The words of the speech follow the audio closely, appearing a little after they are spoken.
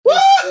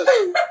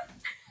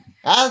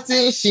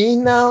Ati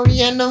shina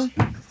uyano.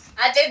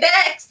 Ate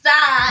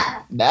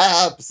Dexter.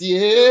 Daps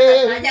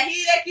yeah. Fanya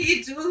hile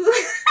kitu.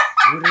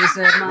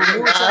 Ulisema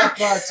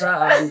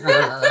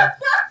utapatana.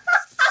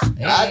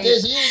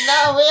 Ati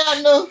shina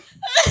uyano.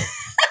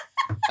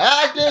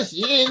 Ati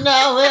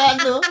shina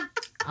uyano.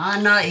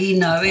 Ana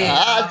inawe.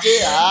 Ati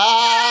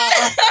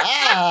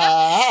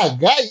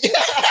guy.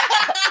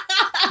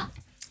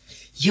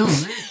 Yo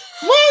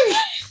man.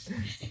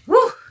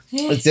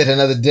 It's yet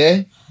another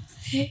day.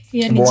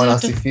 Bwana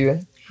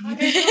asifiwe.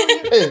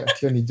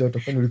 Tio ni joto.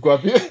 Kwani ulikuwa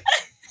wapi?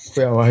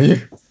 Where were you?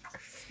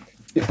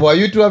 Were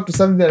you too up to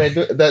something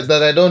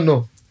that I don't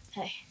know?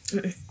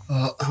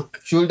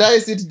 Should I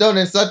sit down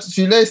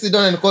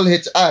and call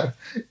HR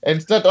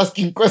and start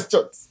asking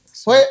questions?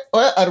 Where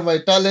are my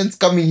talents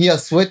coming here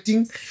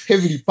sweating,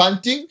 heavily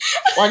panting?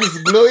 One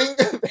is glowing.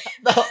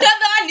 The other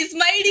one is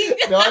smiling.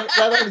 The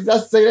other one is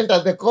just silent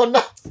at the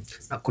corner.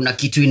 Kuna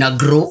kitu ina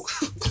grow.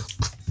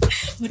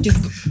 What is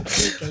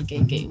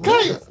okay.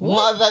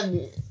 Mother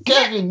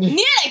Kevin.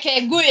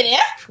 Nieleke gwele.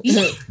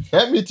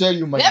 Let me tell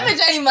you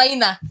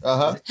Maina.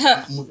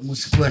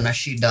 Musikuwe na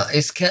shida.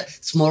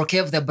 Small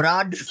Kev the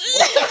Brad.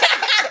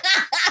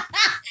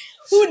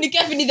 Who ni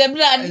Kevin the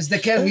Brad? Is the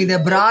Kevin the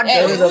Brad?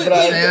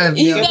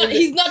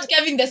 He's not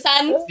Kevin the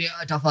son.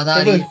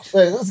 Tafadhali.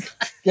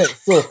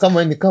 So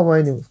kama ni. Kwa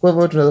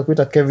hivyo tunaweza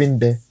kuita Kevin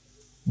the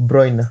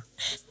Bruyne.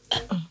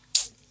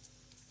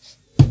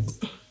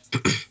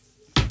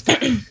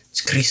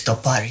 It's Crystal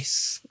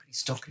Paris.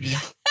 Crystal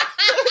clear.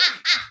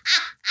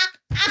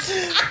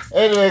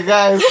 Anyway,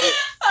 guys,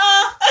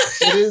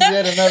 it is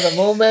yet another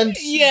moment.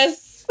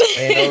 Yes.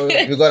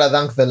 We gotta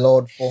thank the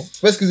Lord for.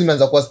 Excuse me,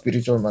 kwa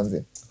spiritual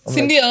manzi.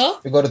 Sindio?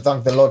 We gotta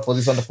thank the Lord for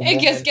this wonderful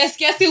moment.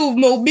 Kiasi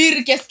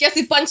umehubiri,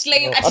 kiasi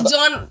punchline at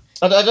John.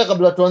 Hata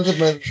kabla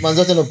tuanze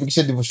manzi acha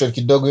nipikishe devotion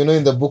kidogo. You know,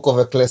 in the book of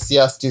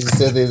Ecclesiastes it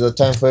says there is a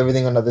time for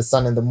everything under the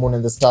sun and the moon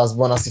and the stars.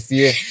 Bwana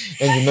asifiwe.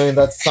 And you know, in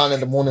that sun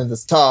and the moon and the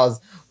stars,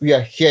 we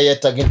are here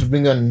yet again to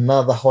bring you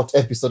another hot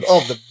episode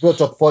of the Bro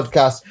Talk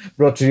podcast,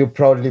 brought to you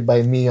proudly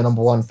by me, your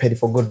number one petty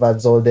for good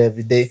vibes all day,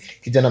 every day.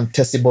 Kijana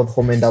mtesi both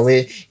home and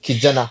away.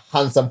 Kijana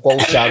handsome kwa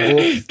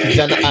ushago.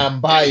 Kijana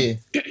ambaye.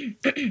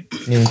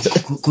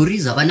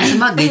 Kuriza,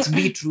 wanasema get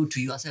be true to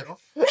yourself.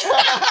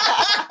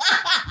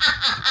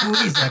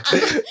 Kuriza tu.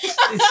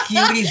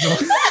 Sikilizo.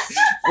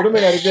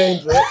 Urume na rejea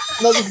intro.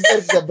 Nazo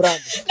kiperi za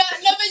brand.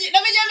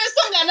 Na meja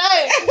mesonga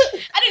naye.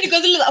 Hadi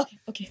niko zile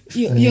okay.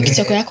 Hiyo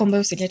kichako yako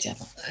ambayo usilete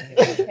hapa.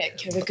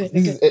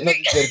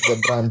 The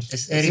brand.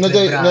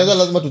 Unajua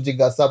lazima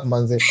tujigas up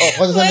manze.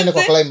 Wacha sana nene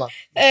kwa climax.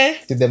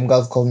 Them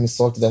girls call me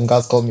salt, them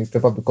girls call me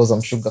pepper because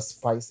I'm sugar,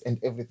 spice and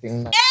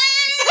everything.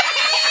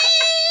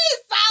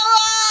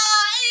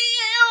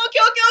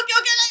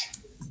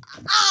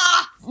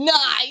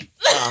 Nice.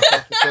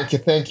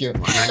 Thank you.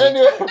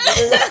 Anyway,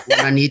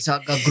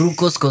 wananiitaga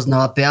glucose cause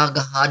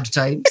nawapeaga hard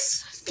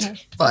times,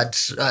 but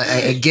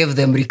I gave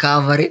them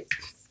recovery.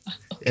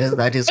 Yes,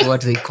 that is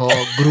what they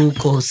call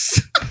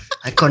glucose.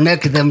 I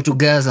connect them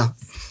together,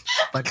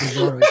 but it's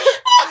all right.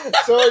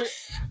 So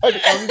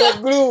I'm the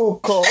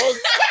glucose.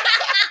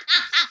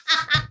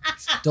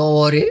 Don't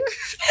worry.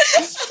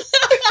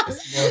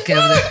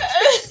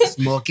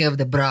 Smoke of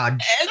the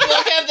Brad.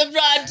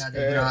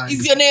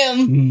 Is your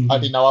name?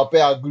 Adi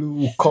nawapea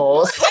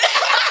glucose.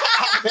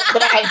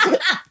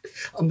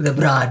 I'm the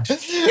Brad.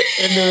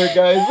 Anyway,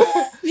 guys.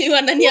 Ni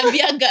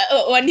wananiambiaga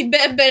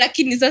wanibebe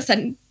lakini sasa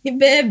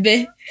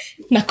nibebe.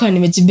 Nakuwa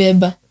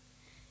nimejibeba.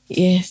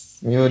 Yes.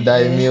 You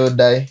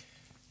die.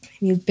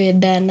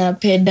 Nipeda na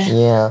peda.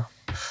 Yeah.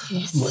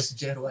 Yes.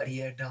 Mosjero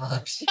alienda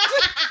wapi?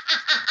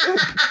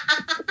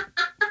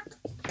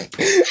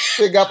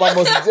 Piga hapa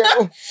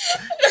Mosjero.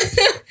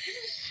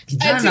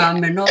 Kijana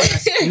amenona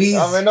squeeze.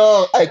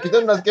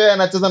 Kijana nasikia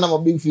anacheza na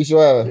big fish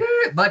wewe.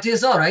 But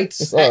it's all right.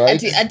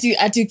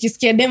 Ati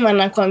ukisikia dema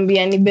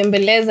anakuambia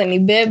nibembeleza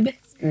nibebe.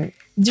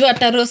 Jua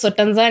taroso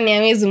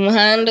Tanzania mwezi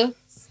muhando.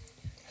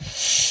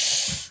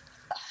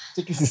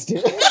 Cheki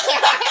system.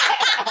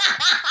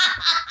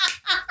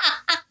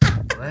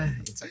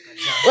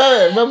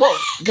 Wewe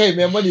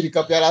memo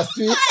nilikapia last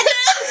week.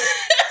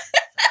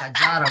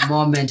 Kajara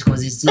moment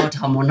because it's not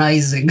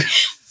harmonizing.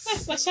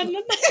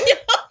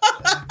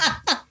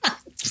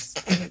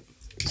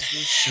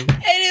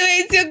 Anyway,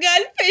 it's your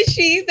girl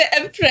Peshy, the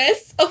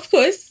Empress, of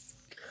course.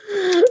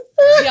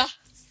 Yeah.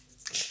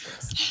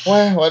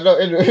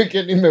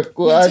 Anyway,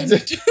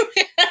 nimekuaje?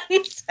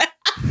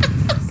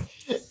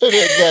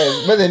 Anyway,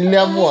 guys, but then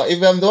niliamua,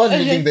 if I'm the one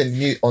leading the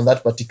news on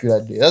that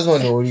particular day, that's one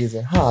of the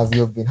reasons. How have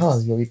you been? How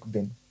has your week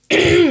been?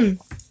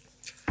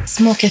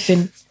 Smoke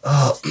effing.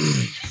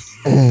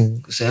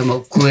 Kusema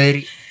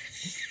ukweli,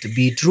 to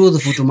be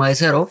truthful to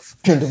myself,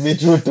 to be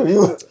true to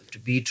you, to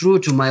be true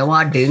to my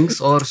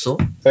wordings also.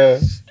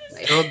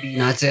 Nairobi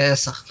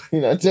inachesa.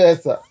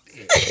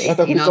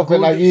 Hata kukope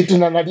na vitu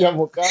na nadia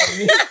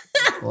mukami.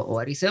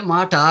 Walisema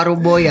hata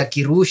Aroboy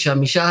akirusha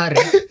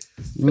mishahara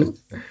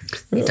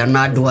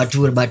itanadwa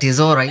tu, but it's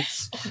all right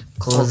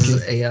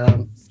cause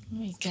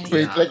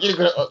wait, like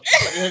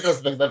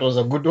that was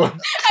a good one.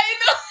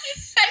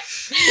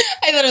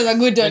 I That was a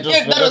good one. That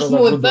was- That was a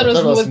smooth. good That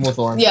one. was a smooth.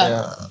 one.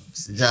 Yeah.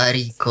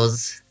 Sijari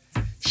cause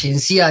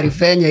Shinsia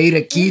alifanya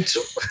ile kitu.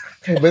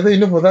 Hey, by the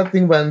way, for that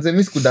thing banze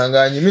mimi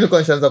sikudanganyi. Mimi nilikuwa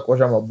nishaanza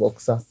kuosha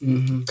maboxer.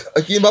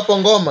 Akiimba hapo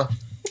ngoma.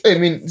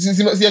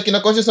 Si akina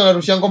conscious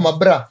anarusha ngoma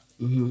bra.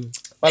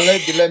 Wallahi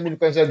bila mimi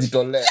nilikuwa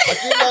nishajitolea.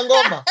 Akiimba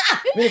ngoma.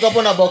 Mimi nilikuwa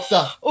hapo na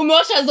boxer.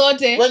 Umeosha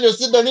zote. When you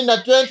sit down in a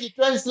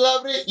 20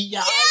 slavery.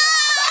 Yeah.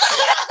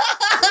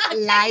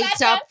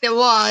 Light up the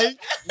world.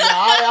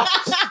 Yeah.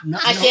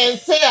 I can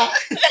say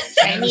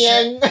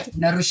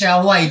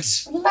Narusha white.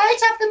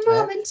 Light up the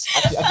moment.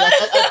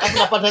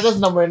 Napata hizo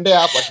zinamwendea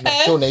hapa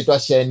tunasikia unaitwa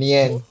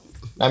Shenyeng.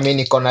 Na mimi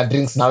niko na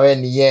drinks na wewe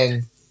ni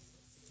Yeng.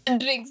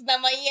 Drinks na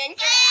mayeng.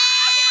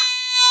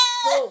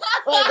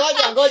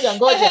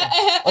 Ngoja.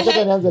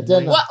 Acha nianze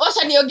tena.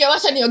 Washa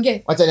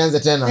nioge. Acha nianze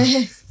tena.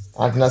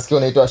 Tunasikia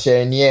unaitwa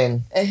Shenyeng.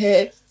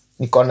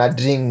 Niko na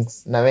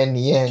drinks na wewe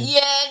ni Yeng.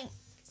 Yeng.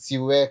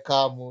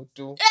 Siweka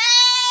mtu.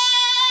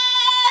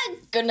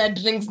 Gonna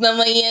drinks na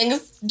mayeng.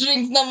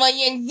 Zweka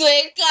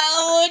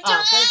moto.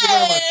 Thank you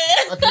very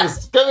much. At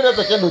least Kevin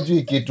hapa kendo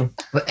juu kitu.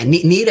 Ni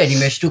ile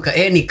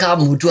nimeshtuka. Ni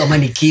kamu tu ama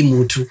ni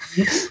kimu tu.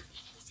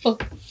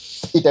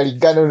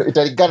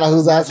 Italigana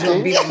who's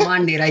asking. Be a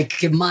money like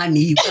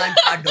Kimani, you can't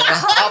adore.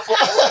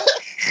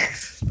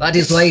 That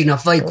is why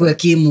inafaa ikuwe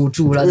kimu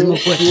tu. Lazima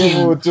kuwe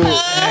kimu tu.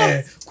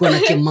 Kuwa na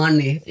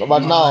Kimani.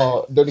 But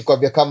now don't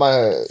nikwambia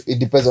kama it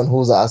depends on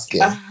who's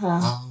asking.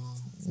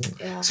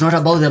 It's not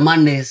about the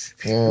monies.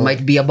 It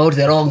might be about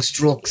the wrong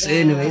strokes.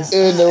 Anyways,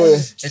 Anyway,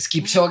 let's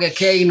keep Shoge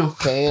Kano.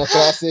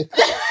 classic.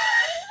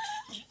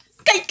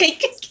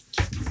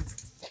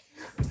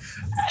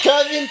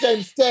 Kevin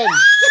times 10.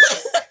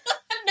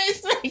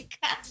 Nice make.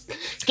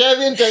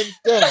 Kevin times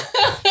 10.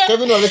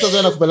 Kevin waleta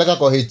zoena kupeleka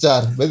kwa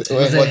HR.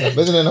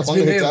 Bezi nena kwa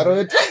HR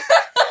wetu.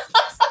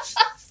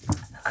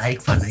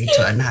 Haikuwa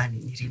naitwa nani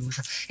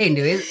nilimusa.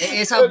 Anyways,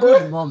 it's a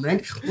good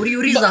moment.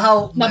 Uliuliza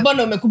how Na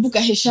bona umekumbuka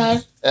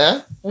HR.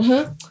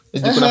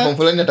 Kuna form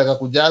fulani nataka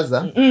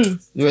kujaza.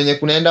 Wenye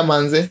kunaenda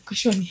manze.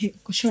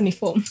 Kushoni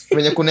form.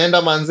 Wenye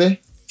kunaenda manze.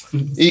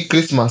 Hii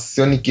Christmas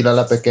sioni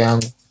kilala peke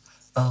yangu.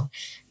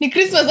 Ni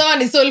Christmas ama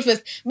ni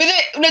Soulfest? Bile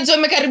unajua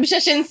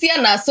umekaribisha Shensia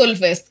na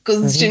Soulfest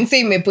because Shensia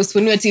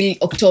imepostponiwa till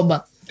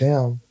October.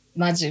 Damn.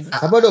 Imagine.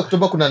 Bado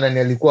October kuna nani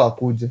alikuwa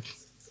akuje?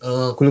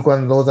 Kulikuwa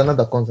there was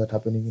another concert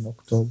happening in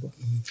October.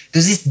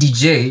 There's this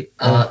DJ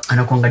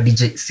anakuanga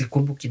DJ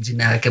sikumbuki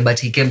jina yake but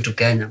he came to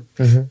Kenya.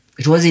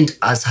 It wasn't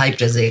as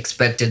hyped as I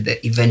expected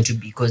the event to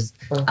be because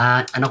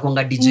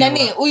anakuanga DJ.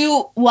 Nani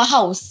huyu wa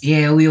house?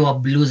 Yeah, huyu wa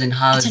blues and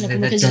house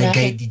that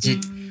guy DJ.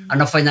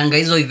 Anafanyanga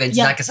hizo events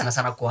zake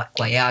sana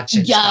kwa yacht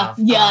and stuff.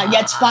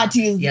 Yacht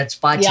parties. Yacht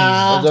parties.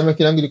 Unajua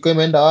kilangu ilikuwa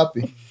imeenda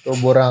wapi?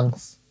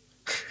 Roborangs.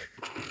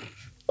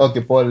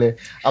 Okay, pole.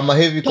 I'm a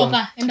heavy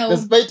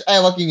despite I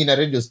working in a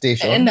radio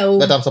station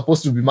that I'm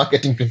supposed to be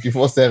marketing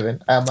 24/7,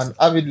 I am an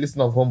avid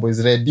listener of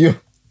Homeboys Radio.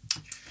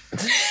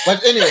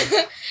 But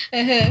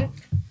anyway.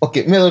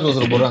 Okay, maybe that was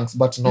Roborangs,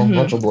 but no,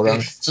 not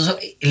Roborangs. So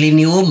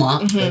iliniuma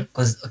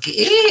because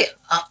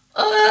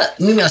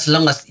maybe as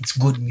long as it's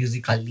good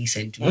music I'll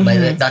listen to.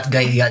 But that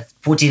guy he had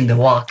put in the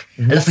work.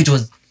 I love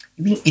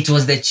it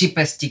was the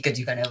cheapest ticket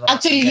you can ever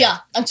Actually, get.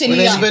 Actually,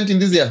 when I event in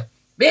this year.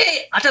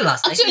 At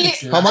last.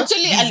 How much?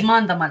 This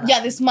month,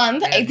 this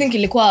month I think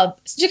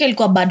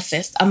ilikuwa Bad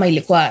Fest ama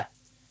ilikuwa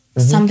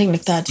something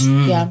like that.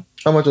 Yeah.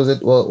 How much was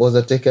it? Was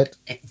the ticket?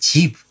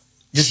 Cheap.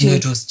 Just know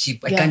it was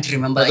cheap. I can't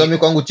remember. Like,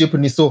 kwangu cheap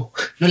ni so.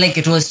 No, like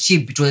it was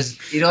cheap. It was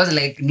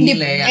like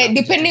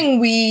depending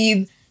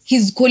with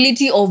his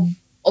quality of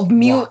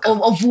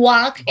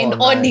work and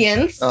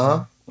audience.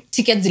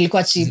 Tickets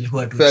zilikuwa cheap.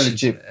 Fairly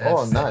cheap.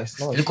 Oh, nice.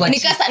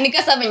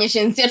 Nikasa venye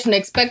Shensia tuna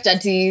expect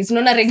ati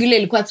tunaona regular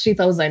ilikuwa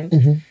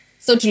 3,000.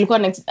 So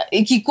tulikuwa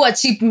ikikuwa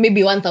cheap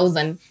maybe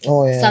 1,000.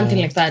 Something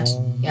like that.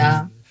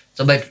 Yeah.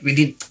 So but we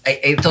did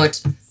I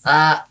thought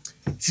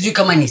sijui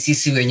kama ni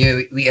sisi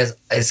wenyewe we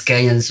as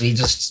Kenyans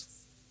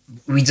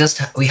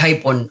we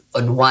hype on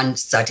one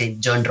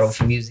certain genre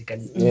of music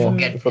and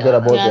forget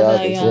about the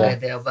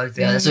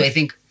others. So I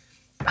think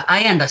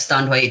I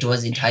understand why it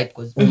wasn't hype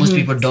because most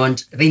people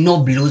they know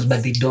blues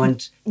but they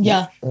don't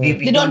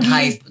they don't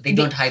hype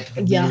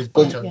the blues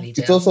part of it.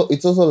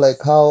 It's also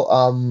like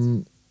how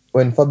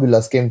when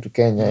Fabulous came to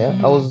Kenya,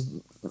 I was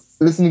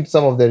listening to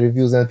some of the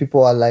reviews and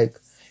people are like,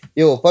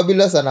 yo,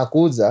 Fabulous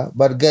anakuja,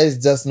 but guys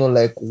just know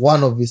like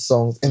one of his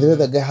songs and the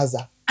other guy has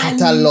a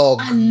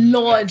catalog. A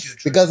lot.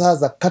 The guy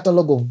has a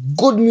catalog of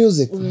good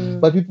music,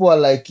 but people are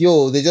like,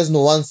 yo, they just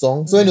know one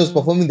song. So when he was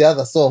performing the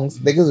other songs,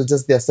 the guys were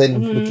just there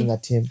silent looking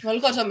at him.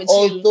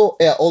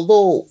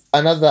 Although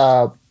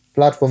another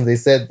platform they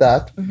said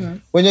that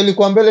when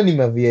ulikuwa mbele ni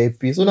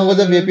VIP, so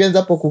unangoja VIP anza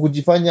hapo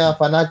kukujifanya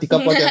fanatic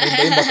hapo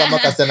ataimba kama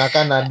kasena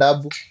kana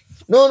adabu.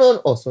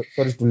 No. Oh,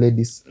 sorry to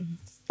ladies.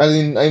 As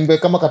in aimbe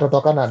kama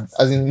katoto kana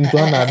as in mtu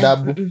hana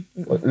adabu.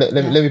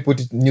 Let me put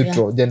it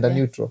neutral, gender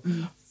neutral.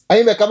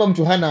 Aime kama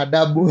mtu hana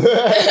adabu.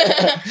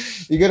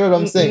 You get what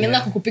I'm saying?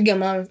 Ningeanza kukupiga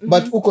mawe.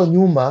 But uko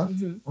nyuma,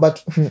 but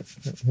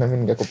na mimi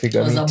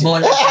ningekupiga miti.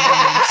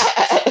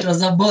 It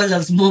was a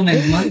baller's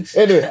moment, man.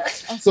 Anyway,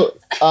 so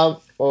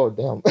oh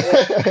damn.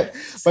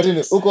 But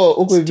anyway,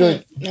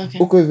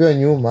 uko hivyo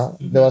nyuma,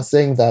 they were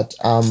saying that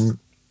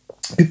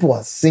people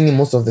were singing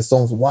most of the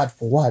songs word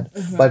for word.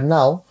 But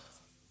now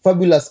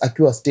Fabulous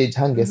akiwa stage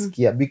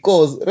hangesikia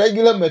because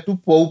regular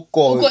metupwa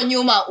huko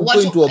nyuma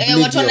watu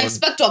wana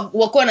expect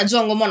wako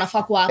wanajua ngoma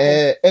wanafaa kwa hapo.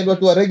 And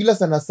watu wa regular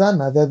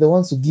sana they're the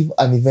ones who give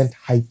an event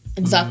hype.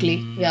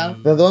 Exactly. Yeah.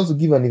 They're the ones who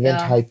give an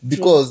event hype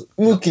because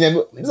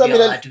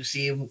watu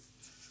simu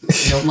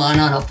ndio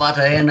maana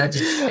anapata energy.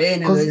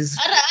 Anyways,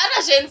 ana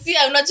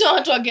shensia unajua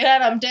watu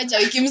wagerana mteja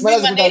wiki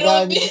mzima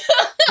Nairobi.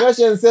 Kwa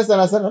shensia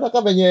sana hata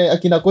kama venye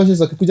akina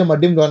conscious akikuja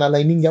madem ndo ana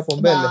lining hapo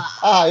mbele.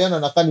 Yana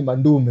nakani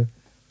mandume.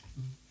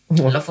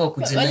 Alafu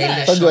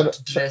kujinile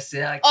short dress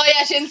yake. Oh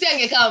yeah, shensia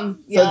angekam.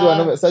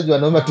 Sasa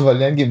wanaume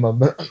tuvaliangi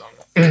mama.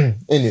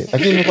 Anyway,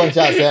 lakini nilikuwa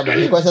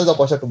nishaanza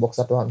kuosha tu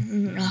boxer tu wangu.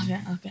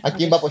 Okay.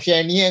 Akimba po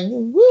sheni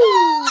in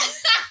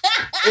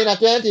a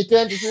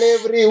 2020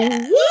 slavery.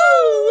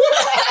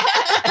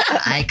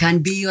 I can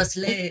be your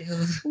slave.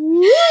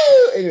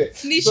 Anyway,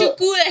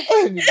 nishukue.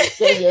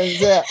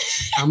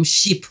 I'm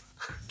sheep.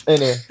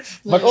 Anyway,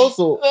 but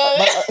also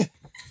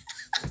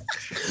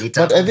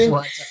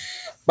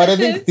but I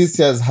think this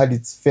year has had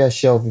its fair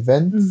share of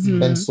events,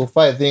 and so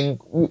far I think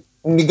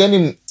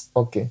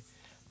okay.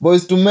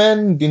 Boys to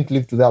Men didn't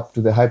live up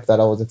to the hype that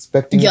I was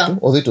expecting it to,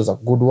 although it was a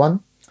good one.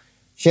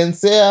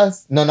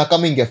 Shenseas naona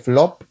kama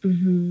flop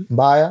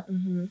mbaya.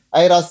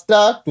 Ira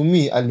Star to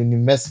me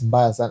alinimess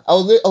mbaya sana. I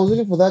was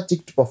waiting for that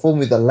chick to perform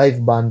with a live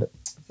band.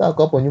 Sasa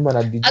hapo nyuma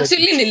na DJ.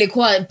 Actually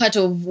nilikuwa part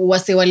of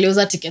wase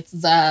waliuza tickets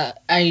za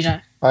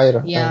Ira.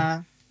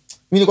 Yeah.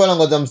 Mimi nilikuwa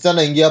nangoja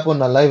msichana ingia hapo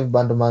na live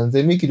band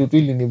manze. Mimi kitu tu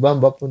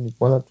ilinibamba hapo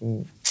nikuona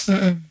tu.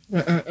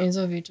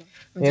 Hizo vitu.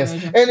 Yes.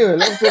 Anyway,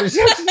 long story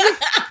short.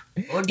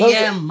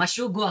 ODM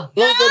mashugwa.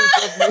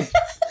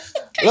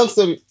 Long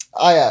story.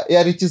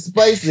 Yeah, Rich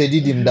Spice they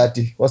did him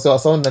dirty. Was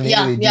sound and they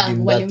did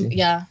him dirty.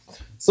 Yeah.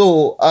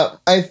 So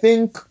I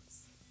think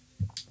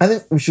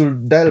we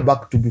should dial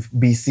back to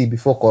BC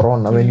before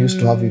Corona when we used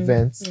to have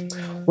events.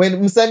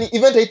 When msani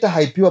event haita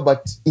hype but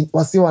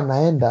wasi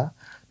wanaenda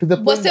to the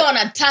point wasi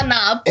wana turn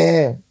up.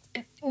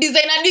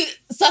 Designer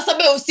sasa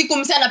be usiku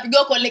msana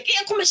anapiga kwa like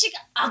kumeshika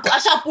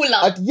asha pull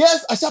up.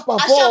 Yes, asha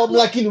perform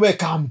lakini we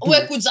come.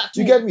 We kuja tu.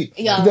 You get me?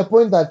 Yeah. To the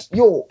point that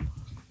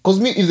cause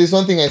me if there's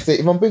one thing I say,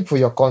 if I'm paying for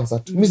your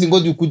concert, mimi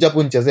singoji ukuja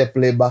hapo nichezee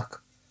playback.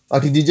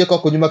 Ati DJ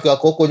kwa nyuma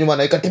kwa nyuma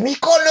na ikati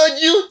mikono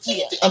juu.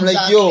 I'm like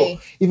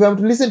if I'm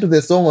to listen to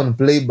the song on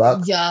playback,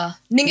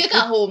 ningeka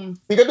home.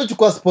 Ningeka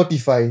chukua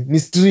Spotify, ni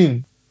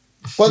stream.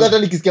 Kwanza hata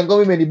nikisikia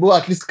ngoma imeniboa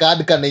at least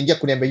card kana ingia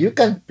kuniambia you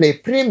can play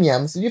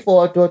premium for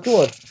what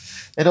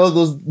and all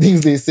those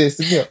things they say.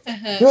 So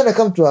when I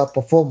come to a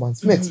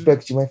performance, we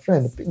expect you, my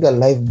friend, piga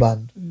live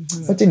band.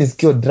 Wacha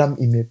nisikie drum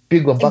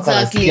imepigwa mpaka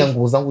nasikia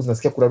nguo zangu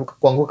zinasikia kuraruka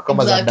kuanguka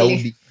kama za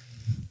Daudi.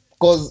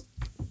 Because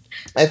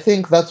I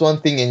think that's one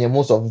thing in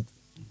most of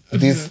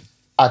these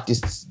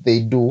artists they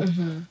do.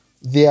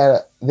 They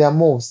are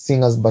more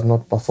singers but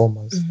not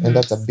performers, and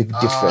that's a big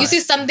difference. You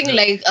see something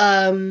like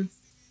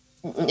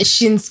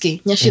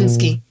Shinski,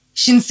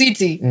 Shin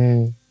City.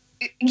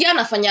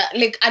 Anafanya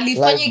like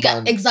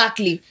alifanyika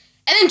exactly.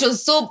 And then it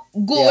was so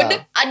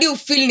good. Hadi you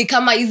feel ni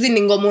kama hizi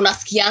ni ngoma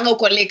unasikianga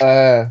uko like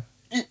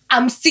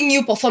I'm seeing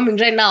you performing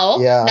right now.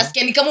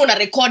 Nasikia ni kama una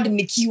record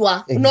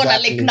nikiwa. Unaona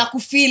like na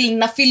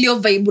feel your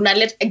vibe na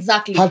let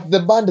exactly. Had the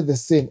band the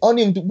same.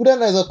 Oni mtu buda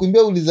anaweza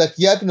kuimbia uliza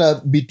kiatu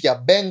na beat ya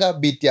benga,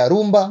 beat ya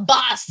rumba,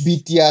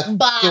 beat ya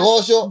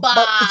kirosho, but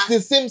it's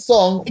the same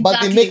song but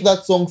they make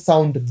that song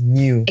sound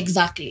new.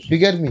 Exactly. You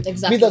get me?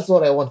 Exactly. Me, that's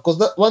what I want, because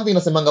that one thing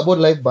nasemanga about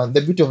live band,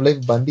 the beauty of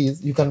live band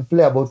is you can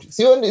play about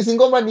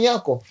singoma ni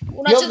yako.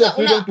 You have the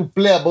freedom to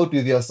play about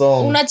with your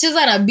song.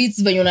 Unacheza na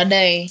beats venye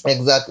unadai.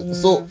 Exactly.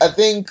 So I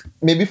think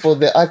maybe for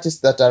the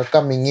artists that are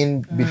coming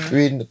in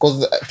between,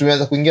 because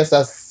tumeanza kuingia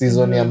sasa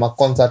season ya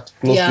concert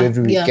close to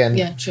every weekend.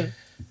 Yeah, true.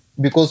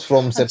 Because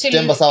from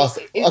September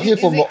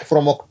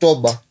from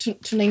October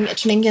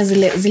tunaingia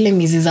zile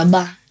miezi za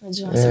ba.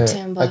 Unajua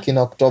September.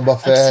 Akina October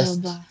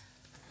first.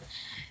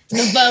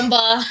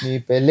 November.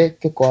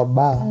 Nipeleke kwa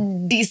ba.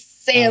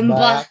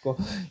 December.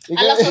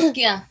 Alafu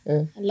sikia.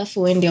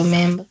 Alafu wewe ndio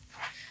member.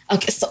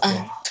 Okay, so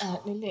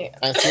nile.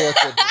 I see what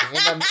you're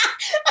doing.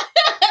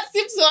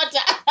 Sips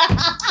water.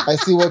 I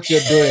see what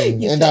you're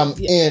doing and I'm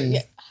in.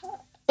 Yeah.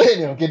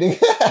 Anyway, I'm kidding.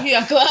 You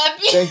are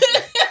happy. Thank you.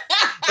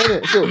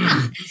 Anyway,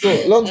 so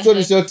long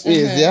story short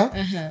is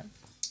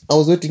I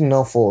was waiting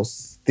now for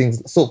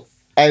things. So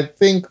I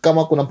think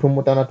kama kuna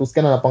promoter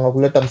anatusikia anapanga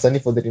kuleta msanii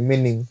for the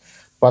remaining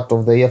part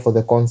of the year for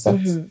the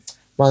concerts.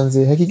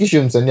 Manzi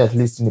hakikisha msanii at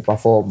least ni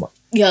performer.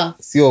 Yeah.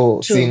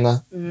 Sio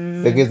singer.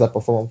 The guys are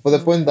performer. For the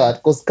point that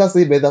because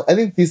Kasi I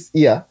think this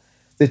year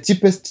the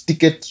cheapest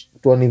ticket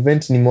to an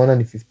event nimeona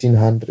ni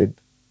 1,500,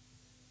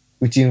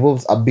 which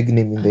involves a big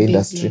name in the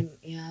industry.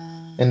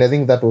 Yeah. And I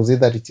think that was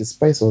either Rich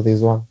Spice or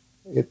there's one.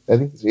 I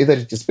think either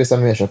Rich Spice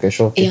or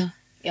Shoke. Yeah.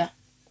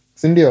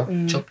 Sindio?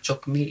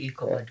 Chok me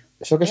iko bado.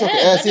 Shoke.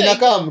 Sina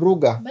kama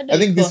Ruga. I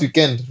think this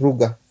weekend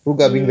Ruga.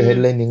 Ruga being the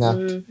headlining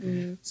act.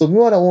 So me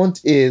what I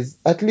want is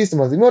at least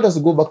me want us to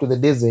go back to the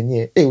days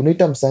when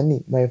unaita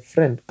msanii my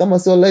friend kama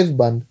sio live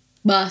band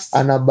bas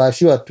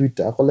anabashiwa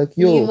Twitter ako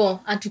like yo hivyo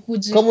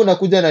atukuje kama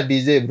unakuja na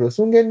DJ bro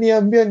so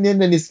ungeniambia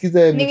niende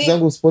nisikize mix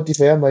zangu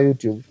Spotify ama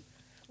YouTube.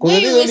 Why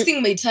are you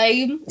wasting my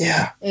time?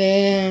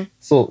 Yeah.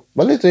 So,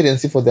 but let's wait and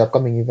see for the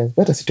upcoming events.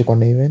 Better sit on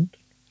the event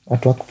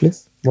at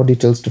workplace. More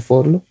details to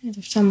follow.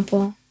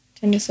 Tampo.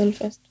 Tende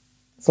Solfest.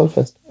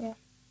 Solfest. Yeah.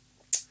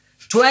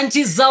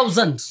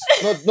 20,000.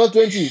 Not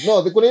 20.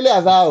 No, the kuna ile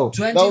azao.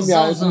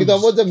 20,000. Ni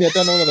moja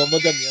 500 na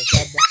moja 700.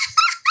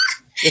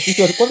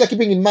 Yes, kwanza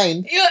keeping in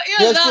mind.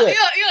 Yo zao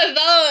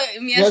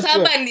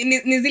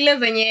 700 ni zile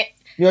zenye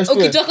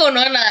ukitoka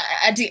unaona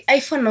ati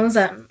iPhone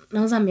nauza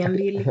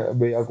 200.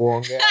 Bei ya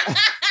kuongea.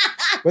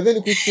 But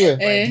then kusue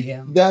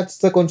that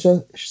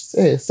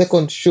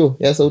second show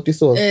ya Sauti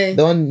Sol,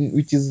 the one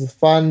which is the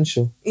fun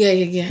show.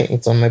 Yeah.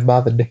 It's on my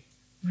birthday.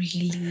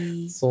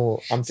 Really?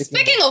 So I'm taking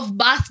Speaking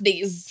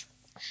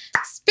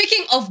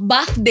of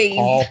birthdays.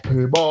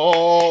 Happy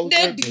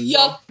birthday,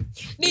 dear.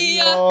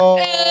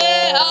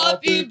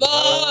 Happy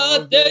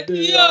birthday,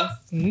 dear.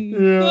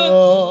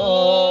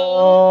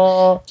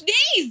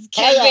 Days,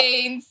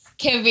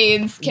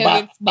 Kevin's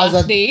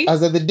birthday.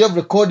 As of the day of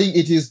recording,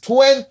 it is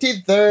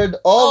 23rd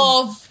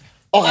of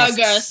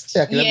August.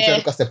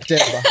 Yeah.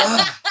 September.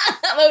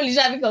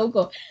 Ulishafika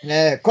huko.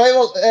 Kwa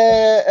hivyo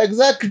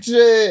exactly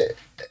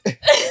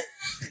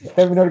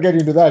let me not get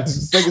into that.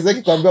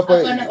 Sitaki kuambia hapo.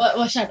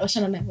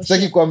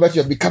 Sitaki kuambia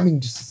you're becoming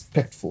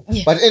disrespectful.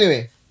 Yeah. But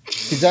anyway,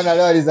 kijana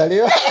leo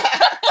alizaliwa.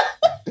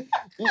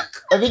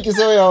 I think you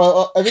saw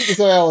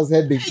where I was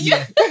heading.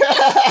 Yeah.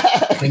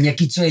 Kwenye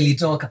kichwa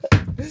ilitoka.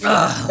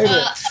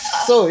 Anyway,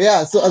 so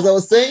as I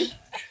was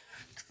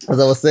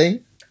saying.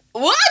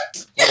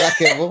 What?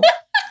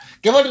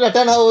 Kevo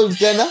tunatana how old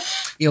tena?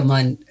 Yo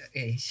man.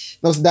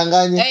 Na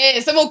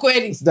usidanganye. Sema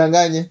ukweli.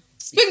 Usidanganye.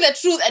 Speak the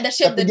truth and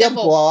shame the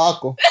devil. Kwa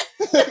wako.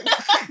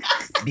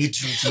 Be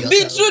true to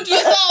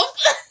yourself.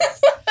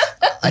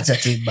 Acha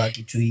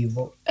tuibaki tu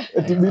hivyo.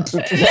 Be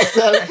true to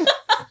yourself.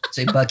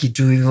 Tuibaki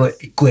tu hivyo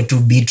kwa to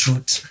be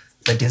truth.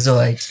 That is all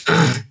right.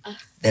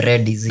 The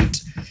red is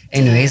it.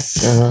 Anyways,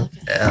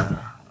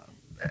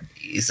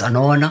 it's an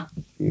honor.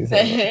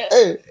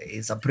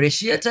 It's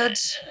appreciated.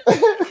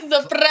 It's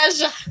a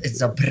pressure.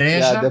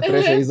 Yeah, the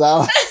pressure is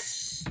ours.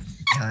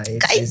 Yeah,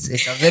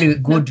 it's a very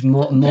good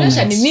moment.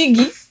 Pressure ni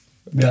mingi.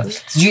 Yeah.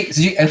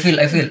 I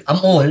feel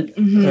I'm old.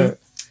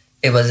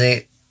 It was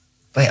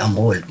I'm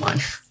old,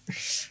 man.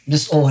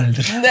 Just old.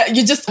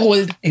 You're just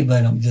old. Hey,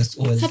 man, I'm just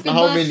old.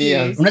 How many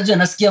years? Unajua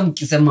nasikia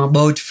mkisema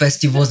about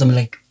festivals, I'm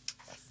like,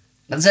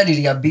 that's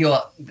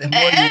niliambiwa the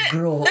more you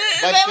grow,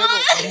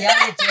 the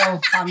reality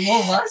of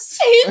hangovers.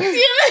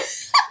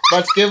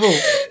 But Kevo,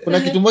 kuna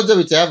kitu moja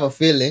which I have a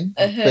feeling,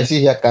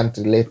 especially here can't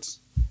relate.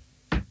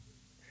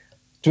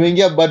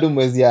 Tuingia bado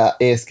mwezi ya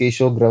ASK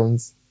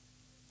Showgrounds.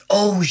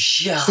 Oh,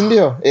 yeah.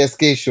 Sindio?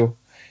 ASK show.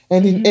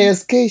 And in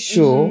ASK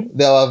show,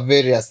 there were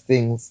various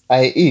things,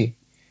 i.e.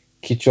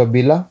 kichwa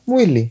bila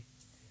mwili.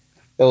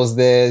 There was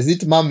the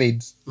Zit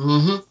Mermaid.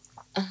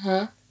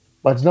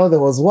 But now there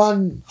was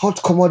one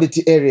hot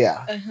commodity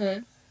area.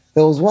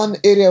 There was one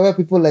area where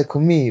people like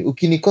me,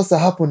 ukinikosa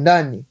hapo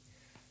ndani,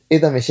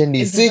 either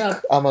meshendi sick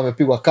ama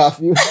amepigwa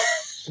curfew.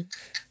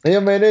 Na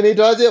hiyo maeneo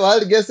inaitwaje?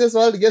 Wild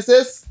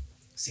guesses?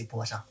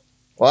 Sipota.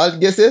 Wild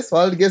guesses?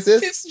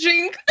 Fifth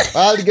drink.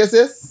 Wild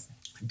guesses?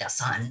 The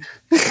sun.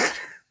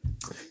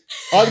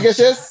 Wild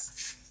guesses?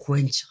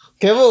 Quench.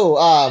 Kevo,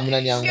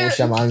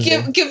 mnaniangusha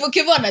manze.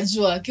 Kevo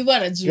anajua.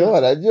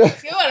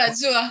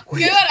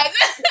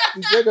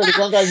 Ndio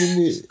nilikwanga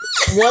nini?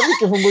 Mimi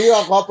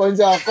kifunguliwa kwa hapo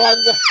nje wa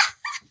kwanza.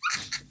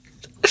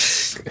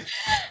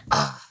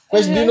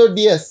 First, do you know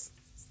DS?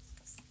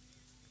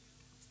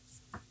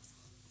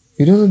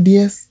 You don't know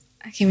DS?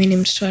 Mimi ni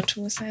mtoto wa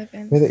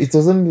 27. It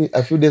was only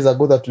a few days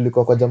ago that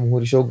tulikuwa kwa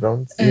Jamhuri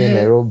Showgrounds here in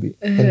Nairobi.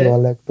 And they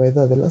were like, by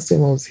the last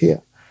time I was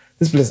here,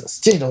 this place has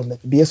changed. I was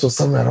like, DS was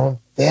somewhere around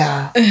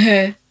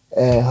there.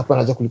 Hapa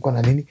najua kulikuwa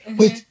na nini.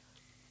 Wait,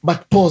 but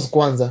pause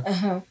kwanza.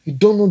 You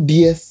don't know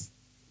DS?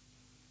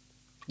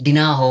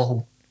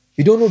 Dinaho.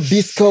 You don't know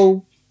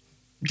disco?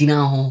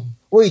 Dinaho.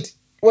 Wait,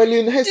 while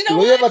you're in high school,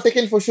 were you ever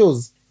taken for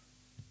shows?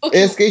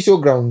 Okay. ASK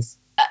Showgrounds?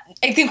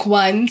 I think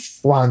once.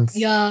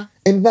 Yeah.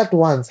 And that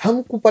once,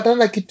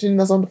 hamkupatana kitu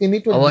na sound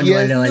kinaitwa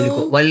DS?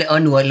 Wale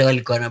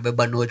walikuwa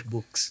wanabeba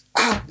notebooks.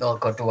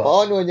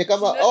 Wakatoa. Ni wenye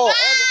kama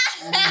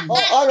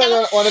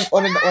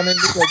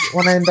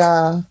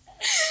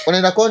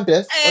wanaenda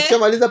contest,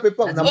 wakishamaliza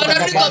paper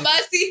wanarudi kwa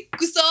basi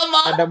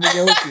kusoma. Adamu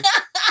nyeusi.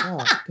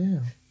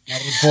 Damn. Na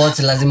reports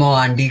lazima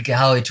waandike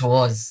how it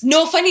was.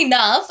 No, funny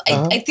enough,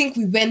 I think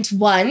we went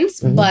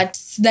once, but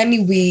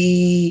then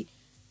we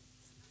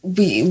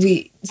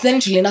then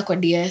tulienda kwa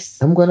DS.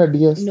 Hamkwenda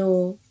DS?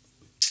 No.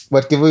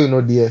 But Kevo, you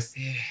know DS.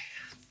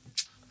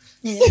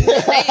 Na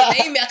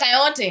miaka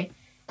yote.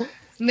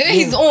 Maybe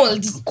he's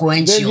old.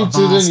 Quench then your you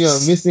children, past. you are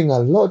missing a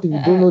lot if you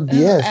don't know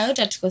DS.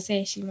 Hauta tukosea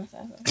heshima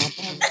sasa.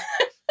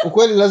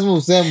 ukweli lazima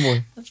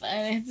usemwe.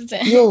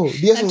 Yo,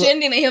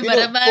 Atuendi na hiyo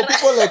barabara.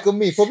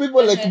 For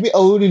people like me,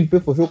 I wouldn't pay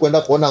for show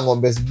kwenda kuona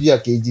ng'ombe sijui ya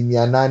kg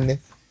 800.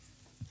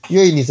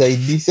 Hiyo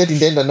inisaidii, sasa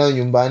nitaenda nayo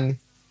nyumbani.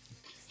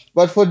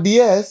 But for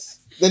DS,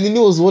 then it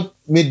was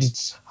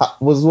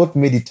what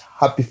made it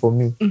happy for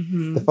me.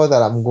 The fact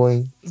that I'm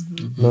going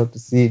to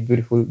see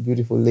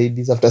beautiful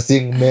ladies after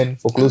seeing men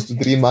for close to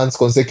 3 months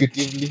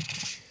consecutively.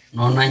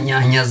 Naona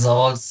nyanya za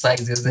all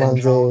sizes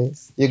and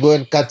rounds. You go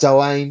and catch a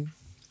wine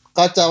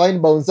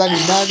bouncani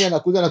nani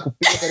anakuja na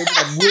kupiga karibu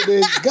na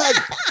mude guy.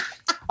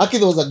 Actually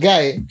there was a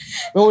guy,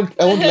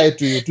 I won't lie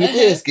to you.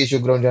 Tulikuwa SK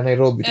showground ya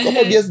Nairobi.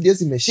 Kama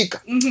DS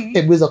imeshika.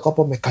 Bweza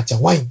kapo amekacha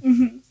wine.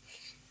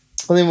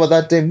 Kwa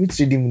that time which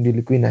reading ndio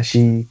ilikuwa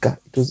inashika.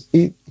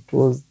 It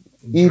was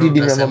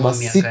reading ya mama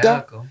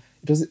sita.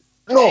 It was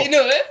I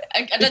know.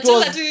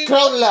 Atatola tu.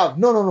 Crown Love.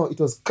 No. It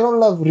was Crown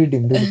Love reading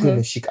ndio ilikuwa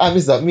imeshika.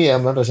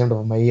 I'm not ashamed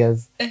of my ears.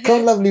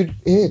 Crown Love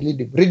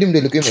reading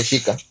ndio ilikuwa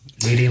imeshika.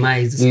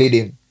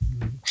 Leading.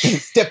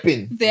 Step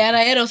in. They are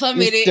a hero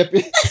family.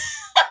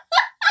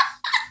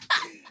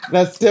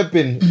 Step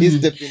in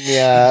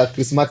ya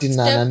Chris Martin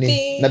na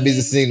nani na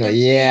Busy Signal.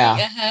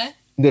 Yeah.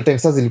 Ndio time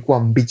sasa zilikuwa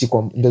mbichi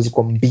ndio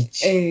zilikuwa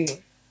mbichi.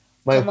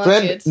 My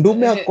friend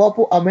ndume yako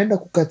hapo ameenda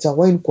kukacha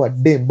wine kwa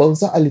dem.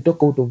 Bouncer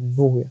alitoka out of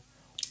nowhere.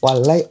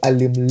 Wallahi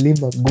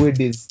alimlima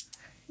Gwedes.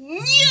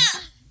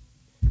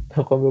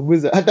 Nakwambia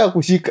buza hata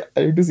kushika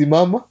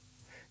alitusimama.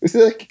 You see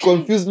that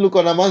confused look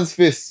on a man's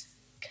face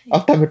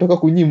after ametoka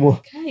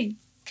kunyimwa. Kai.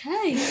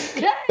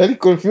 That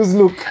confused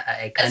look.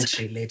 I can't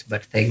relate,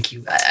 but thank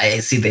you.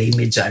 I see the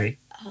imagery.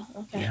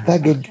 Okay. Yeah.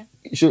 That guy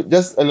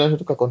just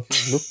alitoka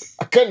confused look.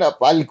 Akaenda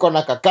pale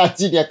kona kakaa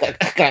chini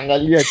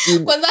akaangalia chini.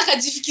 Kwanza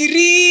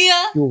akajifikiria.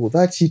 Yo,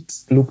 that shit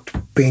looked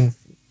painful.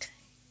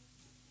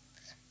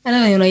 I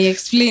don't know, you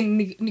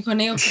explain niko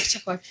na hiyo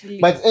picture kwa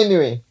akili. But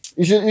anyway,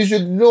 you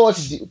should know what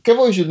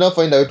Kevo, you should not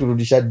find a way to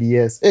rudisha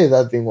DS.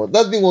 That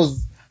thing was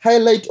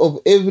highlight of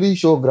every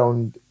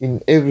showground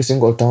in every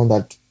single town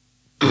that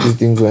these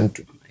things went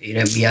to.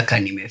 Ile miaka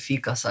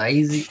nimefika saa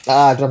hizi.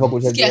 Tunafaa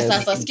kurudisha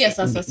DS. Sikia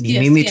sasa.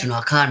 Mimi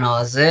tunakaa na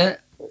wazee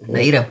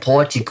na ile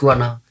pot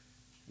ikiwa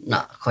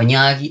na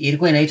konyagi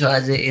ilikuwa inaitwa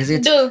aje? Is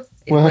it?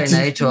 Ilikuwa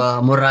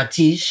inaitwa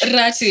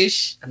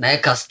Ratish.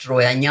 Naeka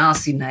straw ya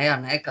nyasi na yeye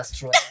anaeka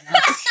straw ya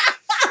nyasi.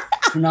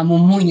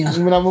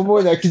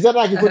 Tunamumunya.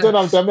 Kijana akikuja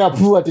unamtemea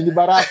pua ati ni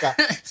baraka.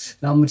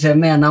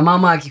 Namtemea na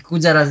mama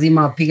akikuja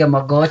lazima apige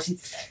magoti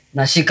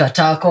na shika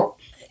tako.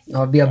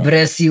 I'll be a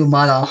bless you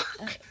mother.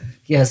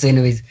 Yes,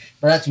 anyways,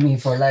 but that's me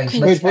for life.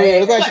 It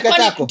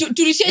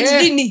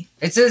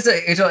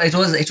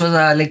was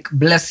a like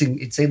blessing.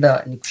 It's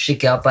either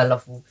nikushike hapa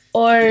alafu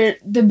or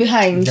the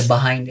behind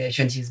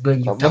she's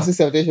going you basi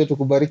sautisho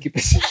tukubariki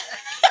pesa.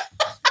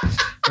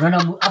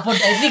 Unaona hapo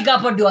I think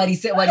hapo ndio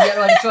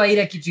walitoa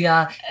ile kitu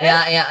ya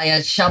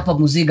shapa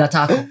muziga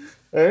tako.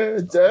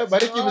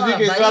 Bariki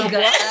muziki Islam.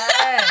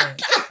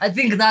 I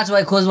think that's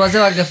why cause wazee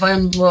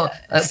walifanya pull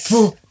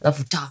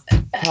alafu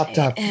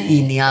tap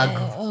ini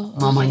yago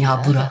mama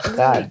nyabura.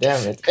 God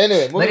damn it.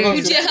 Anyway,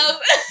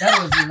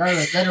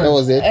 that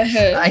was it.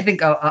 I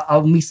think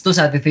I'll miss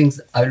those are the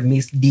things I'll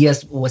miss.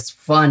 DS was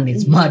fun.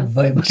 It's mad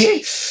vibe.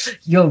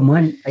 Yo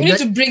man, I need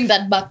to bring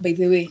that back, by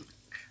the way.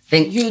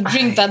 You'll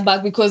bring that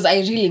back because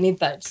I really need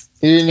that.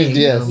 You really need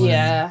DS.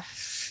 Yeah.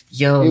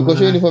 Yo, you go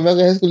show uniform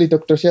yako high school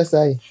itakutoshia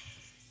sahi.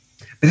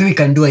 Maybe we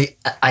can do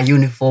a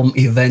uniform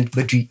event,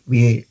 but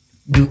we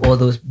do all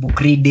those book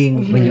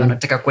reading when you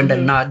wanataka kwenda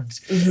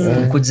nerds.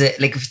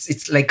 Like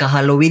it's like a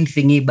Halloween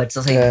thingy, but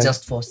it's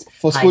just for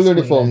school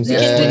uniforms.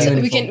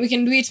 We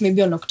can do it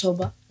maybe on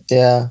October.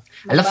 Yeah.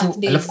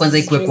 Alafu kwanza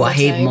ikuwe kwa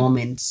hate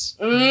moments.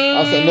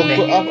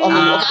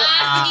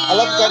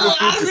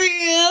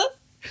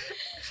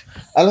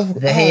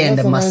 The hair and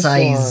the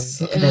Masais,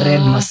 the red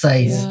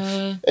Masais.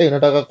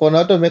 Nataka kuona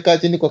watu wamekaa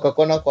chini kwa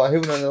kakona kwa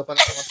hivi na wanaona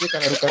masika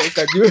na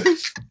rukaruka juu.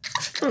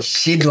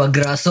 Shidwa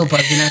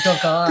grasshopper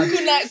zinatoka wapi?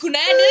 Kuna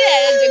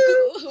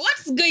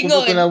what's going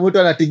on? Kuna mtu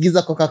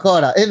anatigiza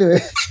Coca-Cola.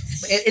 Anyway,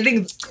 I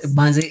think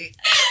manze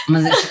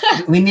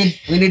we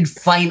need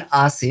fine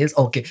asses.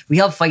 Okay, we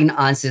have fine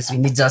answers.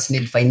 We just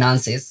need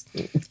finances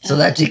so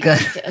that we can.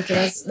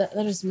 Okay,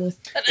 that is smooth.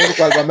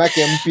 Kwa album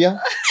yake mpya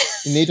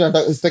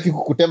inaitwa sitaki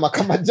kukutema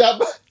kama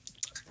jaba.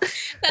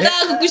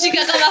 Nataka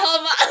kukushika kama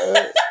homa.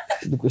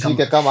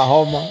 Kukushika kama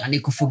homa. Na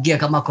nikufugia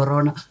kama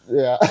corona.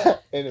 Yeah.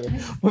 Anyway,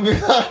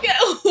 moving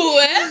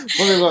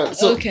on.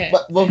 So, okay.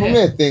 But for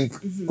me, I think,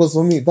 because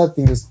for me, that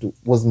thing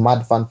was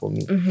mad fun for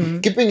me.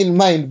 Keeping in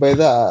mind by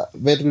that,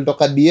 when we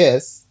talk at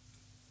DS,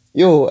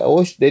 I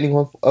watched my dining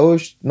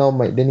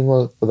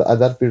hall for the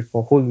other period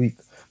for a whole week.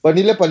 But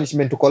nile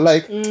punishment to call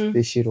like,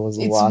 the shit was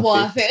it's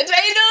worth it.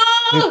 I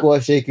know.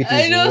 Because shake it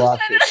is worth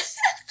it.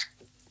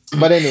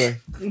 But anyway,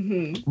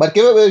 but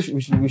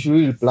we should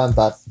really plan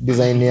that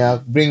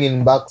design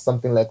bringing back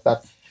something like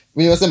that.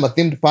 When you say a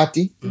themed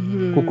party,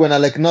 kukuwe na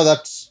like know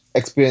that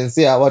experience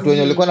here. Watu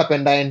wenye walikuwa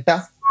napenda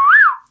enter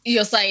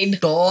your side.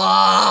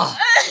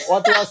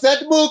 Watu wa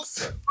set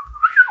books.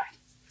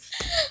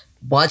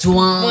 watu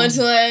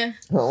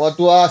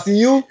wa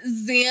see you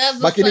Ziazo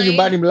bakini fine.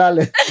 nyumbani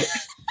mlale.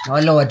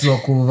 wale watu wa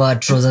kuvaa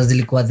trousers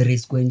zilikuwa 3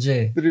 square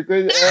nje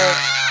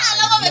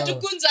Alama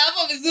ametukunja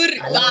hapo vizuri.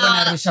 alafu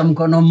narusha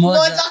mkono mmoja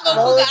Moja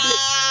kuvuka.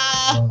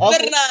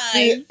 Very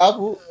nice.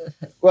 Hapo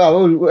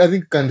well, I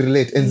think can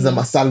relate and za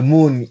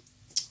masalmoni.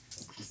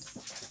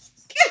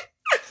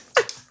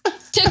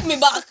 Take me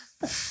back.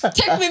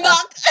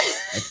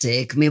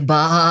 take me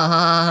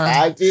back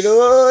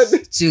Akirod.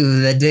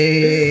 to the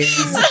days.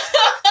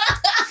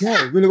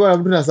 Yeah, kulikuwa na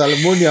mtu na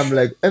salmoni. I'm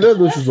like, and all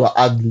those were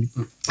ugly.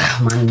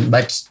 Man,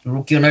 but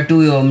ukiona tu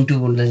huyo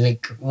mtu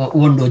like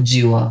huo ndo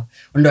jiwa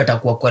ndo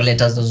atakuwa kwa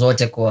letters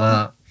zote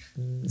kwa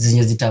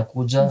zenye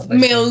zitakuja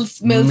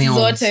Mails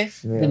zote.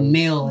 the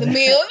mail The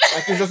meal.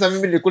 Lakini sasa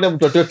mimi nilikula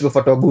mtoto wetu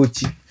tulifuatwa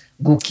Gucci.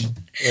 guki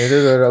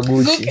Ndio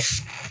Gucci.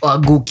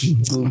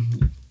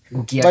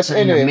 guki ya But China,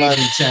 anyway, made man.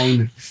 in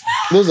China.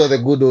 Those are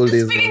the good old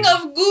days. Speaking Man.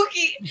 of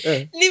Guki,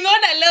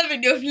 nimeona leo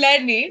video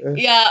fulani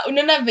ya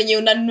unaona venye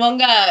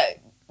unanuanga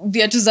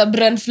viatu za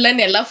brand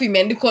fulani alafu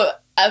imeandikwa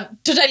a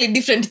totally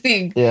different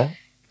thing. Yeah.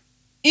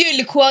 Hiyo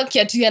ilikuwa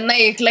kiatu ya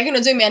Nike lakini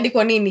unajua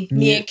imeandikwa nini?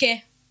 Ni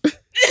Yake.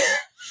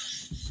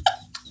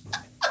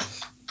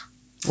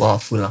 Wow,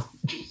 fula.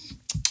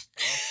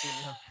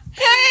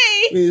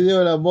 Hey,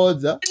 Milioni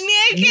moja.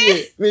 ni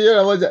Yake.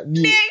 Milioni moja ni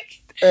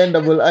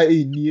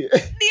NIE ni. Ni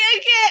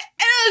Yake.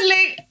 And I was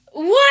like,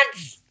 what?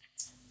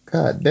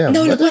 God damn.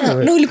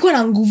 Na ulikuwa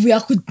na nguvu ya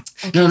ku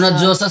Na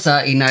unajua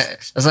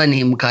sasa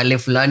ni mkale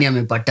fulani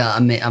amepata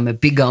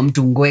amepiga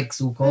mtu ngwex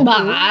huko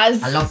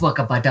Bas. alafu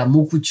akapata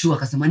mukuchu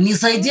akasema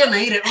nisaidie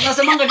na ile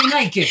unasemanga ni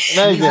Nike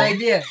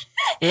nisaidie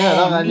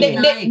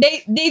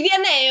Davia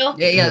nayo.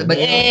 yeah but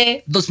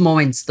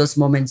those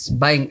moments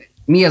buying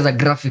me as a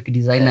graphic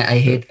designer I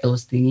hate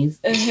those things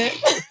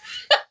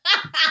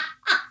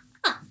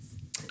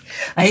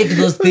I hate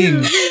those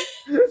things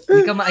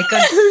kama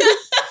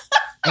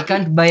I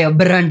can't buy a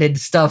branded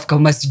stuff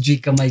kama sijui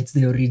kama it's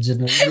the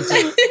original.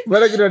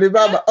 Bana kinani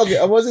baba. Okay,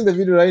 I'm watching the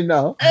video right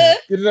now.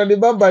 Kinani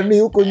baba ni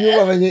huko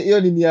nyuma venye hiyo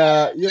ni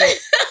ya hiyo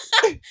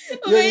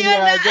ni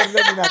ya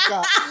Jordan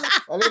inakaa.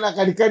 Wale na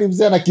kalikani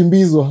mzee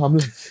anakimbizwa.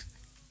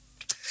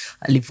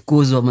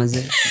 Alifukuzwa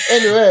mazee.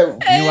 Anyway,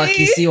 Ni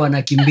wakisi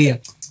wanakimbia.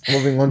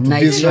 moving on to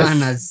Nice business.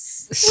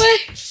 runners.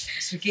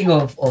 Speaking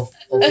of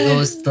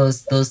those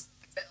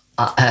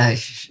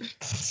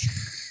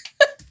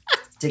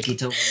take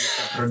it over,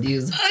 Mr.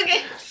 Producer.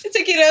 Okay,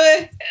 take it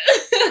away.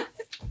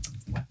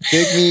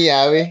 Take me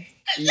away.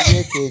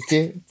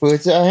 Yake,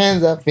 put your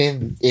hands up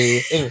in the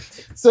air. Anyway,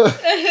 so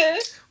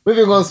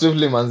moving on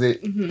swiftly manzi.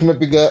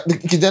 Tumepiga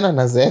kijana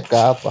nazeeka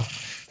hapa.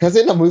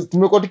 Sasa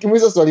tumekuwa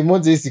tukimuuliza swali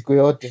moja hii siku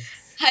yote.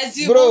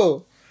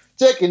 Bro,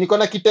 check niko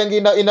na kitenge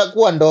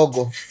inakuwa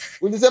ndogo.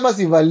 Ulisema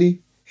sivali.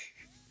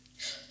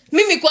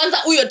 Mimi kwanza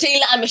huyo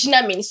Taylor ameshinda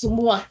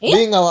amenisumbua.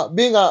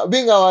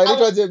 Being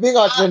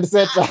a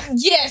trendsetter.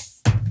 Yes.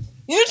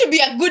 You need to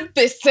be a good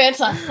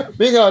pacesetter.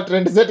 Being a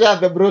trendsetter at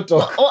the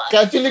brutal.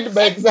 Can you lead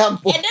by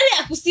example?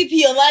 Endelea kusipi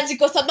hiyo maji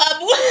kwa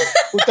sababu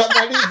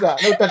Utamaliza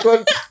na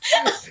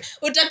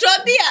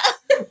utatuambia.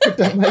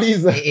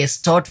 utamaliza.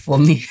 It's taught for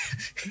me.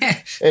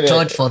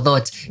 Taught for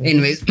that.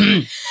 Anyways,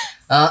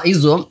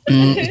 hizo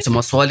it's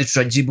maswali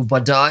tutajibu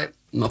baadaye.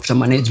 After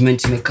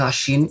management imekaa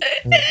chini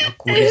na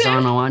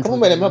kuulizana watu. Kama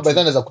umeelewa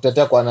baadhi za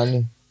kutetea kwa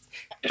nani?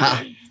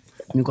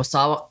 Niko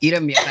sawa ile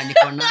miaka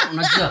niko na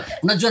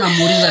unajua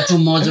namuuliza tu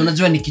moja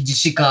unajua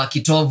nikijishika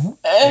kitovu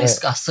it's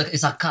a curse.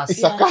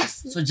 It's a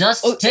curse. So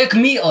just take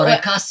me or I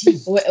curse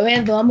you. Wewe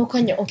ndo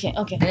amokonyo. Okay.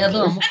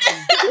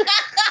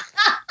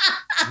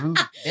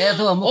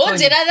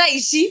 Oje dada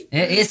ishi.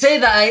 Say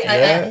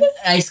that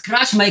I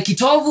scratch my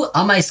kitovu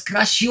ama I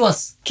scratch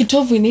yours.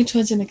 Kitovu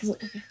inaitwa aje na kizo.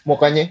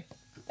 Okay.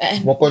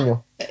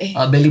 Mokonyo.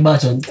 Belly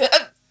button.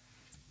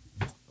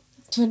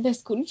 Tuende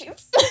school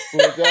fees.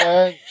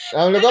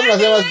 Kama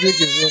nasema sijui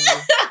kizungu.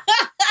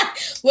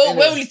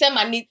 Wewe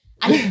ulisema nini?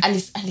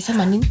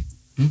 Alisema nini?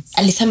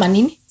 Alisema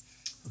nini?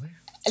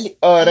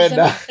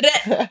 Redder.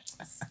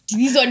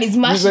 This one is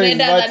much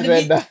redder than me.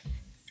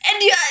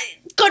 And you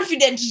are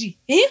confidently.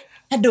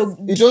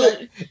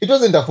 It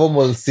wasn't a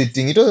formal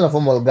sitting. It wasn't a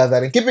formal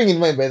gathering. Keeping in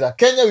mind by that,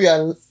 Kenya, we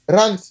are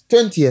ranked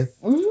 20th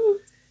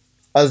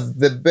as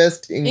the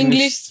best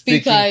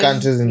English-speaking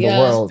countries in the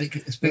world.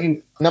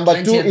 Speaking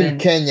Number 2 in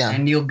Kenya.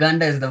 And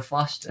Uganda is the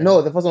first.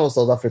 No, the first one was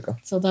South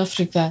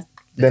Africa.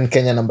 Then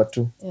Kenya number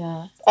 2.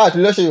 Yeah.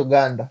 Tuliosha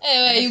Uganda.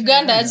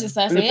 Uganda aje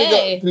sasa.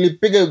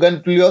 Tulipiga Uganda,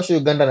 tuliosha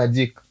Uganda na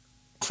jik.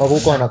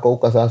 Wakuka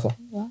wanakauka sasa.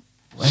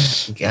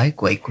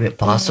 Haikuwa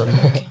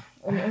personal.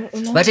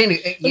 But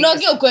anyway,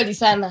 unaongea ukweli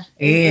sana.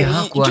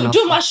 Hakuwa na.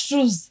 Too much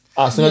truth.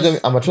 So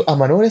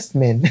I'm an honest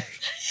man.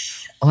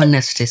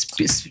 honestly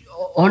speaking,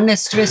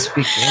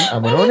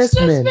 I'm an honest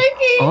man.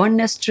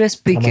 honestly I'm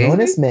speaking, an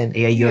honest man.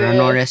 yeah, you're an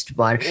honest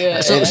man.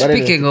 So Yeah.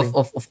 speaking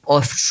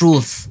of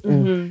truth,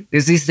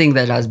 there's this thing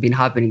that has been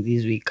happening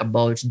this week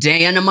about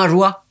Diana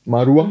Marua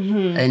Marua.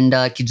 and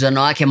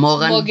kijana wake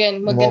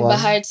Morgan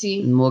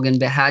Bahati. Morgan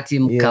Bahati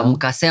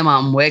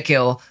mkasema mweke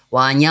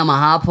wanyama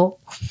hapo.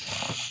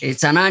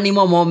 It's an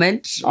animal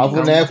moment.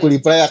 Alafu naye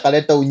kulipaya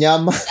akaleta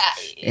unyama.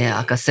 Yeah,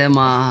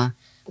 akasema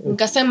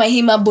Mkasema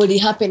hii mabodi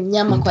happen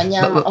nyama kwa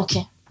nyama.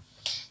 Okay.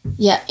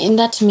 Yeah, in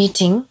that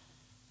meeting.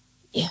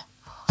 Yeah.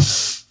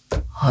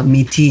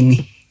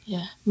 Mitini.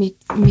 Yeah,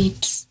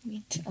 meet.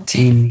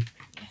 Tini.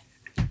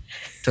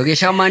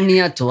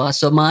 Togeshamania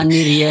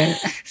tuwasomanirie.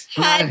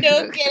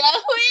 Hadokela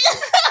huyu.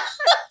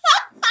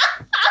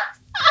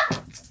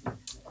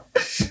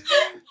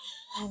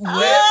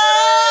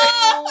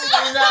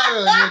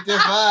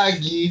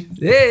 Nitefagi.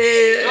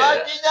 Hey.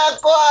 Wakinya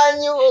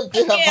kwanyu,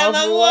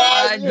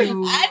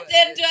 kihapabuanyu.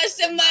 Ate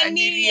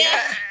tuwasomanirie.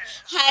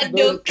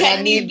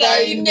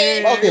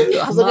 Hadokanidhaine. Okay,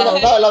 so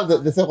now I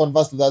love the second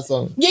verse to that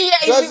song. Yeah.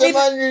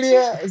 Tuwasomanirie,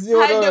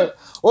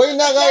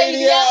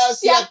 oinagairia,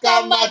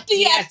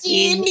 Siakamatia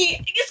chini.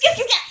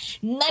 Kisikia.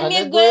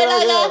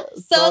 Nanegweraga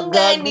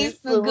songa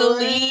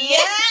nisugulia.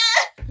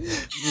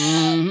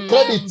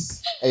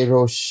 Credits. Hey,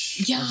 Rosh.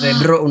 The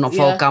bro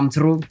unafaa come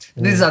through.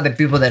 These are the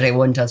people that I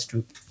want us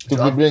to To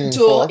be bringing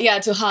forth.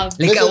 To have.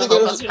 like.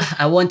 Let's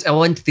I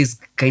want this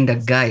kind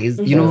of guys.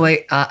 You know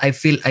why? I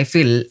feel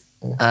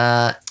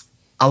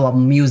our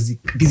music.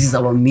 This is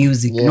our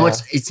music. Yeah.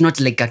 It's not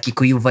like a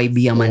Kikuyu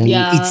vibe man.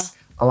 Yeah. It's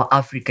our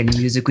African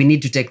music. We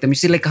need to take them. You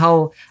see, like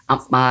how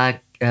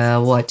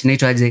what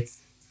naitwaje?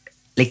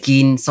 Like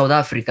in South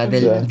Africa,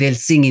 they'll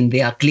sing in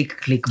their click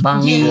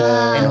banging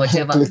and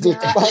whatever. Click,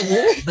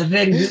 bang. But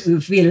then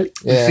we feel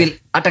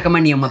hata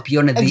kama ni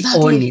amapiano they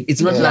own it.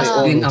 It's not like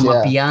doing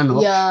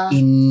amapiano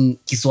in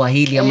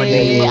Kiswahili ama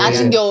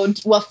actually ndio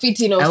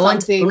wafiti or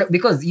something.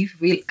 Because you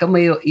feel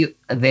kama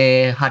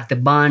they had the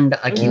band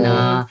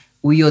akina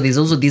Uyo, there's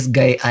also this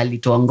guy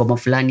alitoa ngoma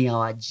fulani ya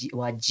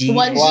wajine.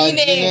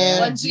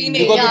 Because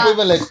people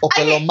even like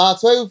Okelo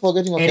Max. Why are you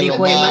forgetting Okelo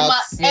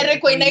Max?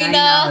 Eric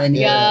Wainaina.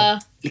 Yeah.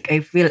 Like I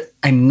feel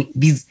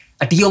this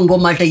ati hiyo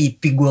ngoma hata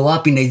ipigwe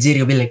wapi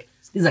Nigeria be like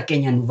this is a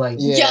Kenyan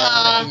vibe.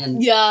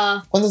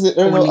 Yeah.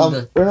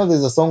 Right now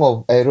there's a song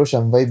of Irish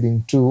I'm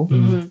vibing too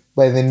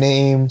by the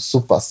name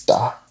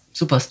Superstar.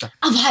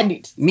 I've heard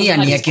it. Me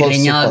and Yake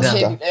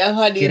Kirenyaga. I've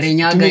heard it.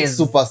 Kirenyaga is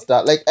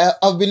Superstar. Like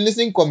I've been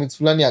listening comics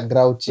fulani ya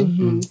Grouchy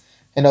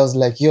and I was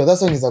like, yo, that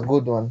song is a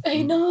good one.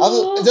 I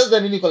know. Just the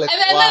nini like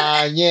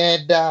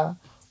Wanyeda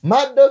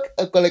Madok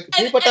like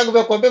nipatangu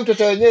vya kuambia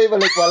mtoto wenyewe hivyo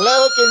like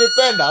waleo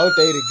kinipenda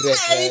hauta regret.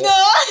 I know.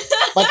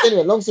 But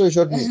anyway, long story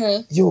short,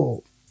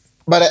 yo,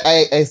 but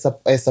I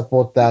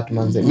support that,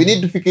 man. We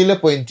need to figure ile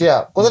point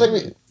here.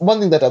 Because one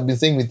thing that I've been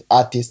saying with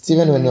artists,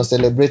 even when you're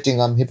celebrating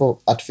hip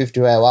hop at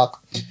 50 where I work,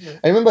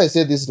 I remember I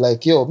said this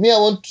like, yo, me I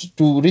want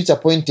to reach a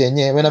point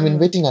here when I'm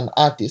inviting an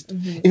artist,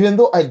 even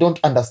though I don't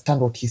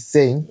understand what he's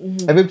saying,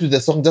 I vibe to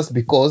the song just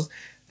because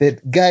the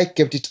guy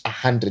kept it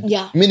 100.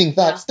 Yeah. Meaning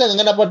that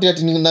sitangangana pati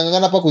ati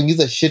nangangana pa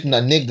kuingiza shit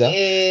na nigga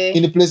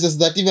in places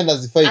that even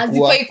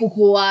azifai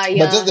kukua.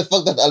 Yeah. But just the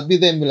fact that I'll be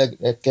there and be like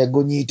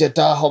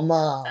kegonyiteta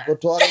homa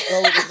gotwara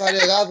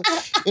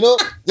you know,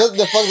 just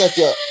the fact that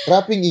you're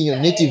rapping in your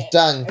native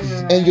tongue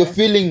and you're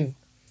feeling,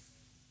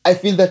 I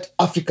feel that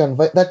African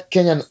vibe, that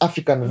Kenyan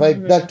African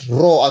vibe, that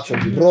raw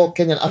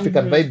Kenyan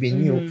African vibe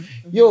in you.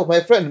 Yo,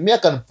 my friend, me I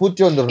can put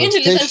you on the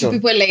rotation. You listen to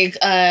people like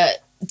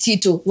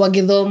Tito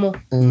Wagidhomo.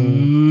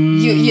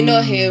 You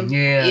know him.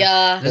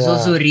 Yeah. There's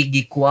also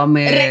Rigi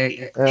Kwame.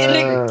 Rigi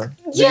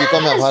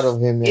Kwame, I've heard of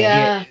him.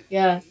 Yeah.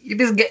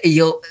 This guy,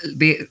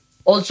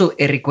 also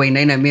Eric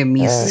Wainaina may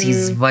miss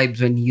his vibes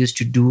when he used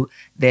to do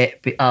the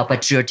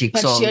patriotic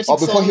songs. Or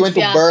before he went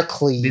to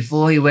Berkeley.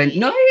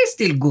 No, he's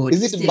still good.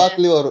 Is it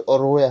Berkeley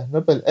or where?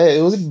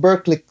 Was it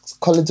Berkeley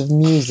College of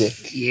Music?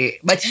 Yeah,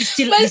 but he's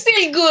still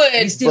good.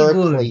 He's still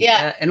Berkeley. good.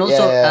 Yeah. And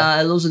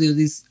also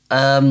there's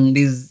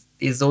this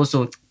is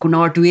also kuna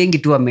watu wengi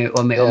tu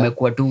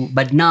wamekuwa tu,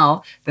 but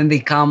now then they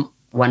come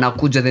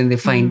wanakuja, then they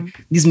find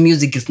this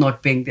music is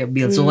not paying their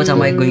bills, so what am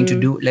I going to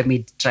do? Let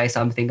me try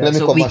something. Let me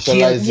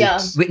commercialize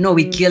it.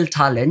 We kill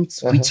talent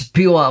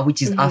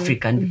which is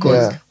African,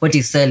 because what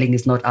is selling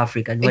is not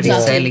African. What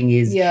is selling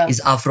is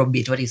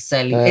Afrobeat. What is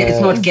selling it's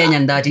not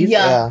Kenyan, that is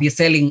we're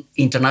selling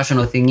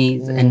international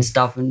thingies and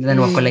stuff, and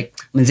then wako like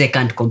they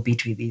can't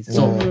compete with this.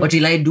 So what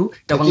will I do?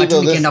 Takwanga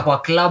tu nikienda kwa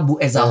club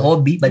as a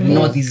hobby, but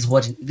no, this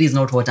is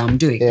not what I'm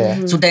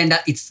doing. So then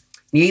it's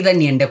ni either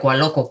niende kwa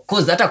local,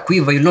 cause hata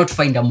Quiver you'll not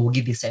find a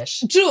Mugithi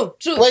sesh. True.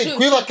 Wait,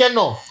 Quiver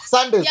Keno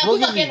Sundays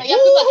Quiver Keno.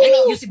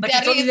 You see, but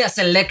it's only their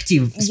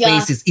selective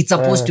spaces. It's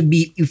supposed to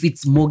be if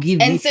it's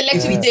Mugithi and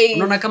selective days.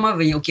 Unaona kama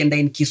venye ukienda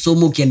in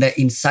Kisumu, ukienda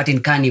in certain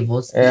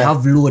carnivals, they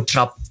have low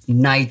trap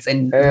nights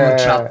and road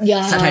trap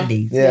Yeah.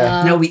 Saturdays.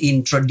 Yeah. Now we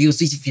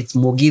introduce it, if it's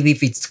Mogithi,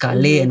 if it's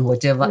Kale and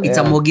whatever. It's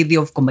a Mogithi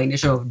of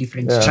combination of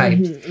different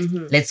tribes.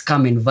 Let's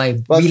come and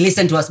vibe. We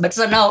listen to us. But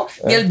so now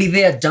they'll be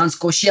there, dance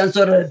Koshian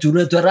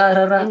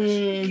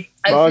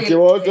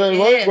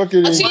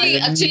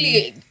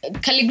Actually,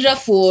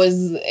 Calligraph was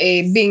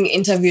being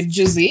interviewed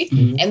juzi,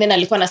 and then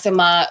alikuwa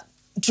anasema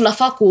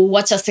tunafaa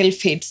kuwacha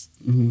self-hate.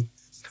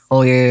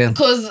 Oh yeah.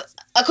 Because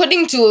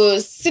according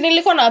to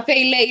sinilikuwa na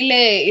pay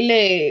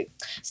ile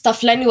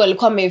stuff line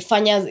walikuwa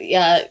wamefanya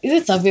ya is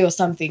it survey or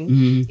something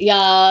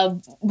ya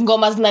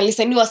ngoma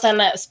zinaliseniwa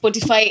sana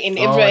Spotify and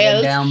everywhere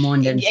else.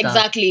 Diamond and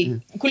Exactly.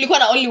 Kulikuwa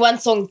na only one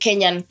song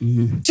Kenyan,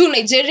 2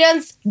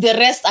 Nigerians, the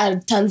rest are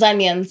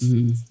Tanzanians.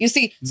 You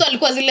see, so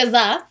alikuwa zile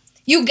za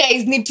you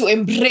guys need to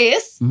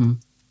embrace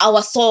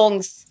our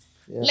songs.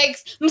 Like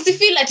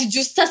msifeel ati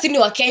just sasa ni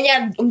wa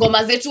Kenya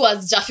ngoma zetu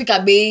hazijafika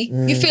bei.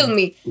 You feel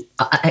me?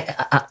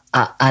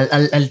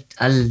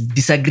 I'll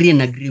disagree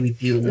and agree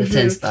with you in the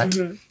sense that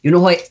you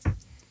know why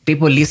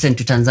people listen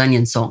to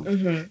Tanzanian song.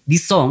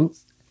 These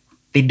songs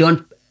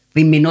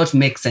they may not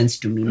make sense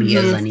to me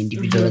as an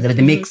individual.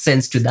 They make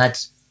sense to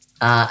that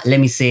let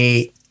me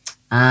say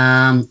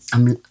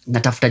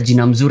natafuta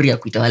jina mzuri ya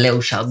kuita wale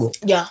ushago.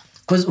 Yeah.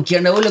 Because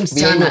ukienda ule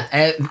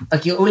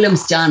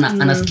msichana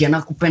anasikia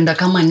na kupenda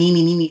kama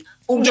nini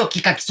unjo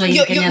kika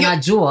Kiswahili Kenya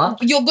najua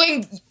you're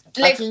going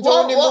like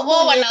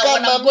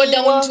wana go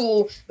down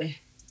to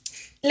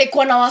like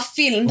wana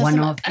feel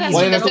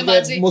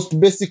the most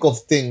basic of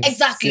things.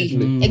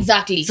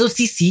 Exactly. So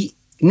sisi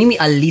mimi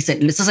I'll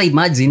listen. Sasa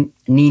imagine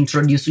ni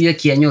introduce you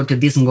Kenya to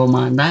this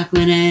ngoma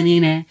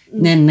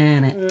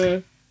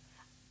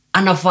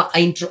anafa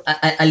I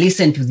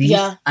listen to this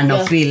and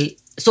I feel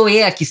so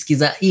yeye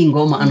akisikiza hii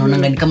ngoma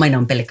anaonanga ni kama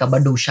inampeleka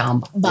bado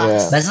ushamba.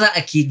 Sasa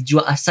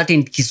akijua a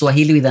certain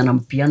Kiswahili with an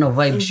piano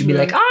vibe should be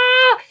like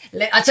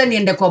acha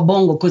niende kwa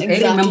bongo because I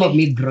remember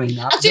me growing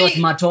up. There was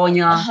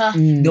Matonya,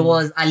 there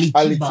was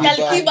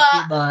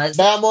Alikiba,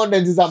 Diamond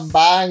and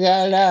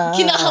Zambagala,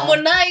 kina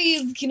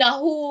Harmonize, kina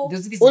who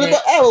but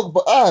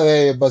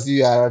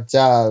you are a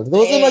child. There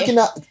was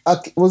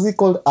was he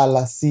called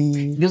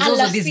Alasi? There's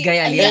also this guy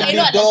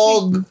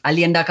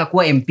alienda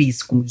akakuwa MP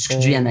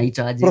sikujui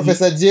anaitwa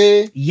Professor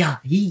J. Yeah,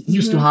 he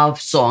used to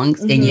have songs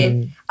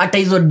enye hata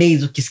hizo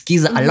days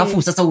ukisikiza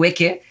alafu sasa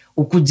uweke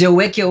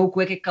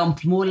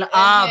Camp Mola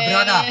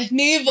brother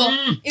ni hivyo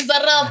is a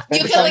rap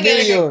you can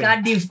get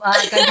Cardiff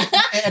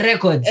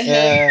records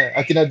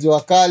akina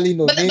Jua Kali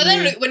no but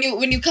then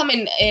when you come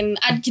and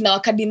add kina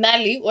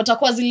wakadinali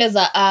watakuwa zile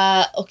za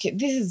okay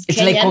this is it's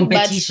Kenyan, like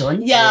competition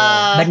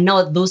but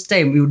now those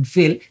time you would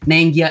feel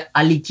naingia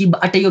Alikiba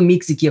hata hiyo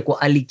mix ikia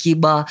kwa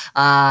Alikiba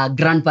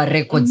Grandpa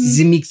Records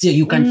zimix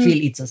you can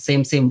feel it's the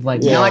same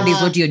vibe.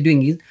 Nowadays what you're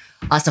doing is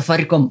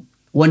Safaricom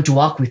want to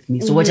work with me,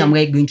 so what am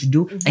I going to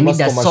do? I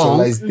need a song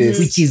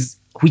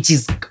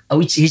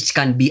which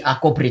can be a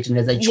corporate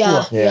unaweza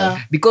chukua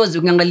because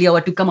ukiangalia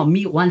watu kama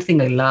me, one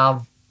thing I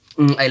love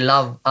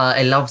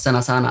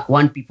sana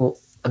one people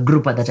a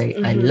group that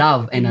I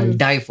love and I'll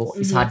die for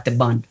is Heart the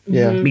Band.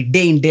 Me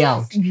day in day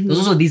out. There's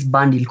also this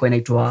band ilikuwa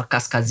inaitwa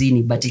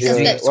Kaskazini but it's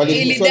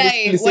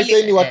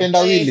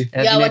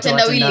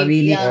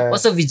watendawili.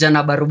 Also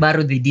vijana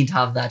barubaru they didn't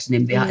have that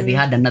name. They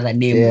had another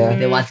name.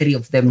 There were 3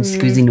 of them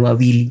squeezing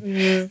wawili.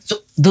 So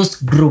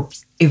those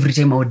groups every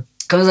time I would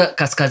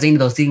Kaskazini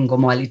those thing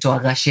ngoma walitoa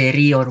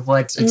Gasheri or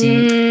what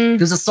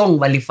there's a song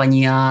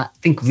walifanyia I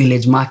think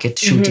Village Market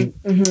shooting.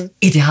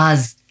 It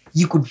has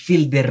you could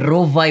feel the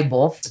raw vibe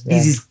of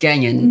this is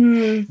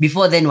Kenyan.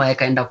 Before then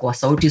wakaenda kwa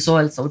Sauti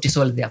Sol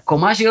their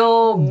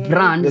commercial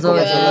brands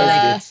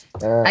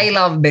I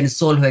love Ben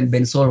Sol when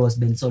Ben Sol was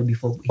Ben Sol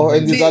before.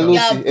 And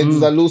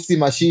Lucy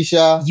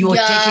Mashisha.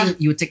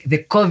 You take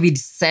the COVID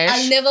sesh.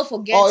 I'll never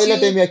forget ile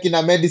time ya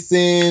kina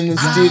Medicine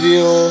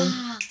Stereo.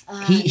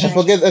 I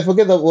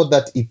forget what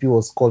that EP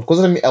was called because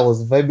I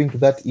was vibing to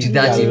that EP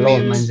a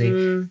lot.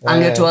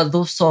 And to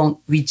those songs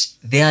which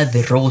they are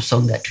the raw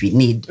song that we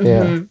need.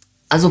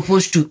 As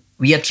opposed to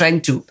we are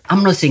trying to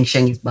I'm not saying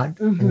Sheng is bad.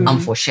 I'm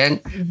for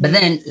Sheng. But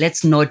then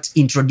let's not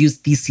introduce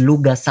this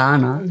lugha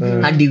sana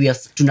hadi we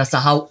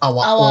tunasahau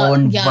our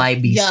own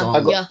vibe song.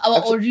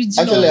 Our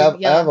original. Actually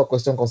I have a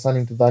question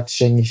concerning to that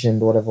Shengish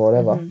and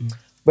whatever.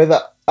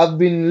 But I've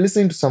been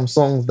listening to some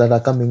songs that are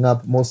coming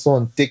up more so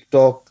on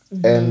TikTok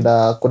and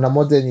kuna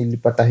moja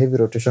nilipata heavy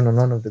rotation on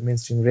one of the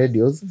mainstream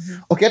radios.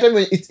 Okay,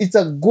 it's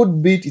a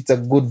good beat, it's a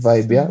good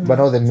vibe, but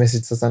now the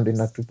message sasa ndio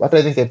inatupa.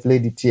 I think I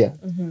played it here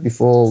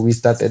before we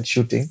started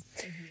shooting.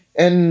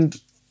 And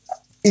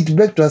it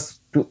begged us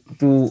to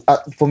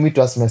for me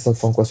to ask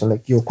myself one question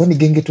like, yo, kwani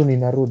gengeton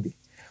inarudi?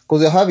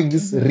 Because you're having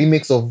this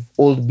remix of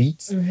old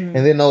beats and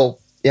then now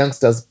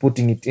youngsters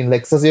putting it in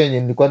like sasa yenye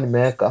nilikuwa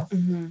nimeweka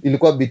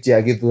ilikuwa beat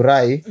ya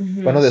Githurai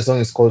but now the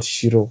song is called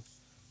Shiro.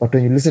 But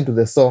when you listen to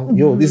the song,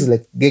 this is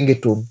like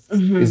Gengetone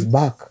is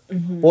back.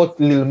 What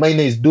Lil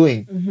Minor is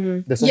doing,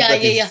 the songs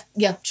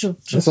true.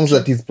 The songs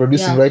that he's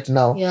producing right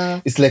now,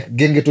 it's like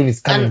Gengetone is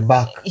coming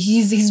back.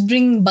 He's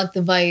bringing back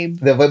the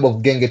vibe. The vibe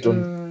of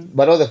Gengetone.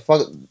 but all the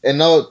fact, and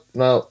now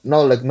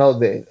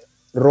the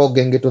raw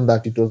gengeton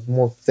that it was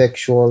more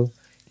sexual.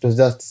 It was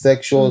just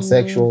sexual.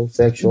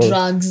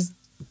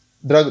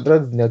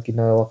 Drugs ni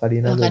akina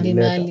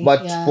wakadinali. But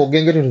for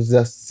gengeton it was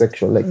just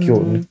sexual. Like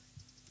yo,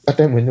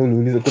 hata mwenye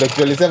uliuliza kuna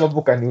kitu alisema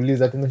hapo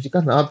kaniuliza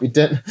tunashikana wapi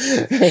tena.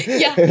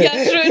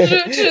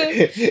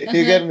 True.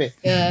 You get me?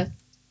 Yeah.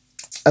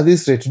 At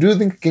this rate, do you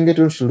think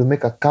gengeton should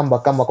make a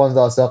comeback kama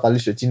kwanza wase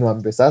wakalishwe chini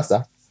waambe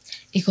sasa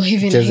iko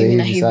hivi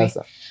na hivi.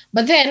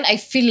 But then I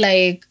feel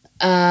like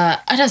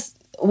hata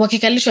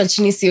wakikalishwa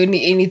chini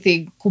sioni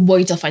anything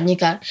kubwa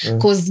itafanyika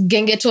because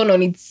gengeton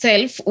on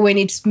itself when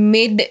it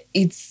made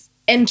its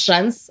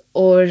entrance,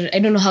 or I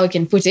don't know how I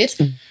can put it,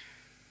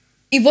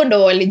 even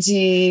though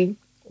waliji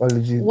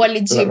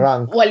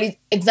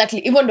exactly,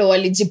 even though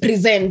waliji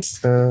present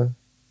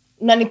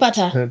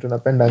nanipata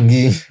tunapenda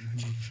ngii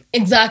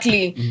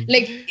exactly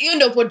like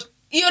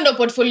hiyo ndo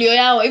portfolio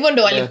yao, even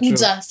though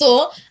walikuja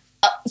so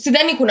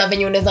sidhani kuna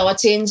venye unaweza wa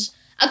change.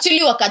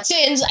 Actually waka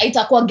change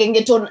haitakuwa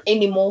gengeton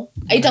anymore,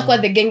 haitakuwa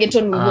the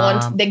gengeton we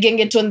want, the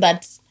gengeton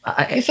that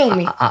you feel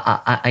me.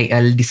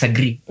 I'll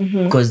disagree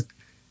because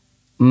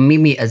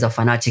mimi as a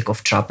fanatic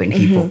of trap and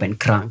hip hop and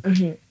crunk,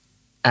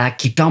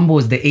 kitambo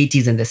was the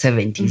 80s and the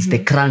 70s, the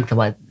crunk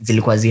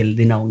zilikuwa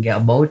zinaongea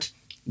about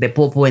the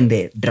popo and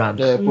the drug,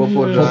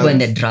 popo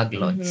and the drug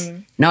lords.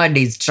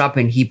 Nowadays trap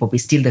and hip hop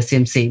is still the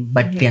same,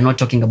 but they are not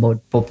talking about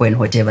popo and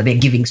whatever, they're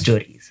giving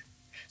stories.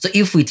 So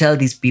if we tell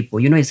these people,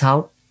 you know, it's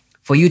how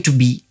for you to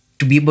be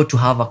able to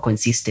have a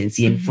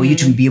consistency and for you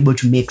to be able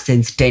to make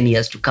sense 10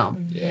 years to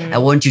come, I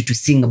want you to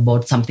sing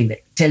about something that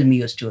tell me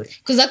your story.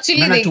 Because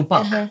actually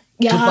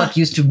Tupac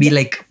used to be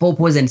like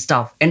popos and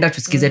stuff. Enda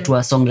tusikize to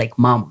a song like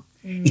Mama.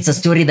 It's a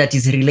story that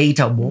is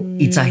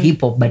relatable. It's a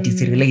hip hop, but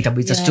it's relatable.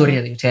 It's a story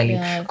that you're telling.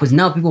 Because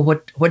now people,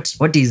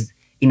 what is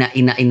in a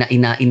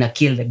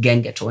kill the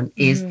gengeton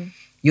is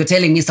you're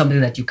telling me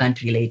something that you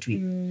can't relate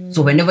with.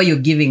 So whenever you're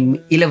giving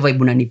ile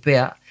vibe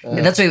unanipea,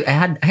 that's why I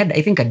had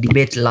I think a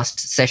debate last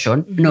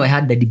session. I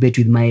had a debate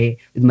with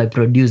my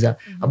producer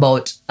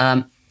about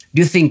do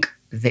you think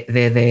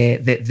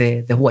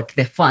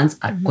the fans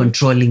are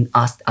controlling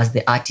us as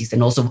the artists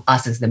and also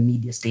us as the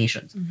media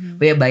stations,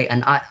 whereby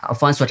a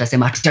fans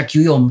watasema hatutaki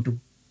huyo mtu,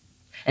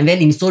 and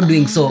then in so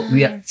doing so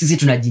sisi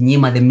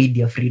tunajinyima the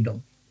media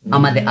freedom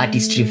ama the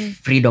artistry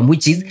freedom,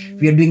 which is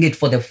we are doing it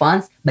for the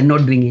fans but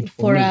not doing it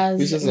for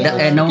us.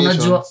 Na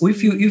unajua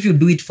if you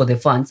do it for the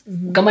fans,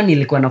 kama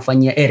nilikuwa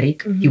nafanyia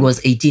Eric, he was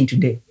 18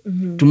 today,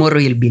 tomorrow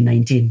he'll be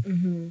 19,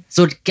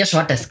 so kesho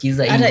hata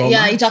sikiza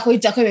ingoma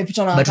itakuwa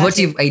imepitwa na but what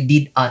if I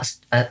did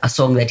a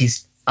song that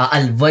is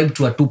I'll vibe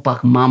to a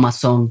Tupac Mama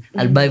song,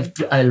 I'll vibe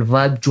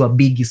to a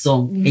Biggie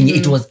song, and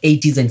it was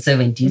 80s and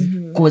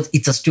 70s because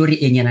it's a story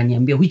yenye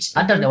ananiambia which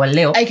hata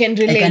leo I can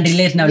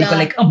relate now.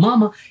 Like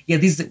mama,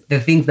 this is the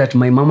things that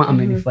my mama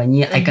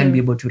amenifanyia, I can be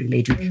able to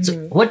relate with. So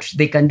what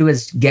they can do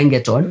as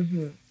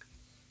gengeton,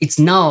 it's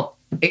now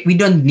we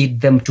don't need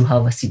them to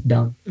have a sit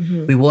down.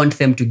 We want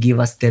them to give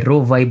us the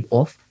raw vibe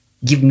of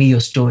give me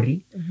your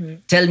story,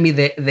 tell me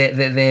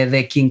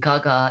the King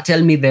Kaka,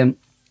 tell me the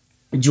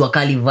jua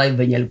kali vibe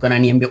venye alikuwa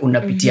ananiambia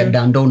unapitia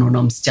dando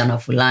unaona msichana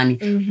fulani,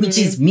 which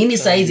is mini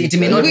size, it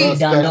may not be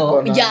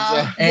dando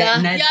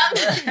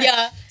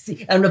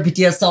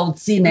unapitia South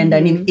Sea naenda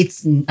nini.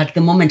 It's at the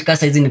moment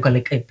kasa hizi niko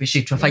like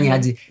peshe tufanye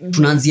aje,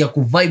 tunaanzia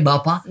ku vibe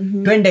hapa,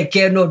 twende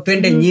Keno,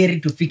 twende Nyeri,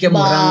 tufike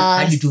Murang'a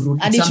hadi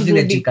turudi. Something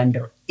that you can do,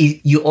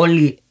 you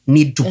only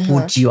need to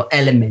put your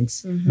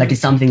elements, but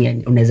it's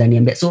something unaweza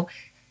niambia. So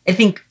I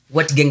think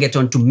what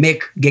gengeton to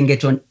make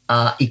gengeton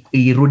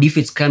irudi, if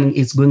it's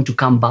going to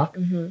come back,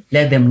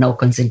 let them now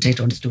concentrate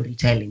on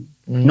storytelling,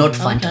 not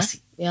fantasy.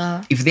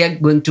 If they are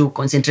going to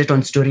concentrate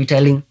on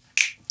storytelling,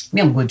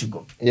 me I'm going to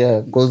go.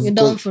 Because you're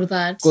down for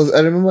that. Because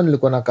I remember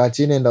nilikuwa nakaa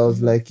chini and I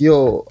was like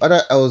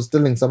I was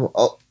telling some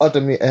out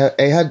of me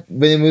I had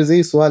when you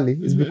say swali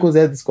it's because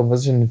I had this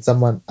conversation with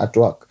someone at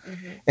work,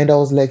 and I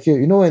was like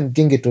you know when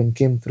gengeton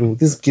came through,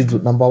 these kids,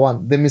 number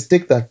one, the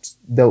mistake that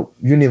the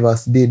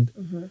universe did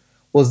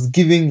was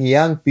giving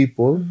young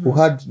people who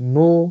had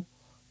no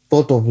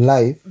thought of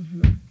life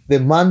the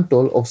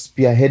mantle of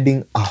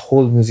spearheading a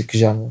whole music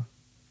genre.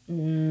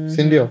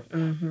 Sindio?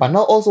 But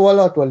now also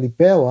wale watu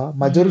walipewa,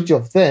 majority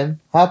of them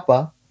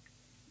hapa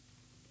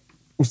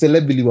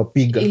useleb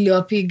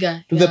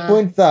iliwapiga to the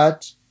point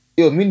that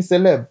mi ni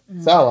celeb,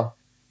 sawa,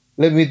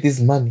 let me eat this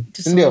money.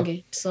 Sindio?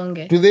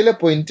 To the ile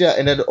point here,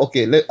 and then,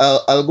 okay,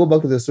 I'll go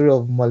back to the story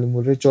of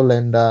Mwalimu Rachel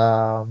and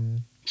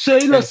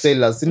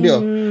Sailors. Sindio?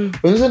 When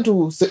you listen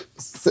to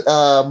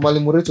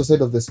Mwalimu Rachel's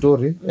side of the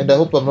story, and I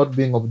hope I'm not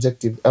being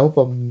objective, I hope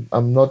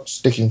I'm not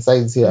taking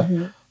sides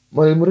here.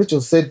 Mwalimu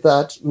Rachel said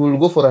that we will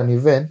go for an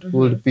event, we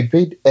will be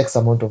paid X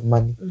amount of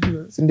money.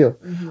 Sindio?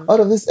 Out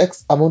of this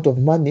X amount of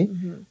money,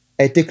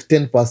 I take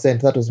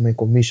 10%, that was my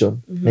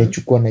commission,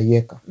 naichukua na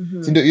Yake.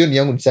 Sindio? Hiyo ni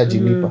yangu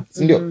nishajilipa.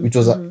 Sindio? Which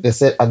was they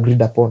said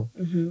agreed upon.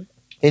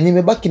 Yenye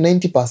imebaki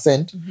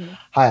 90%,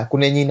 haya,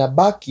 kuna yenye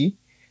inabaki,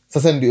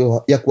 sasa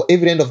ndio ya kwa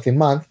every end of the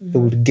month,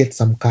 they will get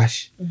some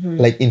cash,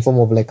 like in form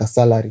of like a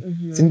salary.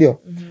 Sindio?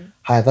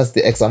 Hi, that's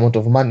the X amount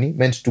of money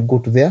meant to go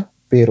to their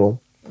payroll.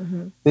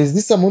 There's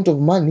this amount of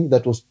money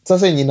that was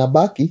sasa yenye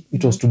inabaki,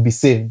 it was to be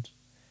saved.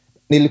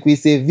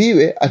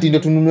 Nilikuiseviwe ati ndio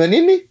tununue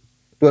nini?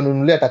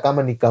 Tuanunulia hata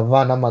kama ni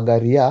kavana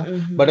magari ya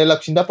badala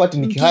kushinda hapa ati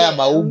nikihaya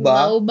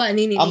mauba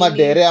nini, ama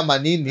dere ama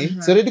nini.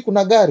 So already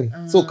kuna gari.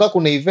 So kama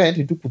kuna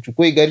event tu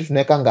kuchukua hii gari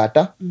tunaweka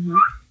ngata.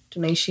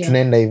 Tunaishia.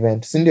 Tunaenda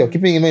event. Si ndio?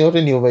 Keeping in mind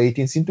yote ni over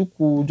 18. Si tu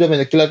kujua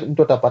venye kila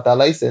mtu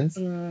atapata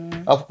license.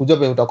 Alafu kujua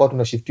venye utakuwa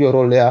tunashiftiwa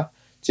role ya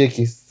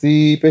cheki.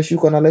 Si peshi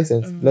uko na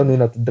license. Leo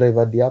ndio tu drive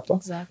hadi hapa.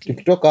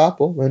 Tukitoka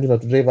hapo, wewe ndio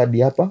tu drive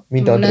hadi hapa.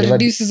 Mimi ndio drive.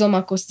 Reduce hizo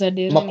makosta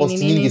dere. Makosta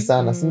nyingi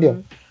sana, si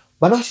ndio?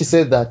 But now she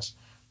said that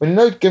when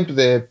now it came to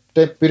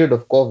the period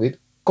of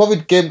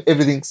COVID came,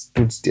 everything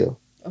stood still.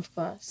 Of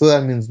course. So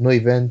that means no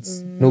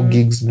events, no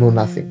gigs, no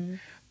nothing.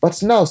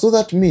 But now, so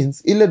that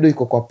means ile do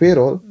iko kwa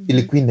payroll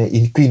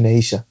ilikuwa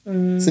inaisha.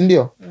 Si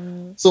ndio?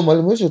 So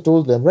mwalimu wetu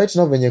told them, right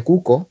now venye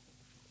kuko,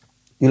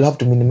 you'll have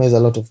to minimize a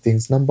lot of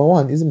things. Number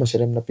one, hizi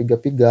masherehe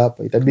mnapiga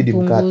hapa, itabidi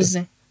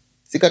mkate.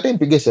 Sikate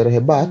mpige sherehe,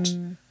 but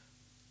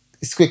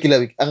isikwe kila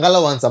week. Angala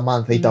once a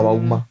month,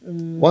 haitawauma.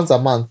 Once a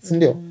month, si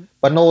ndio?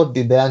 But now what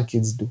did the young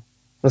kids do?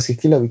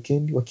 Unasikia kila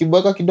weekend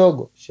wakibweka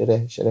kidogo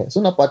sherehe. So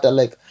unapata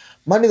like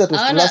money that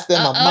was to last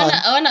them a month.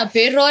 Hawana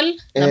payroll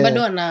na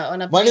bado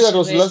wana money that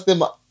was to last them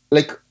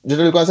like ndio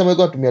nilikuwa nasema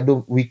iko tumia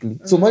do weekly.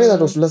 So money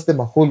that was to last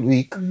them a whole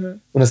week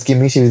unasikia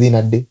imeisha within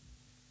a day.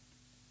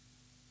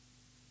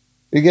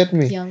 You get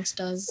me?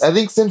 Youngsters. I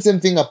think same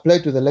thing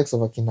applied to the likes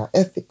of Akina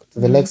Ethic, to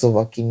the likes of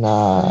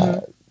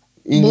Akina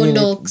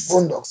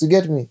Bondogs. You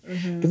get me?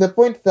 To the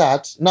point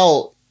that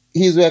now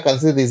here's where I can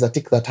say there's a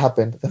tick that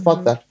happened. The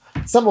fact that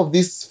some of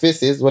these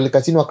faces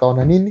walikachini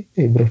wakaona nini?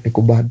 Hey bro,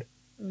 niko bad.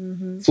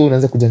 So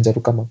unaanza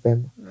kujanjaruka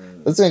mapema.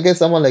 That's when I get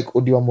someone like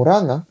Odiwa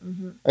Muranga,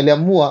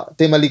 aliamua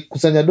tema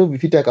alikusanya do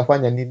vifita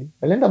akafanya nini?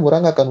 Alienda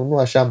Muranga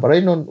akanunua shamba.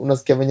 Right now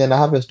unasikia venye na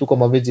harvest tu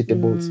kama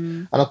vegetables.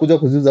 Anakuja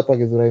kuziuza hapa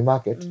Githurai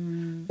market.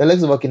 The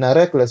likes of Akina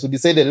Reckless who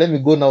decided let me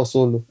go now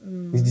solo.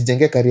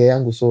 Nijijenge career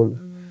yangu solo.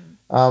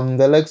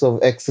 The likes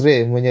of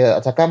X-Ray mwenye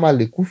atakama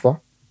alikufa,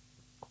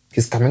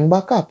 he's coming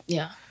back up.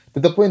 Yeah. To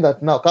the point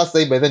that now kasa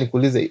hii by then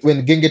nikuulize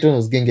when Gengeton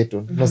was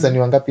Gengeton ni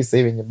wangapi sasa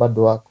wenye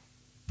bado wako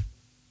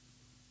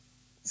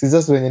si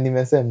sasa wenye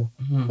nimesema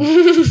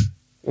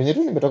wenye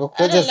tu nimetoka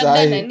kutaja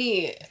sasa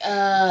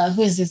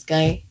who is this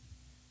guy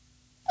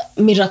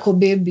Miracle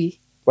Baby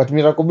but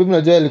Miracle Baby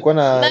unajua alikuwa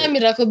na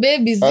Miracle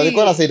Baby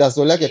alikuwa na side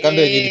hustle yake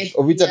kando yenye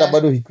Ovicha hata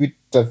bado he quit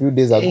a few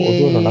days ago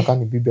ndio unaona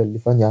ni bibi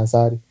alifanya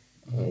hasari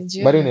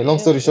but in a long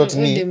story short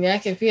ni demu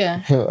yake pia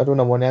hata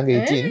unamwona yange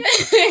 18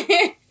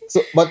 So,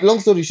 but long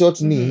story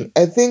short,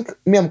 I think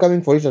I'm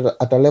coming for it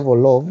at a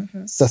level of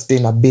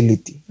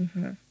sustainability.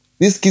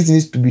 These kids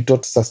need to be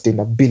taught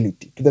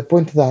sustainability to the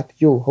point that,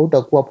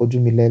 hautakuwa hapo juu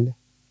milele.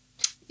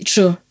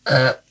 True.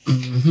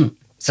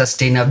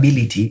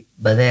 Sustainability,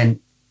 but then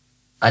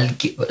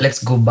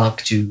let's go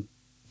back to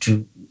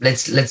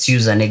let's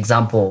use an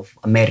example of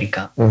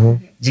America.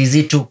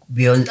 Jay-Z took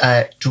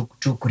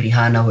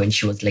Rihanna when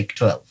she was like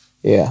 12.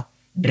 Yeah.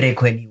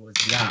 Drake when he was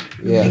young.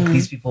 Yeah. Like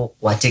these people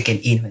were taken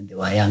in when they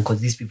were young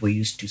because these people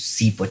used to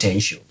see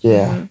potential.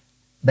 Yeah.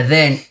 But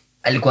then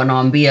alikuwa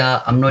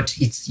naambia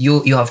it's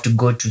you have to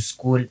go to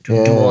school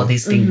to do all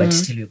these things but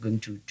still you're going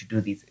to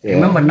do this.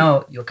 Remember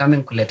now you're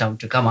coming kuleta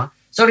mtu kama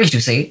sorry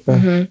to say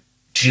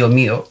Trio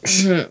Mio.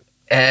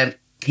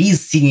 He's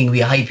singing,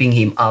 we are hyping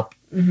him up.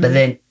 But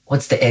then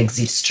what's the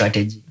exit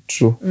strategy?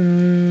 True.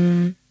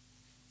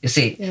 You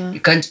see,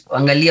 you can't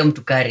angalia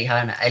mtu kama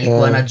Rihanna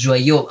alikuwa anajua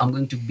I'm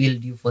going to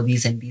build you for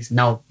this and this,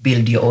 now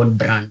build your own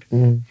brand.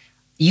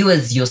 You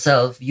as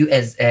yourself, you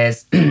as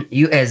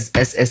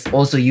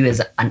also you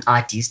as an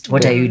artist,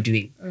 what are you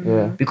doing?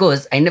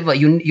 Because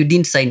you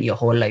didn't sign your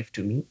whole life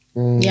to me.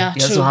 You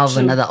also have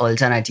another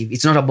alternative.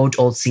 It's not about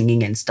all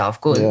singing and stuff.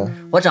 Because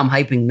what I'm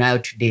hyping now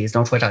today is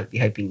not what I'll be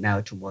hyping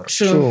now tomorrow.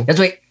 True. That's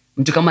why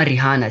mtu kama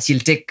Rihanna, she'll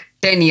take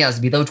 10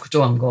 years without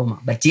kutoa ngoma,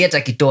 but yet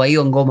akitoa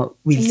hiyo ngoma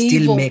will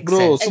still make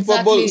sense.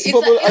 Super Bowl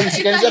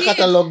alishikanisha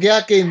catalog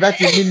yake in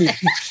 30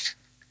 minutes.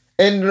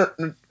 And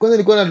kwanza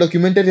nilikuwa na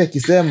documentary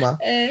akisema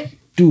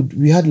dude,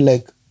 we had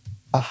like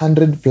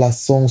 100+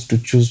 songs to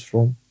choose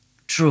from.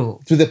 True.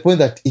 To the point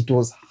that it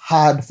was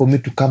hard for me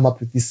to come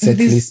up with this set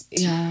list.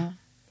 Yeah.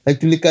 Like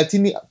tulikaa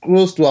chini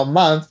close to a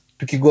month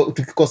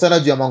tukikosana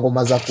juu ya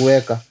mangoma za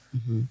kuweka.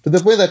 To the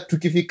point that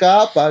tukifika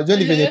hapa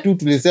Johnny venye tu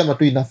tulisema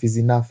tu enough is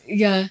enough.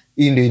 Yeah.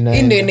 Hii ndio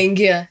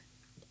inaingia.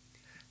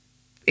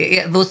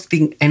 Yeah, those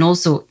things. And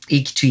also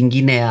kitu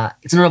ingine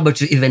it's not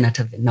about you even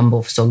at the number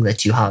of songs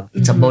that you have,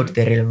 it's about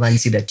the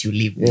relevancy that you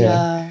live.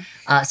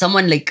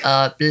 Someone like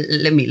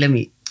let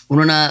me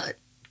unaona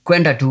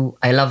kwenda tu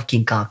I love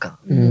King Kaka.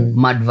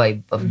 Mad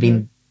vibe. I've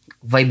been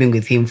vibing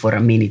with him for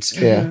a minute.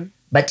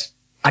 But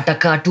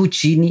atakaa tu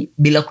chini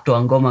bila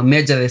kutoa ngoma,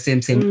 major the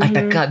same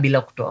atakaa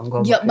bila kutoa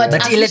ngoma.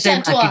 But ile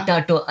time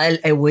akitato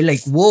I will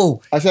like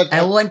whoa,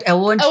 I want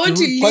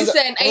to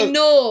listen. I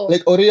know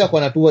like already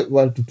kwa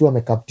watu tu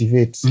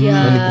wamecaptivate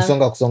na ni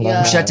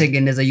kusonga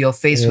ushatengeneza your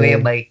face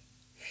whereby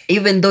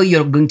even though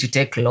you're going to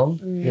take long,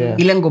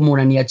 ile ngoma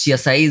unaniachia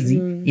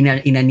saizi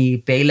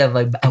inanipea ile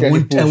vibe. I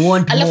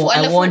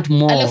want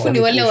more. Alafu ni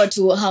wale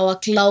watu hawa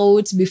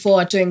clout before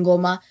watoe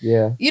ngoma.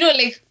 You know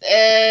like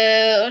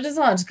what is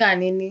not kan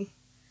nini?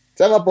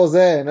 Sema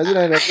pose, najua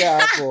naelekea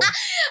hapo.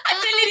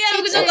 Actually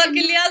ni kutoka kwa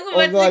akili yangu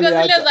but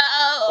because ile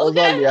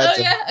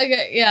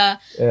za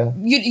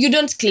you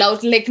don't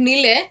clout like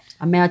nile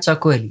ameacha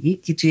kweli hii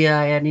kitu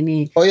ya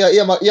nini.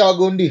 Ya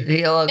wagondi.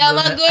 Ya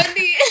wagondi.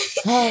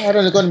 Hata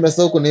nilikuwa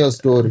nimesahau kuna hiyo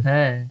story.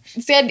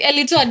 Si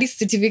alitoa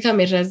CCTV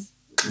cameras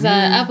za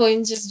hapo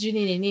nje sijui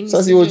nini.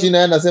 Sasa hiyo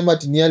jina anasema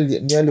ati ni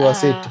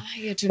aliwaseti.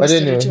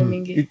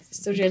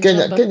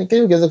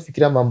 Kenya ukianza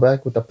kufikiria mambo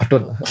yake utapatwa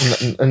na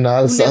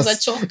unaweza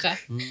choka.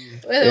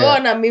 Wewe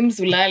na memes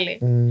ulale.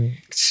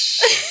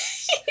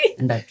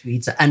 And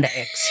Twitter and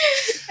X.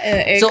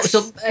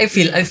 So I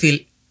feel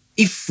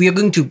if we are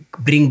going to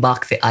bring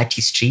back the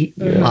artistry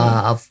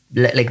of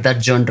like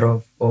that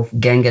genre of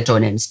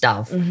gangaton and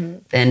stuff,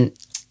 then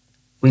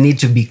we need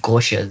to be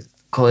cautious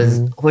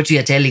because what we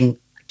are telling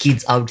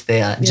kids out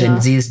there,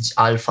 Gen Z's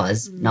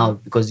alphas now,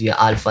 because you are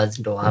alphas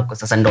ndo wako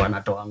sasa ndo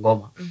wanatoa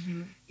ngoma.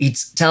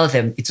 Tell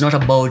them it's not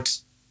about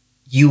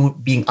you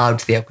being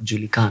out there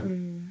kujulikana.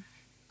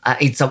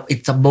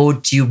 It's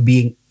about you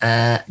being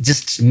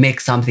just make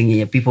something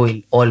here. People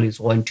will always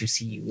want to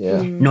see you.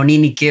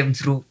 Nonini came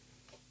through.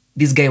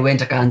 This guy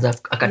went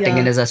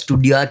akatengeneza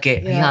studio yake.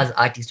 He has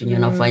artists wenye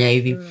anafanya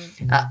hivi.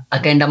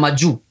 Akaenda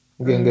majuu.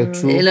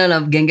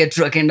 Genge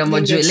true akaenda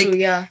majuu.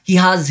 Like he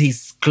has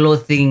his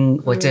clothing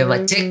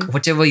whatever. Take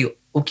whatever you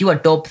ukiwa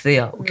top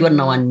there, ukiwa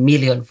na 1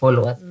 million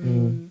followers.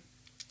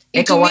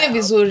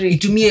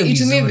 Itumie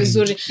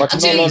vizuri. But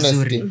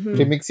actually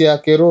remix ya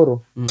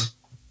Keroro.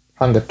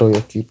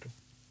 Hangetoa kitu.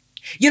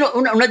 You know,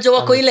 unajua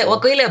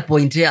wako ile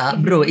point ya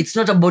bro, it's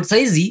not about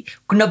saizi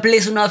kuna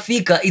place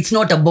unafika, it's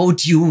not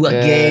about you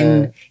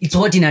again. It's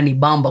what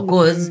inanibamba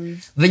cause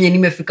venye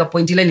nimefika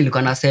point ile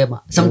nilikuwa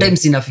nasema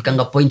sometimes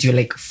inafikanga point you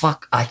like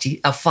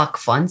fuck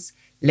fans,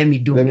 let me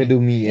do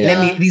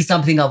me. This is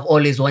something I've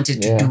always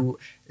wanted to do.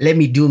 Let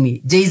me do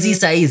me. Jay-Z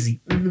saizi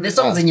the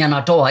songs zenye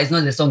anatoa is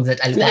not the songs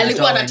that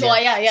alikuwa anatoa.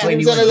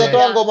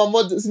 Anatoa ngoma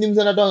moja, si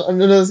mzee anatoa,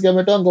 unasikia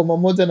ametoa ngoma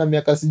moja na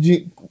miaka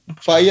sijui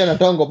Faya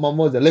anatoa ngoma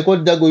moja like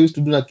what Jago used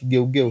to do na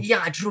kigeugeu.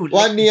 Yeah, true.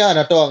 1 year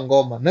anatoa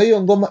ngoma na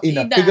hiyo ngoma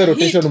inapiga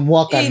rotation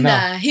mwaka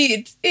na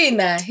hit.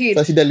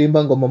 Sasa shida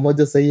limba ngoma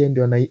moja sasa hiyo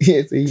ndio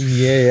sasa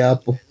ni yeye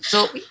hapo.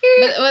 So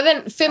but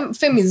then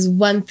fame is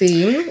one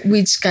thing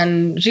which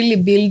can really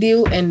build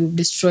you and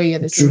destroy you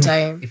at the same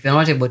time if you're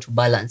not able to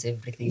balance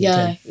everything.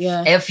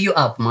 F you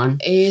up man.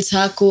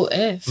 Itako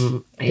F.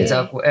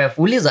 Itako F.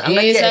 Uliza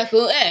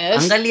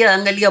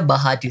angalia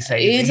Bahati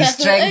side.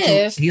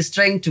 He's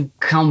trying to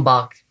come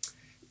back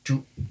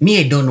to me.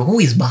 I don't know who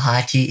is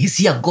Bahati. Is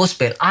he a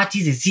gospel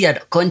artist? Is he a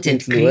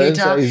content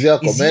creator? Is he a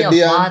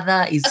comedian?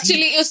 Father?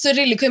 Actually hiyo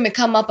story ilikuwa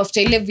imekama up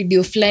after ile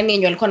video fulani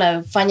yenye walikuwa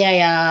nafanya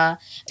ya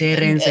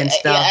Terence and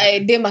stuff.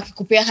 Dem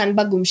akikupea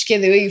handbag umshike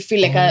the way you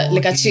feel like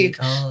a chick.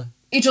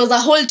 It was a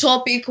whole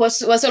topic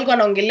wasi walikuwa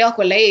wanaongelea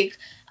kwa like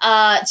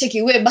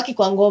cheki wewe baki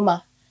kwa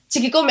ngoma.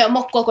 Cheki kama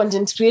umeamua kuwa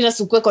content creator,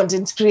 sikuwe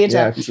content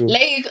creator.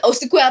 Like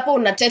usikuwe hapo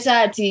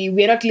unateta ati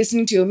we are not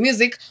listening to your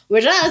music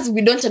whereas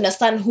we don't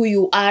understand who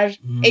you are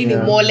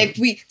anymore.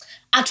 Like we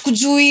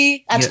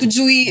atukujui.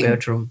 Yeah,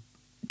 true.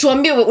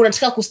 Tuambie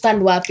unataka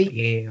kustand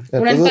wapi.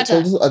 Unanipata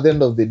at the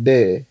end of the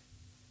day,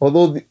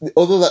 although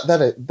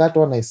that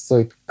one I saw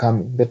it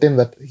coming, the time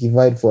that he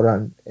vied for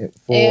an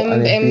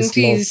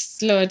MP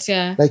slot.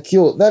 Like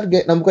yo, that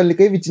guy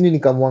namkalika hivi chini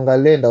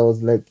nikamwangalia and I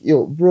was like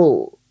yo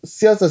bro,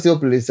 siasa sio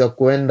place ya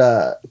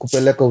kuenda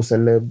kupeleka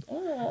useleb.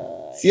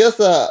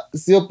 Siasa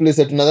sio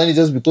place tunadhani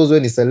just because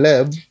wewe ni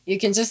celeb you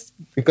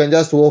can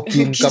just walk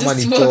in kama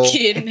ni choo.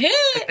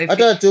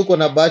 Hata tu uko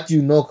na bahati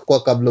you knock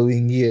kwa kabla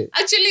uingie.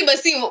 Actually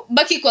basi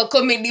baki kwa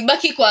comedy,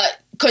 baki kwa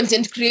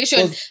content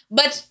creation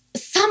but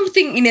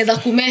something inaweza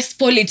kumess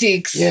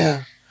politics.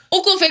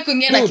 Uko fake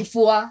kuingia na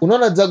kifua.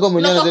 Unaona Jago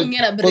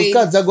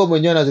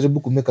mwenyewe anajaribu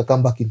kumeka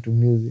comeback into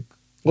music.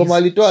 Ngoma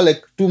alitoa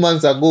like 2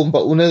 months ago.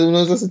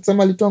 Unaweza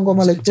sema alitoa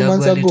ngoma like 2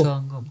 months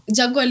ago.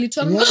 Jago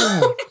alitoa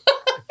ngoma.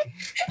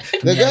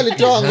 The guy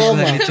alitoa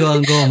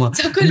ngoma.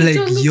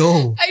 Like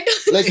yo. I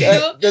don't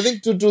know. I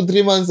think 2 to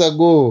 3 months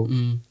ago.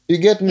 You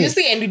get me? You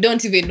see, and we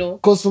don't even know.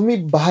 Because for me,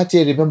 Bahati,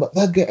 I remember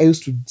that guy I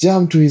used to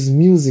jam to his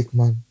music,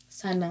 man.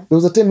 Sana. There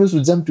was a time I used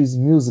to jump to his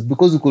music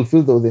because you could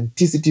feel the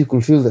authenticity, you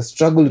could feel the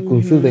struggle, you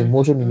could feel the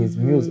emotion in his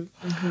music.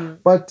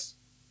 But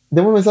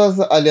the moment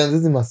sasa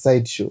alianzisha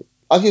side show.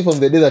 Actually from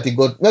the day that he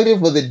got,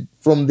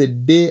 from the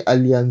day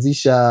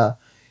alianzisha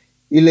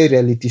ile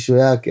reality show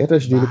yake. Hata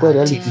shida ilikuwa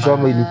reality show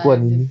ama ilikuwa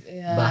nini?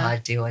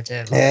 Bahati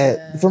whatever.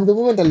 From the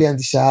moment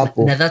alianzisha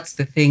hapo. Now that's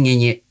the thing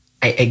yenye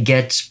I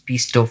get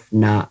pissed off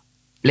na,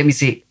 let me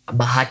say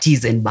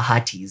Bahatis and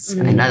Bahatis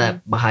and another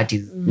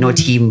Bahatis, not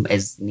him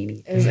as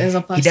nini. As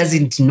a person. He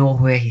doesn't know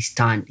where he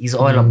stand. He's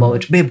all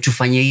about babe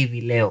tufanye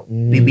hivi leo.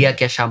 Bibi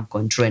yake asham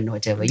control and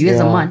whatever. You as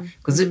a man,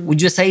 because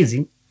ujue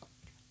saizi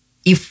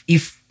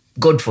if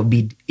God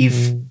forbid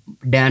if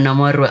Diana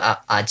Maru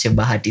aache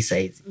Bahati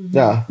size.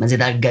 Yeah. Manze,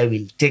 that guy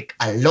will take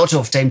a lot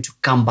of time to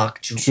come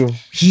back to True.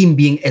 him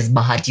being as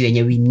Bahati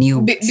when we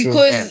knew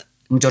because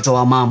mtoto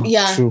wa mama.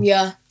 True.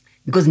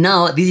 Because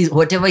now this is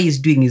whatever he's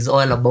doing is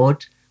all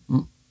about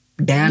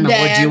Diana.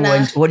 What do you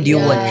want? What do you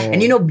want?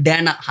 And you know,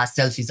 Diana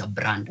herself is a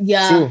brand.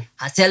 True.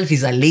 Herself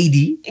is a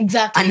lady.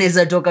 Exactly.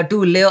 Anaweza toka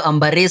tu leo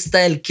ambare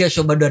style,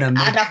 kesho bado na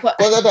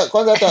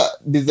Kwanza hata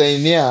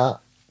designer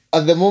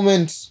at the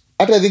moment,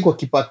 hata I think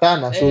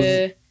wakipatana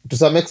shows to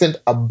some extent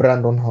a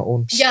brand on her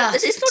own. Yeah.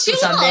 It's not to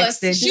some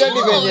extent.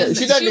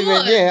 Shida ni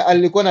venye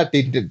alikuwa na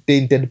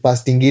tainted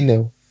past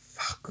ingine.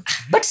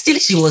 But still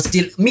she was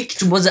still me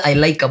kitu moja I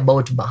like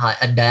about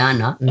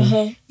Diana.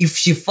 If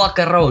she fuck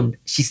around,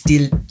 she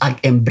still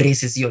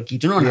embraces your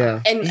kitu, unaona?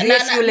 Yeah. And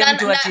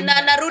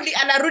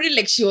anarudi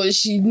like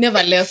she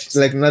never left.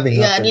 Like nothing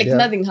happened. Like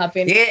nothing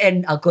happened. Yeah,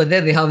 and ako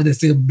there they have the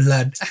same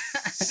blood.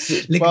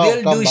 Like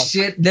Wow,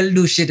 they'll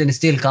do shit and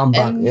still come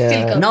back. And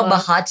still come Now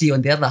back. Bahati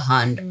on the other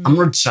hand, I'm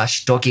not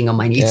trash talking, I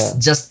mean, it's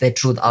just the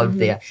truth out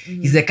there.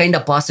 He's the kind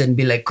of person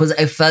be like, because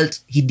I felt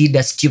he did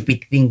a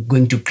stupid thing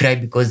going to cry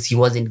because he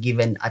wasn't given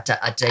Pity.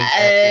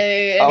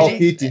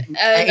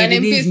 it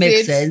didn't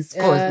make sense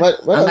because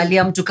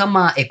angalia mtu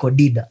kama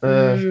Ekodida,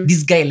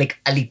 this guy like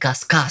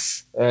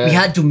alikaskas, we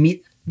had to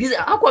meet this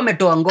hapo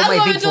ametoa ngoma I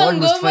think for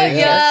almost 5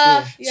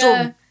 years. So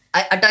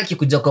ataki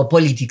kuja kwa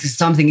politics is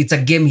something, it's a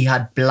game he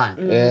had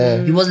planned.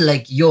 He was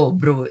like, yo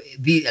bro,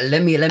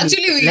 let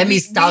me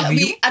starve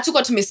you.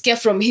 Atuko tumesikia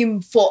from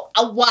him for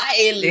a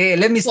while.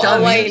 Let me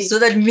starve you so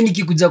that mimi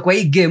nikikuja kwa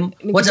hii game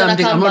what I'm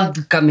doing, I'm not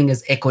coming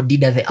as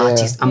Ekodida the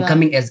artist. I'm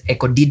coming as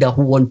Ekodida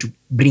who want to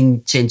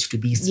bring change to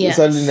this.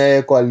 Sasa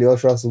naye kwa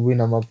alioshwa asubuhi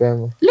na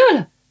mapema.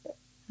 Lola.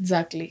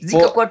 Exactly.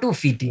 Zikakuwa tu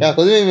fiti. Yeah,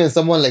 because even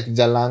someone like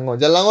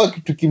Jalango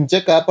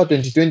tukimcheka hapa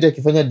 2020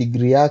 akifanya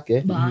degree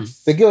yake,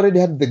 they already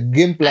had the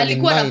game plan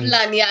in mind. Alikuwa na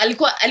plan, yeah.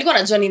 Alikuwa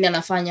anajua nini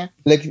anafanya.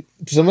 Like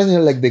to some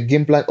extent like the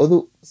game plan,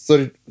 although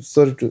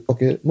sorry to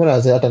okay, mbona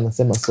hata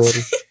nasema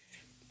sorry.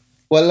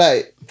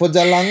 Wallahi, for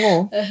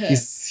Jalango,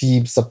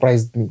 he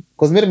surprised me.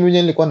 Because mimi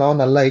nilikuwa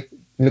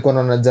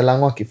naona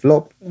Jalango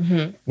akiflop.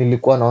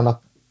 Nilikuwa naona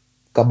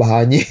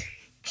Kabahanye.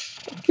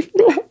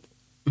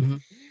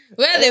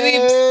 Where the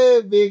whips?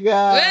 Where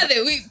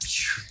the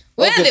whips?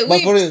 Where the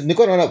whips?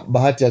 Niko naona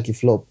Bahati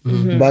akiflop.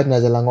 Bahati na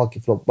Jalango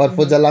akiflop. But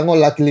for Jalango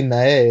luckily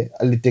na yeye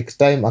ali take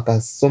time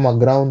akasoma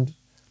ground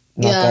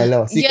na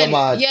akaelewa. Si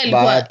kama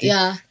Bahati.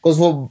 Because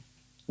for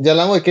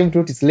Jalango it came to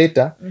notice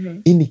later,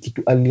 ini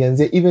kitu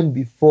alianzia even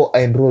before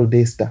I enrolled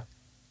Daystar.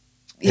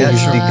 His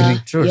degree.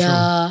 True.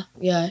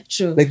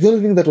 True. Like the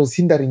only thing that was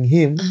hindering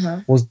him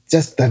was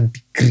just that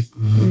degree.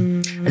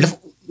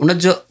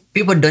 Unajua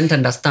people don't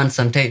understand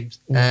sometimes.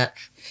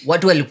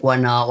 Watu walikuwa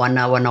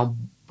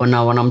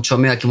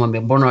wanamchomea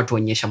akimwambia mbona watu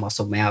onyesha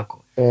masomo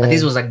yako. But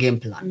this was a game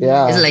plan.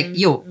 It's like,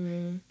 yo,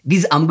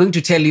 this I'm going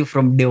to tell you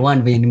from day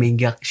one when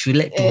nimeingia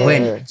shule to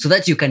when, so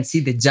that you can see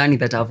the journey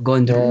that I've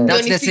gone through.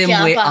 That's the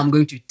same way I'm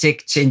going to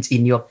take change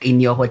in your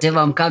whatever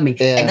I'm coming.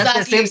 And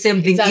that's the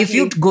same thing. If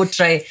you go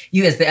try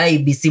you as the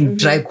IEBC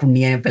try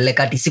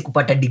kuniepeleka ati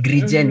sikupata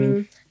degree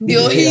genuine.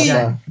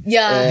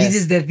 This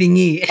is the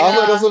thing.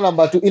 Also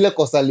number 2 ile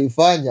kosa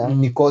alifanya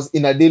because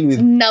in deal with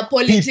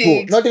politics.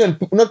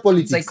 People, not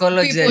politics.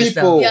 Psychology and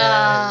people.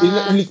 stuff.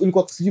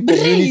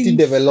 Community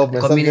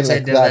development, something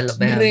like that.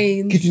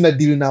 Kitu ina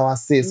deal na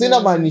wase. So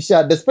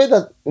inamaanisha despite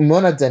that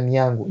umeona jani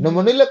yangu. Na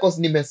maana ile course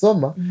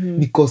nimesoma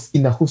ni course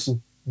inahusu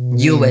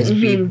you as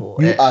people.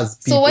 You as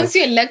people. So once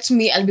you elect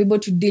me, I'll be able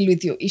to deal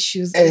with your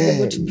issues. I'll be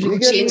able to bring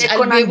change.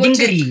 I'll be able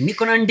to...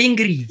 Niko na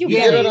ndingri. You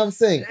get what I'm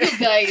saying?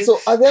 Guys. So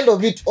at the end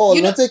of it all,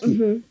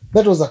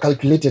 that was a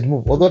calculated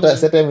move. Although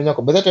at that time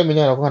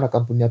anakuwa na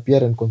kampuni ya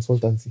PR and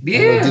consultancy.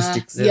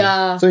 Logistics.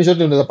 So in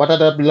short, unaweza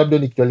pata labda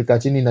ni kitu alikaa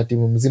chini na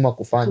timu mzima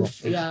kufanya.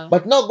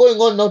 But now going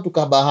on now to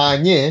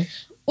Kabahanye.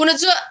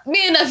 Unajua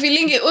mimi na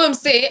feeling huyo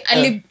msee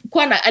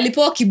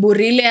alipewa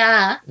kiburi ile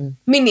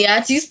mimi ni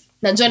artist,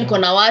 najua niko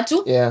na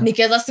watu,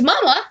 nikiweza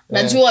simama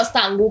najua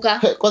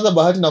sitaanguka. Kwanza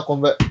Bahati na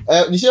kombe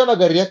nishaona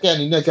gari yake ya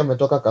nini akiwa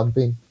ametoka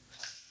campaign.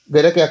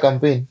 Gari yake ya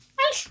campaign.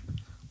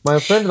 My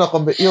friend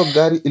nakwambia hiyo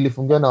gari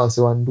ilifungiwa na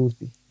wasi wa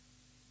Nduthi.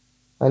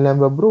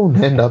 Aliambia bro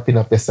unaenda wapi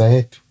na pesa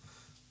yetu?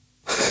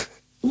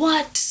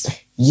 What?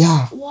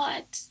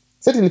 What?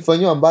 Sasa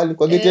ilifanywa mbali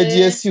kwa gate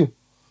ya GSU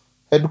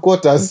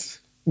headquarters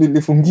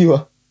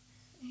nilifungiwa.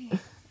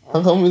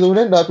 Akamuuliza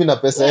unaenda wapi na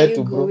pesa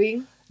yetu bro?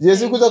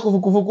 GSU kuja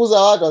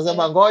kufukuza watu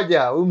wasema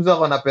ngoja huyu mzee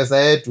ako na pesa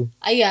yetu.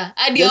 Aya,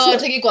 hadi wao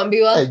wataki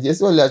kuambiwa.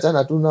 GSU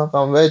waliachana tu na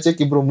akamwambia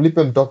cheki bro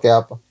mlipe mtoke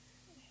hapa.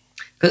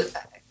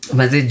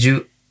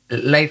 Mazeju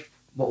life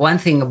one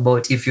thing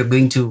about if you're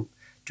going to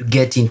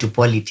get into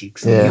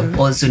politics,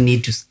 you also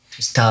need to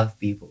starve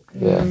people.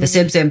 The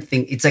same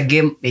thing. It's a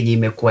game yenye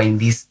imekuwa in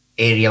this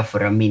area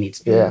for a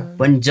minute.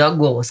 When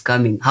Jaguar was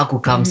coming,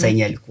 hakukam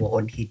saini alikuwa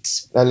on hit.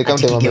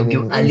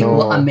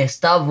 Alikuwa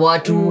amestarve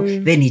watu,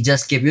 then he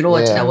just came, you know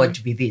what, I want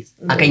to be this.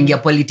 Akaingia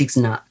politics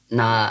na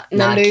na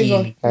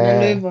akili.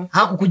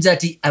 Hakukuja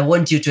ati I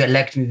want you to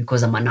elect me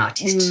because I'm an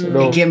artist.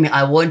 He came,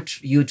 I want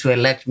you to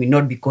elect me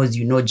not because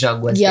you know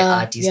Jaguar's the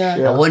artist.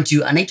 I want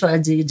you, anaitwa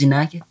aje jina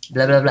yake?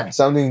 Blah blah blah.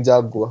 Something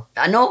Jaguar.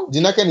 No.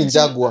 Jina yake ni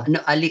Jaguar. No,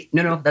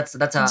 that's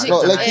a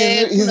no, like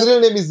his real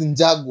name is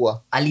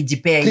Jaguar.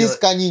 Alijipea Chris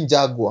Kanye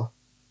Jaguar.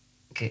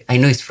 Okay, I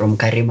know it's from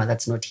Karima,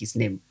 that's not his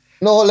name.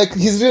 No, like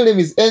his real name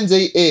is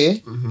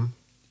NJA.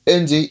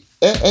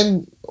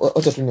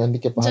 Acha tu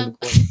niandike pahali.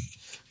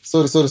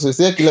 Sorry.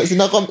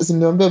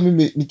 Sinaambia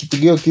mimi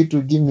nikipigia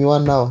kitu give me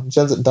 1 hour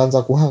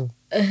nitaanza kuhang.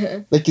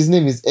 Like his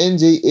name is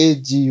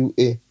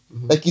NJAGUA.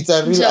 Like it's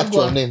a real Jaguar.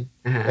 actual name.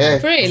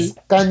 Real?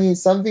 Kanye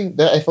something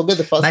I forget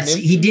the first but name.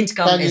 He didn't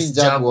come Kanye as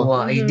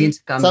Jaguar. He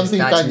didn't come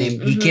something as that Kanye.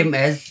 name. He came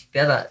as the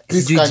other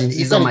Chris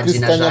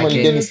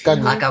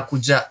Kanye.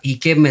 Akakuja, he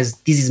came as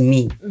this is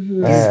me.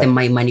 This is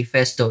my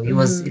manifesto. He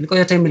was ilikuwa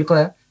your time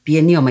ilikuwa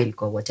PNU ama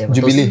ilikuwa whatever.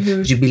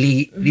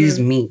 Jubilee. This is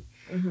me.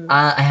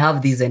 I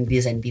have this and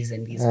this and this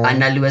and this.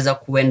 And aliweza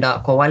kuenda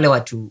kwa wale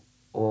watu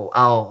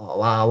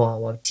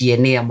wa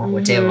TNA ama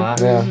whatever.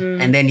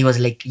 And then he was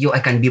like, yo, I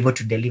can be able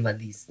to deliver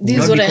this.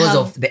 Not because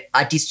of the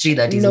artistry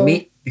that is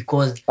me,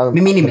 because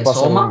mimi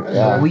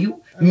nimesoma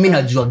huyu, mimi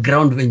najua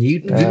ground venye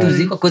vitu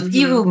ziko, because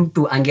even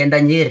mtu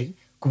angeenda Nyeri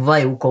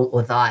kuvai huko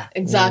Othaya.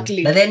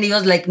 Exactly. But then he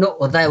was like, no,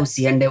 Othaya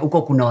usiende,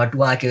 huko kuna watu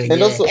wake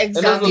wenyewe.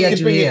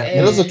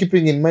 And also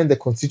keeping in mind the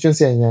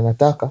constituency yenye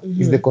anataka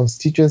is the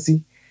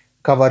constituency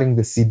covering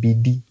the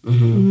CBD,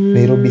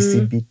 Nairobi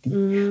CBD.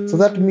 So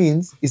that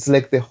means it's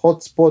like the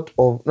hotspot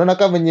of naona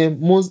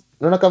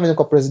kama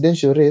kwa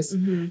presidential race,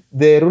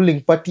 the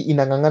ruling party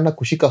inangangana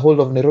kushika hold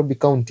of Nairobi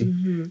County.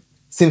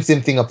 Same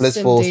thing applies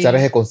for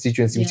Starehe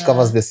constituency which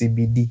covers the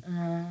CBD.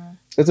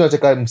 Sasa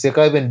tunataka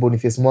mseka even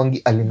Boniface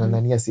Mwangi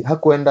alingangania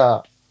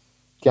hakuenda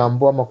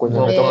Kiambu ama kwenye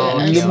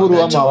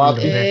Limuru ama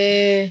wapi.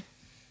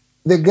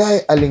 The guy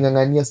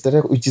alingangania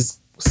Starehe which is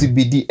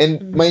CBD,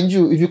 and mind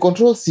you, if you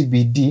control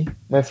CBD,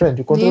 my friend,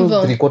 you control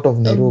 3/4 of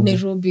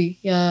Nairobi.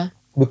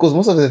 Because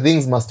most of the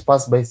things must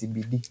pass by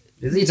CBD.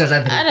 Is it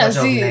a part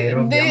of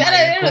Nairobi?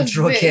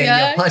 Control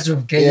Kenya, part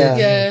of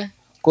Kenya.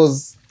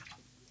 Because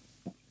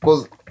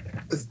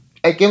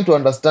I came to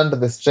understand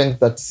the strength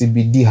that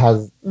CBD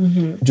has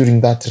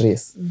during that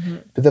race,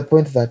 to the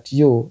point that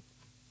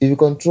if you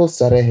control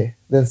Starehe,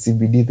 then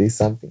CBD there is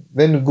something.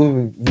 Then you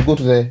go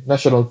to the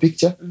national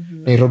picture,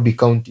 Nairobi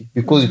County,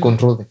 because you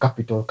control the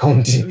capital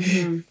county.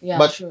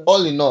 But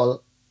all in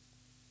all,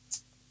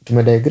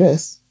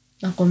 tumedigress.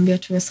 Nakwambia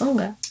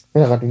tumesonga.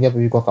 Mimi nakatungia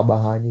pipi kwa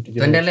Kabahani.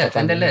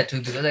 Tuendelee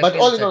tu.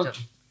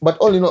 But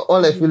all in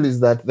all I feel is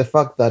that the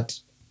fact that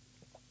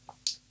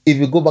if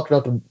you go back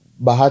now to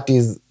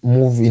Bahati's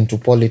move into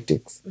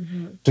politics,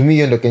 to me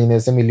hiyo ndio Kenya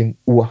nasema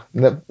iliua.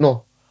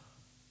 No.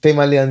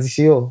 Time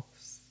alianzisha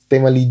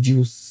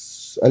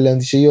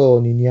hiyo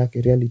nini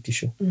yake reality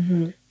show.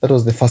 That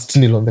was the first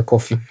nail on the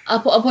coffin.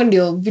 Hapo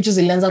ndio vitu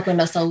zilianza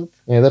kwenda south.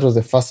 Yeah, that was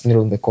the first nail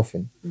on the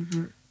coffin.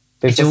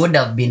 It would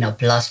have been a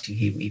plus to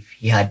him if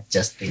he had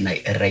just the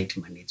right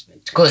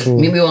management. Because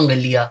mimi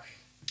wangalia,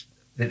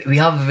 we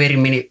have very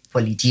many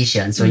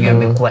politicians when you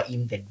wamekuwa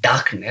in the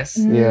darkness.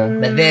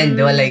 But then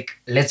they were like,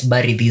 let's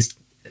bury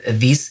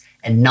this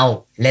and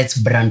now let's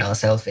brand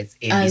ourselves as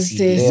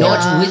ABC. Not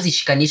huwezi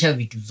shikanisha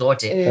vitu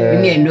zote.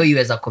 Mimi I know you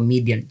as a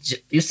comedian.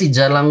 You see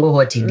Jalango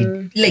what he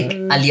did. Like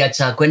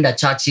aliacha kwenda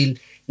Churchill.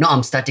 No,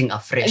 I'm starting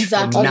afresh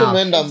from now.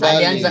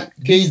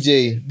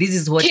 KJ. This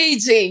is what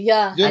KJ,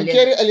 yeah. John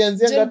Kerry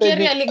alianzia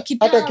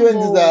hata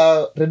kiwenzi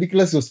za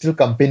ridiculous was still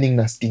campaigning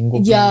na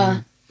Stingo.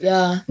 Yeah.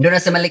 Ndio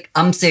nasema like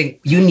I'm saying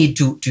you need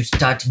to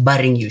start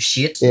burying your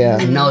shit.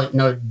 And now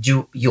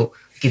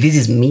okay, this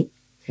is me.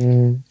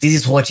 This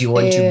is what you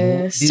want to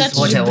do. This is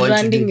what I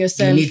want to do.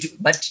 You need to,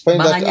 but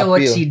Bahanya,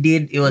 what he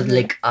did, it was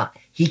like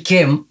he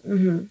came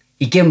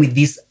with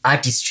this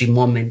artistry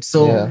moment.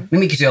 So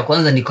mimi kitu ya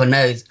kwanza niko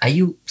nayo is, are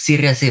you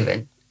serious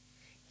even?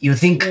 You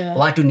think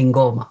watu ni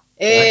ngoma?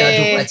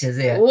 Watatu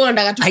kuchezea.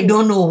 I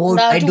don't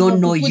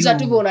know you.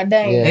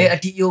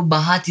 Ati yo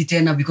Bahati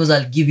tena because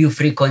I'll give you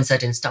free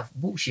concert and stuff.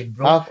 Bullshit,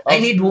 bro. I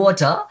need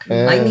water.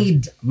 I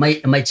need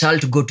my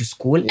child to go to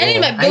school. I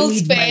need my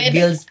bills paid.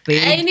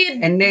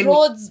 I need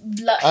roads.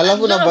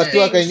 Alafu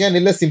napatiwa Kenya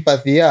ile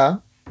sympathy ya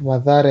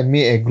Mathare.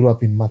 Me, I grew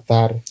up in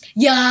Mathare.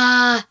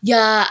 Yeah.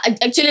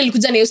 Actually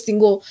alikuja na hiyo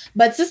Stingo.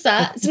 But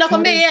sasa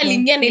sinakwambia yeye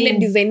aliingia na ile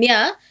design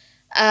ya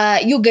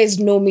you guys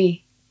know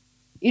me.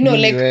 You know,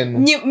 like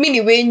mimi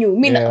ni wenyu,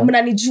 mimi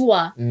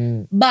mnanijua.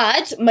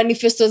 But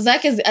manifesto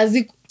zake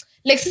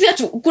like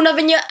sisi kuna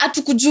venye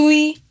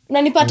hatukujui.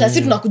 Unanipata,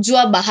 sisi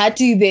tunakujua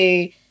Bahati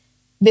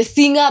the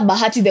singer,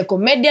 Bahati the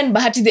comedian,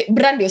 Bahati the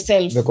brand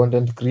yourself. The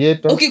content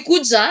creator.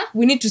 Ukikuja,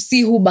 we need to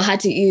see who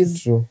Bahati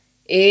is. True.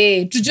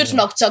 Tujue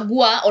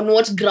tunakuchagua on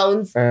what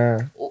grounds.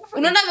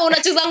 Unaona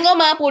unacheza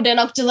ngoma hapo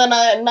utaenda kucheza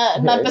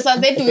na pesa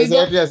zetu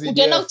hivyo.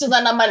 Utaenda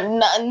kucheza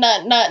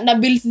na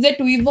bills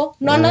zetu hivyo.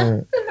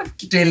 Unaona?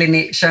 Kitu ile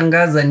ni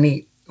shangaza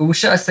ni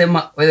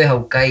ushasema wewe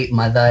haukai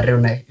Mathare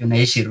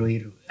unaishi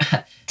Ruiru.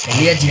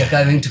 And yet you're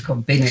coming to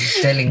campaign and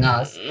telling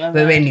us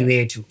wewe ni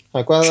wetu.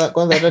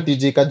 Kwanza hata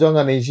TJ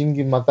Kajonga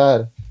anaishingi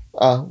Mathare.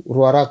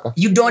 Ruaraka.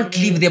 You don't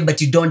live there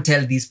but you don't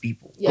tell these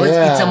people.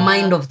 Because it's a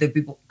mind of the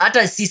people.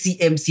 Hata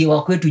CCMC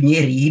wa kwetu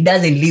Nyeri, he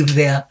doesn't live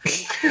there.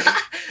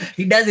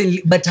 He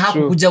doesn't but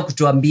hakukuja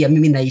kutuambia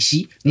mimi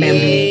naishi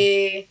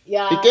Membe.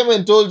 He came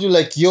and told you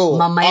like yo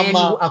mama yenu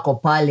ako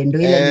pale ndo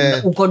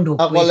ile uko ndo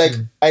kwetu. Like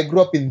I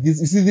grew up in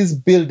this, you see this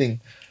building.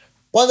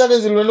 Kwanza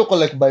ndio uko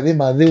like by the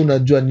mother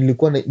unajua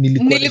nilikuwa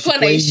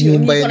naishi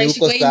nyumba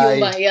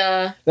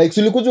yeah.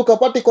 Like ulikuja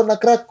ukapata iko na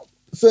crack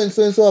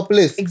so a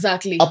place.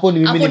 Exactly. Hapo ni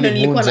mimi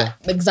nilikuwa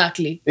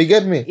exactly. You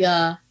get me?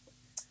 Yeah.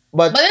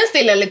 But then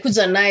still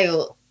alikuja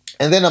nayo.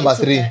 And then number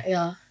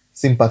 3.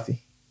 Sympathy.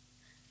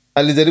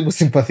 Alijaribu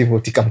sympathy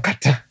vote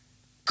kamkata.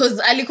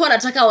 Cause alikuwa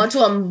anataka watu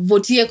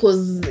wamvotie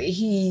cause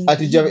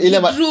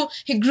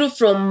he grew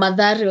from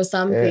Mathare or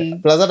something.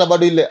 Plus hata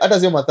bado ile hata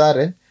sio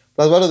Mathare.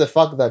 Plus bado the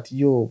fact that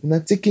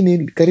unacheki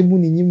ni karibu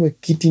ni nyimwe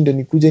kiti ndo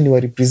nikuje ni wa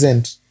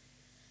represent.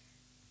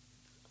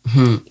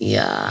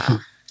 Yeah.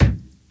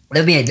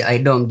 I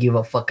don't give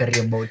a fuckery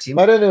about him.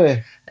 But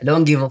anyway, I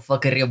don't give a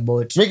fuckery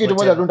about. Make it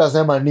moja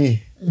tunasema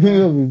ni.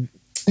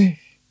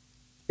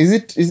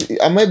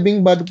 Am I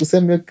being bad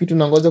kusema kitu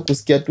nangoja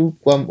kusikia tu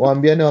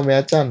waambiane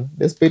wameachana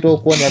despite wao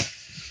kuwa na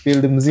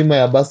field mzima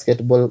ya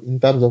basketball in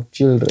terms of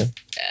children.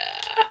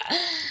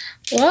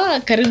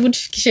 Karibu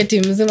tufikishe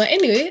timu mzima.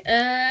 Anyway,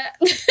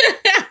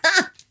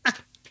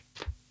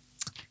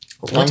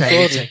 what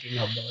are you talking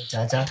about,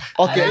 Chacha?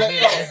 Okay,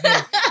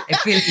 I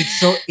feel it's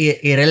so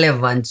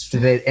irrelevant to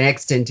the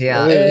extent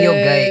here. Your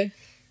guy,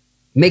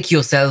 make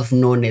yourself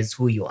known as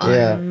who you are.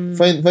 Yeah.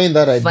 Find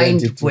that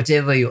identity. Find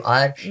whatever you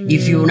are.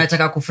 If you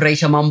unataka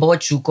kufurahisha mambo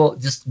chuko,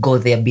 just go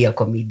there, be a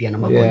comedian,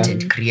 I'm a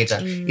content creator.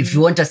 If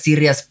you want a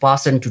serious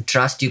person to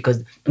trust you,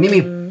 because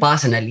me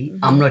personally,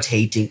 I'm not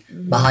hating.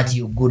 Bahati,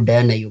 you're good,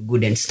 Diana, you're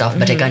good and stuff,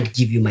 but I can't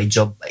give you my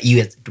job,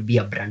 to be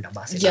a brand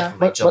ambassador for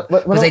my job.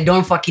 Because I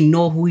don't fucking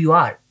know who you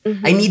are.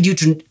 I need you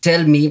to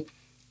tell me,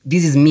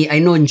 this is me. I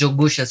know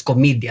Njogusha as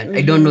comedian.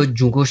 I don't know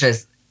Njogusha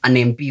as an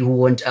MP who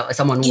want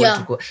someone who want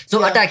to go. So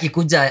hata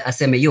akikuja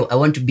aseme I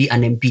want to be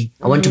an MP.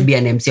 I want to be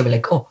an MC. I'm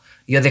like, oh,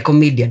 you're the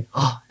comedian.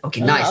 Oh,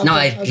 okay, nice. Okay, now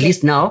at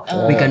least now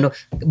we can know.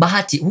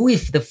 Bahati, who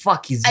if the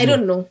fuck is you? I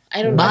don't know.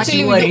 Bahati,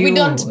 actually, we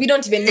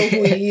don't even know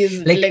who he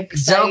is. like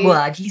Jaguar,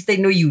 at least I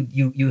know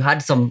you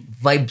had some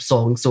vibe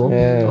song. So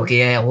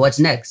okay, what's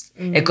next?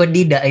 Eko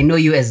Dida, I know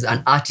you as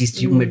an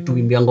artist. You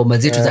umetuimbia ngoma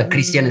zetu za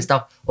Christian and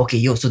stuff.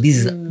 Okay, so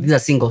this is a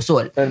single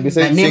soul. And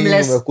besides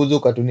nameless umekuja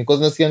katuni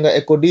because nasikianga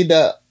Eko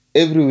Dida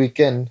every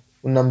weekend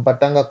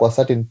unampatanga kwa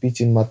certain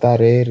pitch in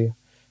Mathare area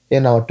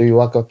na watu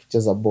wake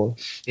wakicheza ball.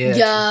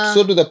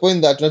 So to the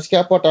point that tunasikia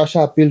hapo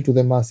atawasha appeal to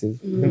the masses.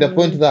 In the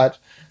point that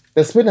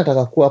the spirit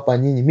nataka kuwa hapa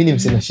nyinyi mimi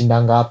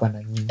msinashindanga hapa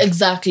na nyinyi.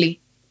 Exactly.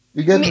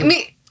 You get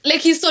me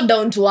like he's so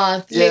down to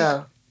earth. Like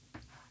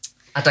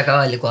hata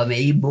kama alikuwa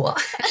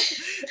ameibwa.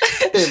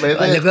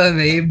 Alikuwa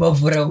ameibwa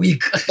for a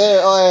week.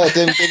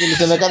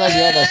 Nisemekana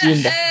ni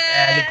anashinda.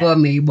 Alikuwa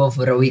ameibwa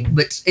for a week,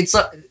 but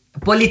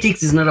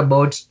politics is not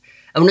about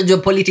unajua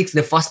politics.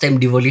 The first time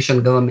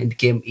devolution government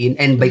came in,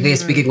 and by the way,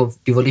 speaking of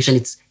devolution,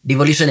 it's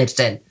devolution at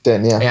 10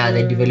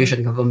 the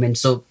devolution government.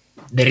 So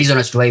the reason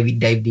as to why we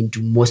dived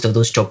into most of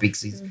those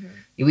topics is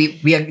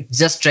we are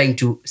just trying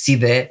to see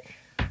the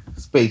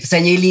space.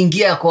 Sanye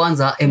iliingia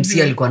kwanza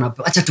MC alikuwa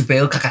anapewa acha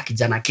tupewe kaka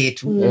kijana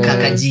ketu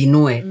kaka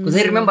jinue, because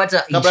I remember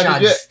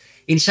hata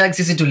in Shags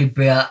sisi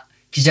tulipea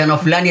kijana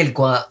fulani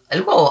alikuwa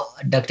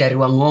daktari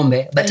wa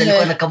ng'ombe, but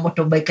alikuwa na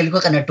kamoto bike,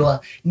 alikuwa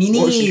kanatoa nini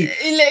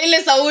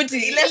ile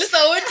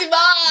sauti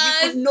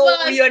bas no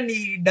hiyo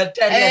ni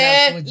daktari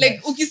anakuja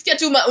like ukisikia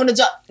tu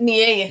unajua ni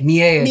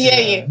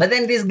yeye. But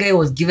then this guy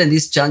was given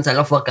this chance,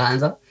 alafu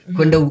akaanza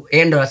kwenda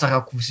endo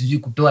nataka kusijui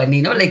kutoa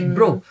nini. I'm like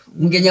bro,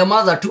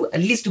 ungenyamaza tu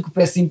at least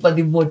ukupe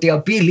sympathy vote ya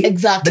pili.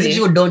 Exactly. But if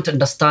you don't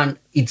understand,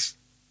 it's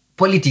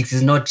politics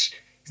is not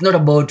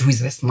about who is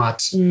the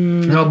smart.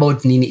 It's not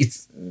about nini.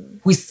 It's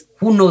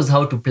who knows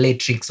how to play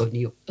tricks on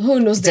you. Who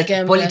knows the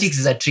game. Politics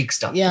is a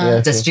trickster.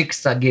 It's a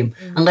trickster game.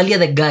 Angalia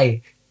the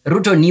guy.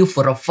 Ruto knew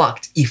for a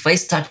fact, if I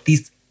start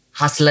this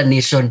hustler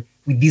nation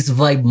with this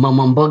vibe,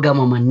 mama mboga,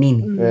 mama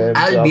nini,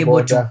 I'll be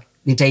able to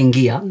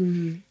nitaingia.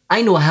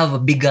 I know I have a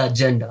bigger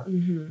agenda,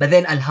 but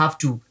then I'll have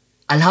to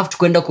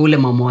kwenda kwa ule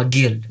mama wa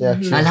guild.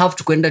 I'll have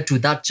to kwenda to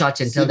that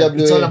church and tell them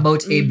it's all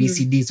about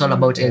ABCD, it's all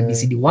about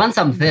LBCD. Once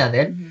I'm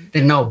there,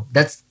 then now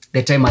that's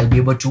the time I'll be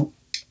able to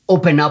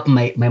open up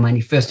my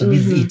manifesto.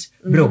 This is it.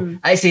 Bro,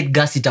 I said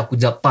gas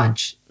itakuja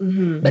punch.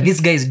 But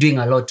this guy is doing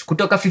a lot.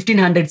 Kutoka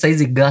 1500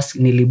 size gas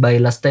nilibuy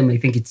last time, I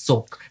think it's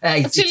soak.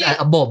 It's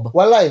a bob.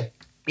 Walai.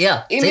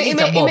 Yeah,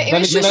 it's a bob.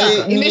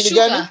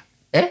 Imeshuka.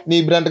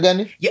 Ni brand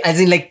gani? Yeah, as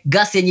in like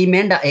gas yenye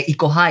imeenda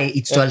iko high,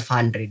 it's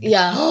 1200.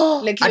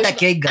 Yeah. Like Hata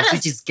K-gas,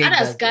 which is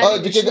K-gas.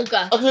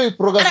 Actually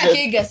Progas.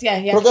 K-gas,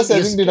 yeah. Progas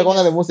I think ndio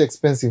inakuwa the most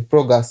expensive.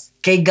 Progas.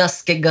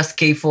 K-gas,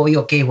 K4,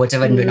 or K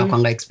whatever ndio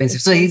inakuwa expensive.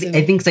 So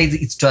I think size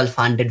it's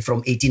 1200 from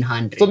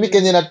 1800. So mi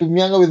Kenya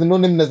natumianga with no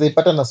name naweza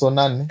ipata na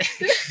sonane.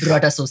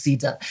 Rata so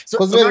sita. So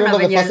because I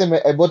remember the first time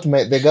I bought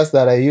the gas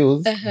that I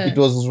used, it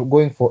was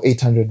going for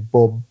 800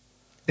 bob.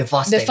 The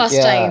first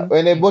time.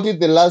 When I bought it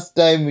the last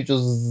time, which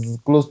was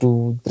close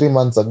to 3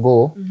 months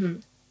ago,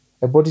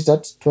 I bought it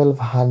at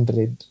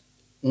 1200.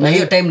 Na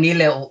hiyo time ni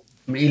ile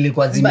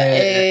ilikuwa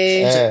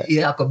zime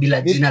yako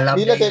bila jina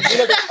labda.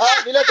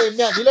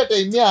 Bila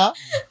time ya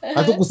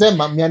hatu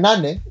kusema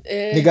 800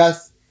 ni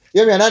gas.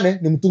 Hiyo 800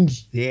 ni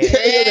mtungi. Hiyo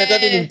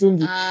 300 ni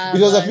mtungi.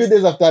 It was a few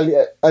days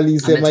after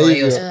alisema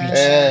hivyo.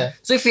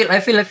 So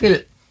I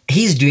feel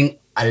he's doing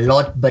a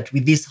lot, but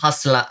with this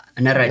hustler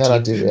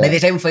narrative by the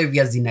time 5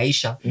 years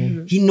inaisha,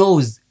 he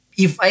knows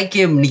if I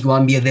came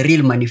nikwambia the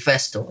real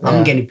manifesto,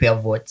 I'm gonna pay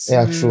votes.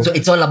 True. So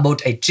it's all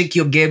about I trick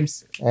your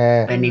games,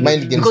 mind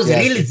games, because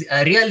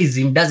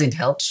realism doesn't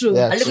help.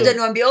 Alikuja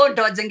niwaambia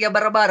nitawajengea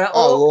barabara.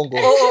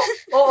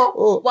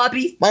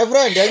 Wapi my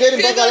friend, ageni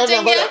mpaka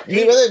leo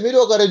mimi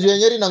ndio kwa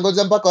Nyeri na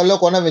ngoja mpaka leo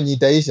kuona venye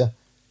itaisha.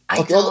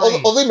 Okay,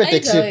 although it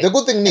take shape. The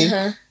good thing ni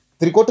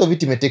 3/4 of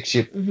it may take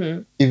shape.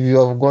 If you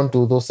have gone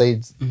to those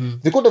sides,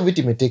 3/4 of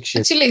it may take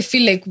shape. Actually, I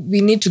feel like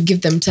we need to give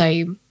them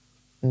time.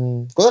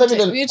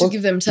 We need to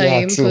give them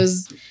time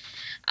because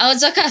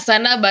hawajaka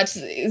sana, but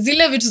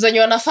zile vitu zenye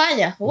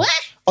wanafanya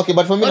okay,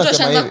 but for me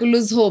nasema ku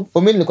lose hope.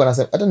 For me nilikuwa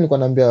nasema, hata nilikuwa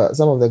naambia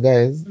some of the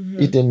guys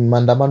eating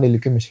maandamano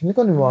ilikuwa imeshika,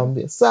 nilikuwa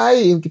nimewaambia saa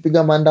hii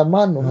ukipiga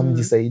maandamano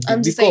hamjisaidi,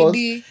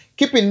 because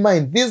keep in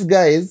mind these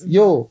guys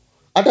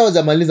hata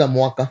hawajamaliza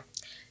mwaka.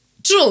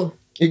 True.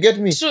 You get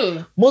me?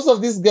 True. Most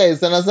of these guys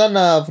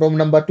sana from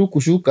number 2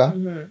 kushuka,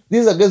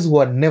 these are guys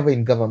who are never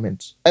in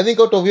government. I think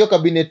out of your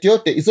cabinet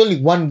yote it's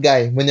only one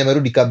guy mwenye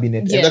amerudi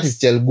cabinet, and that is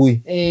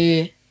Chelgui.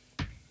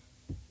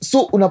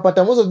 So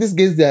unapata most of these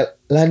guys they are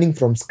learning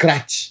from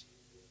scratch.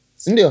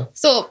 Sindio?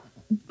 So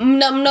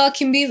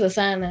mnawakimbiza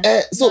sana.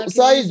 So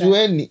sai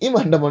jueni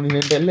maandamano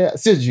inaendelea,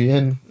 sio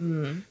jueni.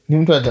 Ni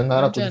mtu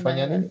anajangara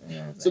kufanya nini?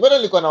 So bado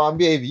nilikuwa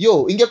nawaambia hivi,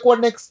 ingekuwa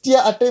next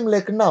year a time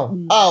like now,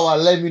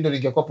 wallahi mimi ndio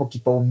ningekuwa hapo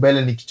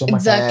kipaumbele nikichoma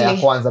taya ya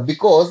kwanza,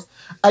 because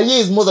a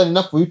year is more than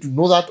enough for you to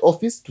know that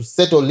office, to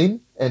settle in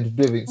and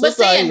do everything. So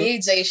sasa ni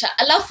Jaisha.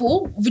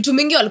 Alafu vitu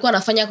mingi walikuwa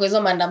wanafanya kwa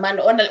hizo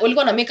maandamano,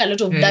 walikuwa na make a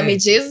lot of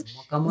damages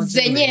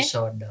zenye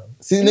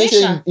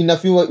Sinisha in a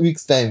few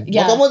weeks time.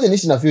 Mwaka moja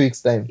nishi in a few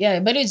weeks time.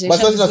 Bado Jaisha. But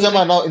sasa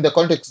tunasema now in the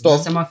context of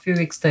nasema few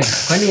weeks time.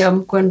 Kwani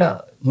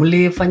amkwenda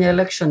mlifanya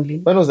election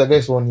lini? When was the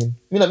guy sworn in?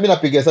 Mimi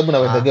napiga hesabu na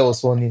when the guy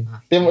was sworn in.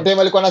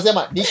 Tema alikuwa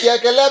anasema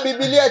nikiekelea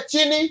Biblia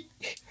chini.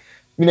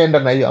 Mimi naenda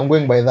na hiyo. I'm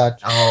going by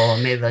that.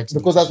 Maybe that.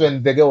 Because that's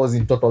when the guy was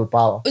in total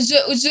power.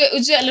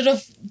 Uje a lot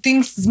of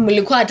things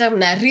mlikuwa hata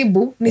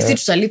mnaharibu, ni sisi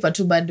tutalipa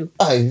tu bado.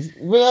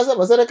 Mimi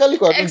nasema serikali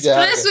kwa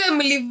tunja. Expressway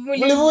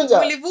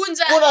mlivunja.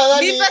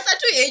 Ni pesa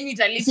tu yenyu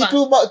italipa.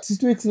 Si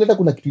 2 weeks later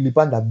kuna kitu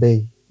ilipanda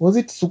bei. Was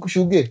it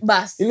sukushuge?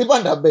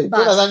 Ilipanda bei.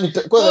 Kwa nadhani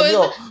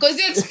because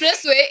the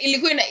expressway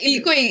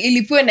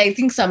ilikuwa na I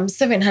think some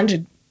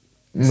 700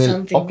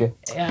 something. Okay.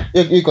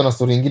 Iko na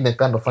story nyingine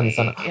kando funny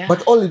sana.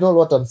 But all in all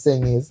what I'm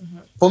saying is,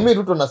 for me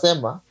Ruto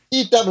nasema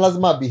hii term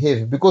lazima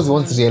behave because he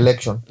wants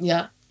re-election.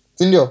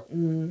 Sindio?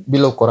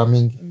 Bila ukora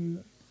mingi.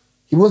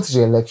 He wants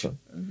re-election.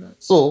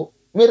 So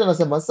mimi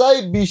nasema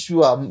sai be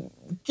sure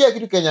kila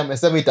kitu Kenya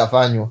amesema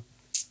itafanywa.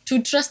 To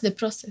trust the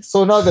process.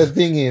 So now the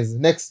thing is,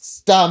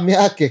 next term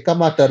yake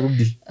kama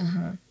atarudi.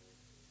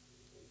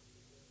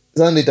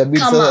 Sasa itabidi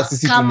sasa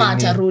sisi kama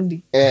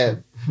atarudi.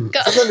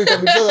 Sasa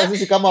itabidi sasa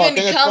sisi kama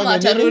Wakenya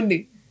tufanye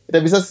nini?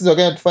 Itabidi sasa sisi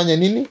Wakenya tufanye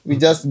nini? We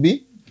just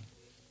be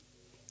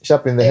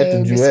sharp in the head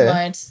to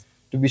jue.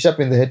 To be sharp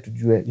in the head to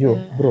jue.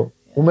 Bro,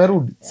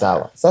 umerudi.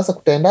 Sawa. Sasa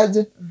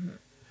kutaendaje?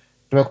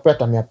 Tumekupea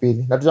tamu ya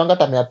pili. Na tunaanga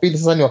tamu ya pili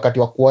sasa ni wakati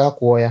wa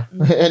kuoya.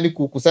 Yaani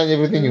kukusanya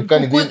everything you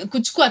can.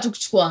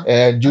 Kuchukua.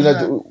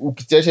 Juna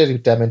ukichesha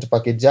retirement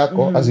package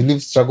yako as you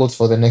live struggles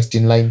for the next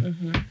in line.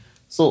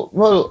 So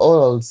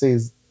all I'll say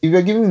is, if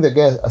you're giving the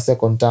guy a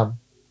second term,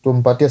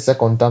 tumpatie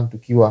second term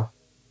tukiwa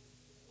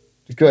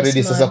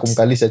ready sasa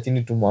kumkalisha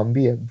chini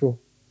tumwambie bro,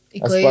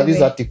 as per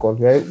this article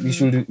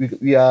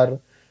we are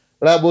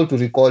liable to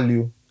recall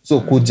you, so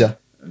kuja.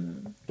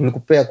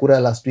 Tulikupea kura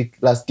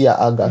last year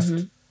August.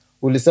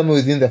 Ulisema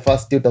within the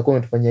first year utakuwa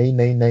umetufanya hii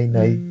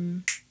na hii.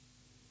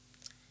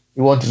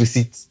 You want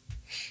receipts.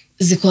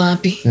 Ziko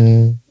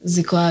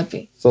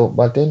wapi? So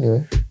but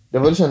anyway,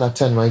 revolution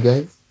at 10 my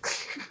guys.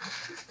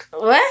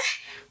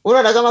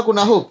 Unaona kama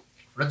kuna hope.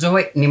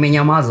 Unajua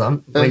nimenyamaza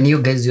when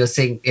you guys you are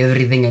saying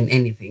everything and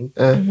anything.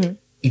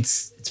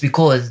 It's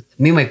because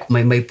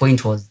my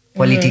point was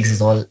politics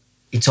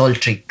is all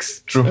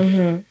tricks.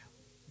 True.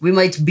 We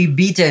might be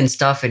beaten and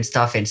stuff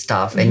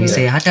and you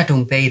say hata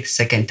tumpay the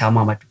second term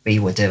ama to pay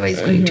whatever is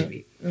going to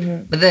be.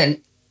 But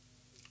then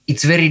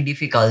it's very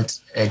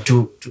difficult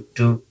to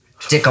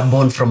take a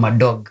bone from a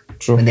dog.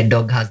 True. When the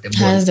dog has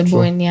the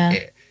bone.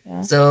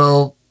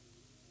 So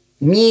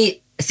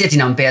me sitting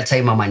nampea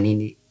time ama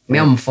nini. Me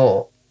I'm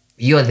 4.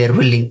 You're the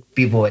ruling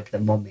people at the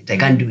moment. I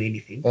can't do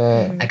anything.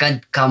 I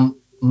can't come.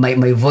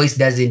 My voice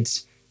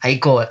doesn't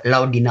haiko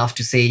loud enough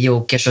to say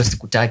yo kesho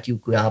sikutaki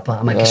ukue hapa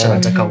ama kesho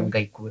nataka unga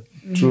ikue.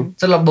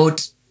 It's all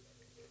about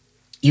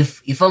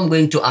if I'm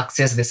going to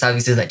access the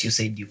services that you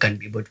said you can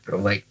be able to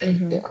provide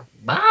them.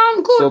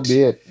 Bam, good. So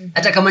be it.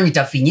 Hata kama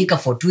nitafinyika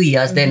for 2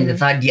 years then the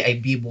third year I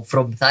be able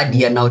from third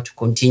year now to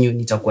continue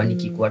nitakuwa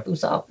nikikuwa tu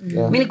sawa.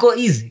 Mimi niko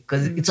easy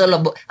because it's all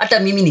about hata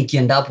mimi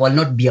nikienda hapo I'll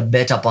not be a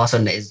better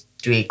person as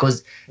today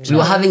because we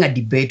were having a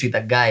debate with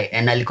a guy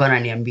and alikuwa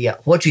ananiambia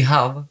what we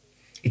have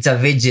it's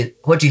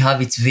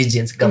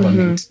vigilance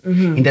government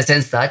in the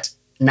sense that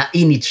na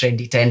ini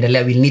trend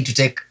itaendelea we'll need to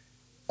take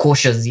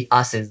cautiously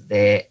us as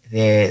the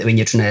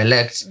wenye tuna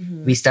elect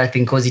we start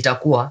think cause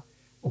itakuwa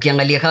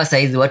ukiangalia kama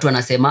saizi watu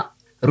wanasema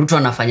Ruto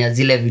anafanya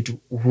zile vitu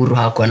Uhuru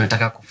hako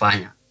anataka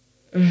kufanya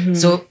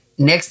so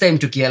next time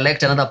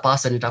tukielect another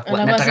person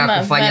itakuwa nataka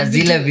kufanya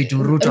zile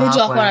vitu Ruto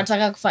hako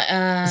anataka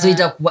kufanya so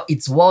itakuwa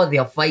it's war they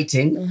are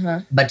fighting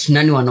but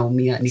nani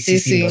wanaumia ni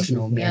sisi ndio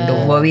tunaumia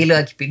ndio wawili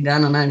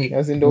wakipigana nani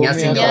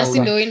nyasi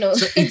ndio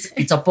so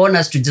it's upon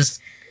us to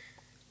just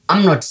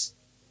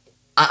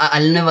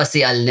I'll never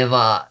say I'll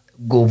never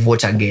go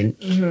vote again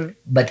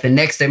but the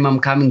next time I'm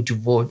coming to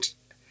vote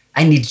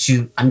I need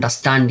to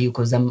understand you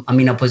because I'm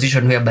in a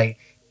position whereby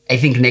I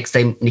think next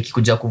time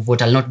nikikuja ku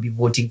vote I'll not be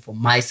voting for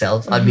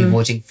myself I'll be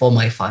voting for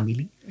my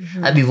family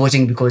I'll be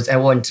voting because I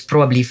want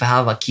probably if I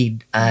have a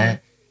kid I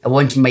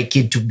want my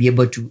kid to be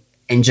able to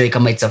enjoy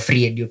kama it's a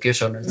free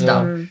education and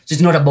stuff so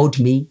it's not about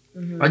me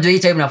unajua hii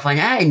time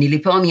nafanya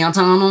nilipewa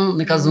 500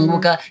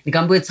 nikazunguka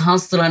nikaambiwa it's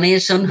hustle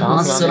nation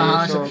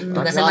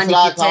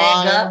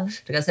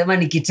tukasema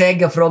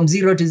nikitega from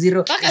 0 to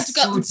 0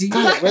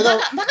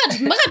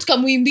 mpaka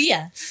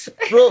tukamwimbia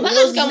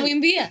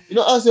you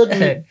know us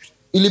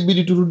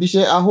ilibidi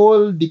turudishe a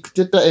whole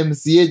dictator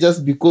MCA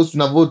just because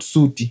tuna vote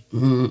suti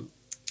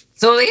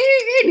so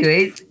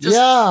anyway just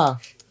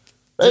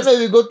right now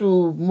we go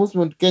to most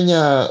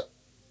Kenya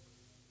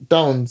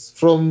towns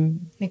from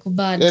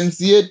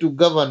MCA to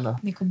governor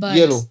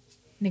yellow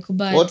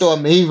wote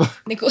wameiva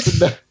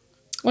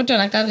wote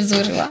wanakaa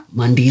vizuri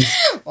mandizi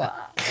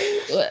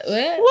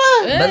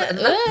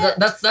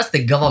that's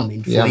the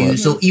government for you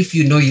so if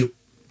you know you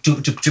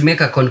to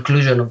make a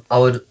conclusion of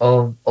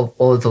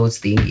all those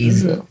things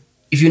is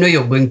if you know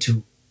you're going to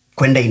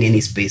kwenda in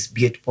any space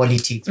be it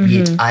politics be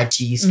it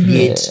artists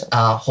be it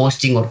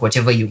hosting or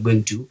whatever you're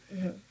going to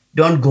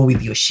don't go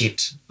with your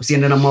shit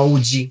usiende na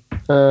mauji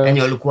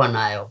yenye ulikuwa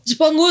nayo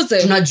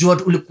jipanguze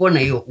tunajua ulikuwa na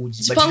hiyo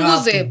uji but you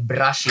have to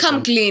brush it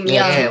come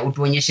clean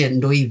utuonyeshe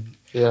ndo hivi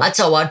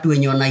acha watu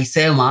wenye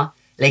wanaisema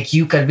like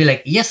you can be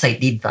like yes I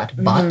did that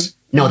but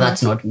no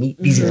that's not me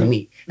this is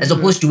me as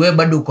opposed to wewe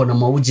bado uko na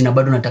mauji na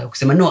bado unataka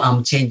kusema no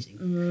I'm changing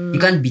you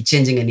can't be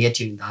changing and yet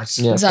you're in that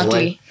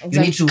exactly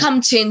you need to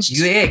come change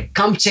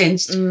come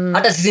changed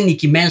hata sisi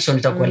nikimention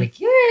itakuwa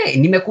like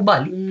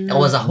nimekubali I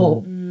was a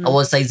hoe I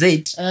was size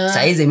 8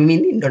 size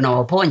mimi ndo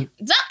nawaponya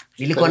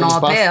nilikuwa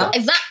nawapea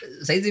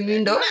size mimi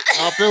ndo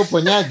nawapea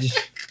uponyaji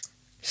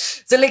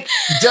so like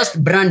just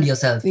brand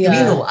yourself you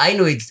know I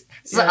know it's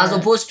so as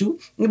opposed to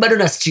ni bado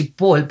na strip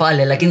pole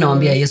pale lakini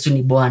naambia Yesu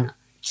ni Bwana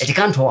it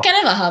can't work can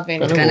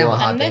never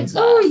happen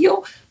so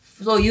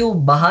you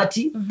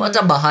Bahati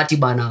pata Bahati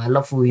bana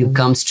alafu you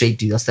come straight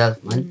to yourself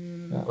man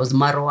was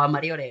Maro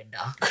Mario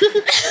Reda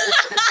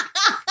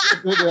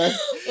wow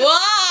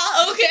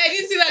okay I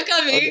didn't see that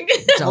coming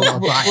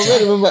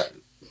remember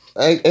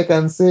I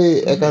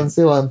can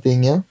say one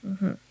thing in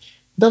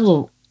terms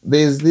of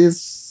there's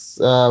this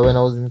when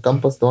I was in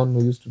campus the one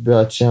who used to be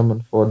our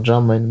chairman for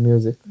drama and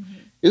music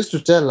used to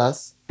tell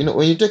us you know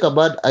when you take a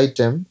bad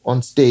item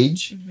on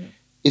stage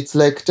it's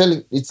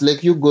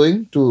like you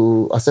going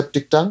to a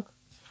septic tank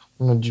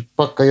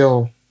unajipaka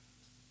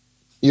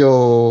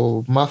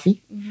yo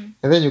mafi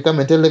and then you come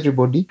and tell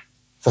everybody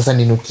sasa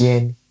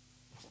ninukieni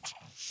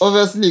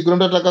obviously kuna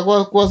nataka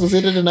kuwa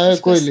associated na wewe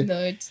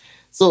kweli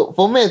so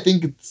for me I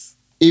think it's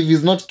if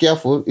he's not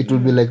careful it will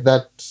be like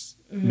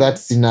that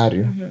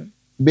scenario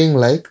being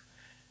like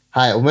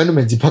haya umeenda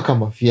umejipaka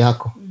mafi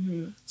yako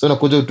so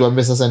nakuja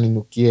utuambie sasa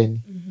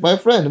ninukieni my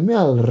friend me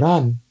I'll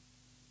run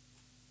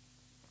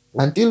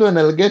until when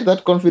I'll get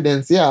that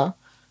confidence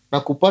na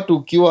kupata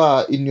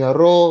ukiwa in your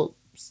raw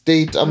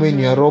state ama in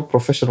your raw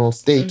professional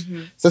state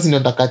sasa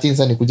ninataka chini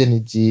sana nikuje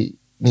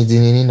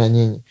nini na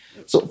nyinyi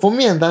so for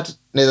me and that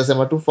naweza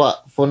sema tu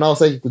for now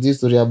sasa kikuja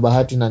historia ya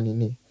Bahati na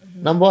nini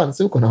number 1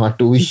 si uko na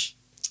watu wish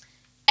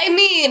I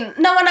mean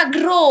na wana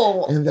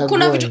grow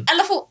kuna vitu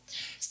alafu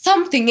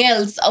something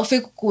else au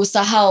fake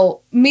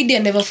kusahau media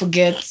never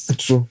forgets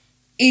true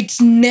it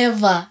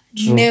never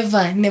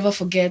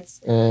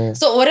forgets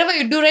so whatever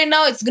you do right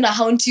now it's gonna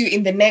haunt you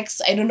in the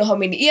next I don't know how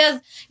many years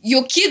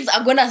your kids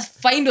are gonna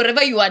find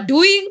whatever you are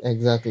doing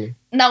exactly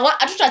na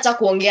hatutaacha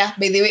kuongea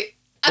by the way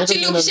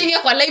actually ukishingia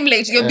kwa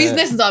limelight your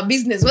business is our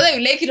business whether you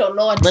like it or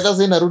not better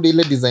say narudi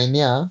ile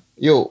design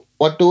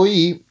watu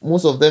hii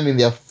most of them in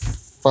their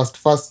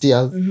first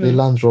years they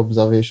learn through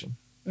observation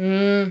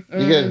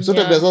So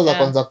tabia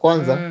zao za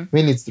kwanza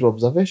mimi it's through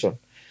observation.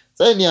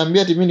 Sasa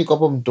niambia ati mimi niko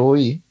hapo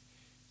Mtoi,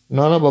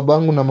 naona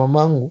babangu na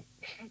mamangu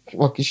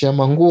wakishia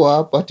manguo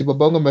hapa, ati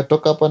babangu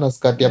ametoka hapa na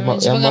skirt ya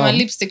mama,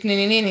 lipstick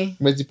nini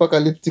umejipaka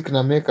lipstick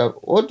na makeup.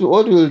 What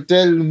will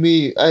tell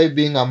me I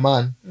being a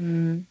man?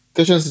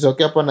 Kesho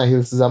sitokea hapa na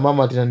heels za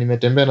mama ati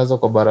nimetembea nazo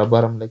kwa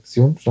barabara. I'm like,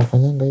 sio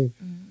tunafanyanga hivi.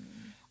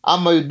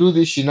 Ama you do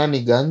these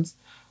shenanigans,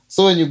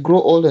 so when you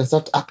grow old and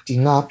start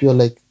acting up,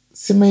 you're like,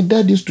 see, my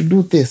dad used to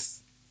do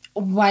this.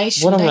 Why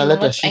should I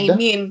not? I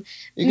mean,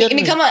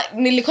 ni kama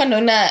nilikuwa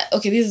naona,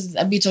 okay, this is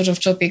a bit out of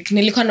topic.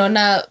 Nilikuwa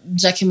naona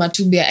Jackie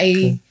Matubia.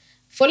 I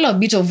follow a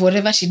bit of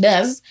whatever she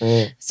does.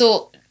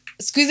 So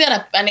squeezy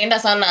anaenda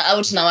sana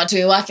out na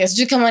watu wake.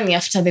 Sijui kama ni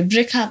after the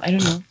breakup. I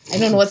don't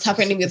know what's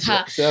happening with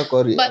her.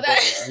 But you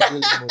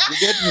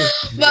get me?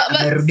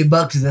 But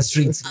back to the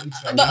streets.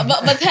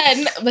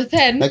 but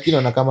then lakini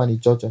ona kama ni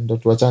chocho ndo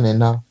tuachane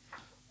nao.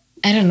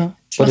 I don't know.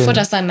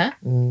 Tunafuata sana.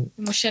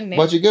 Emotion.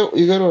 But you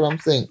get what I'm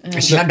saying?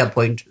 She had a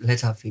point.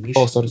 Let her finish.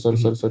 Oh, sorry.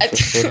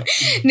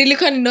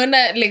 Nilikuwa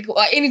ninaona like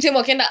anytime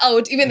wakienda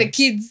out, even the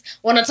kids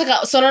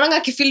wanataka, so wanaona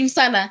kifilm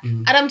sana.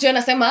 Hata mtu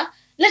anasema,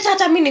 leta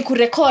hata mimi ni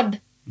kurecord.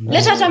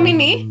 Leta hata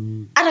mimi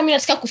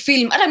nataka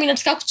kufilm, hata mimi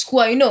nataka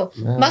kuchukua, you know.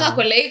 Maka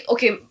kwa like,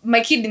 okay,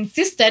 my kid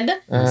insisted,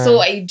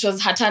 so it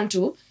was her turn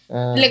to.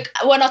 Like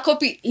wana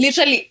copy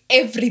literally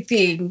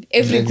everything.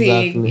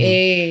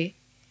 Exactly.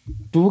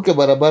 Tuvuke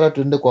barabara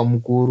tuende kwa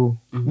Mkuru.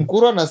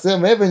 Mkuru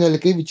anasema venye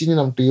alika hivi chini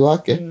na mtoi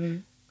wake,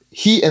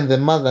 he and the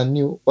mother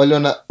knew,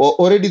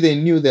 already they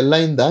knew the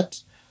line that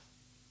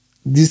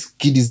this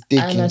kid is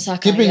taking.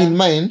 Keeping in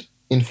mind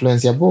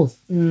influence ya both.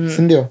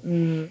 Sindio?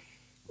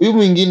 Huyu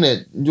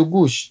mwingine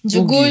Njugush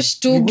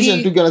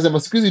Tugi anasema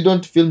squeeze, we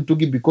don't film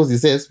Tugi because he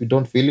says we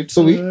don't feel it,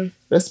 so we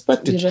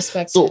respect it.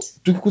 So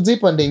tukikuja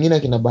pande nyingine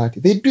kina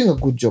Bahati, they doing a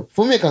good job.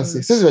 For me I can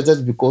say says we are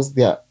judged because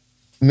they are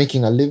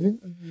making a living.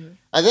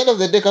 At the end of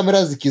the day,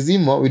 cameras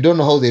zikizima, we don't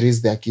know how they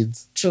raise their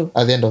kids. True.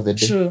 At the end of the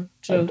day. True.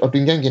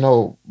 Atuingiangi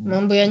nao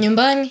mambo ya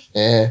nyumbani.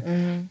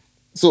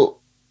 So,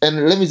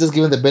 and let me just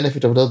give them the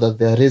benefit of doubt that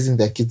they are raising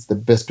their kids the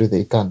best way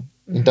they can.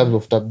 In terms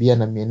of tabia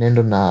na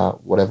mienendo na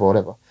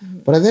whatever.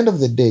 But at the end of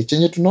the day,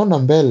 chenye tunaona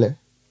mbele,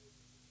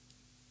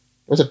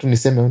 wacha tu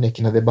niseme une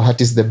kina the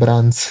Bahatis, the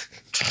brands.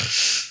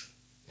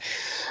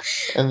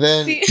 And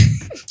then...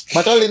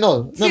 But all in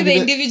all, see the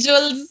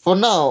individuals. For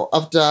now,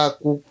 after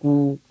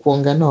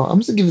kuonga now,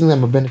 I'm still giving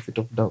them a benefit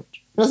of doubt.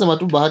 Nasema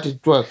tu Bahati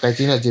tu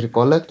akachina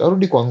jirecollect,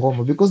 arudi kwa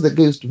ngoma because the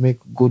guy used to make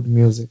good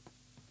music.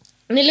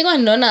 Nilikuwa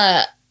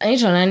ninaona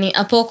anaitwa nani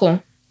Apoko.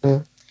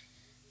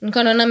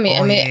 Nilikuwa naona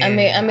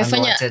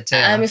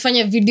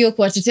amefanya video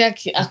kuwatetea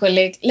ako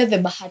like let the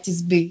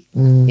Bahatis be.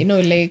 You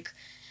know like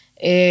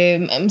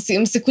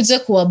msikuja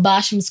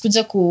kuwabash,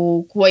 msikuja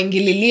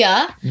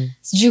kuwaingililia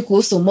sijui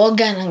kuhusu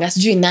Morgan anga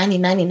sijui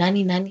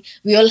nani.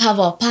 We all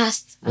have our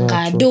past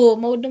anga do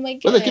maudo my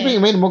god. Well, keeping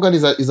in mind Morgan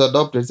is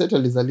adopted. Set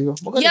alizaliwa.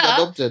 Morgan is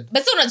adopted.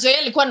 But so unajua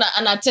alikuwa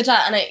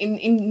anateta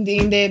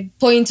in the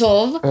point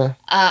of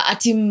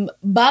ati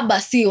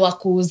baba si wa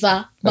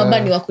kuuza, baba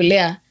ni wa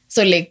kulea.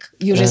 So like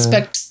you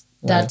respect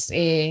that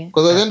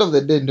because at the end of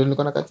the day ndio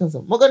nilikuwa nakatana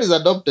Morgan is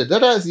adopted.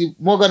 That is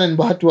Morgan and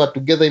Bahati were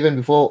together even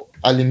before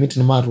Ali met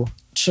Marwa.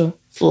 True.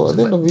 So at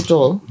the end of it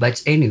all,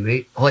 but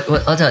anyway,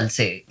 what I'll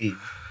say is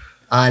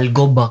I'll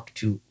go back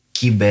to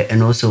Kibe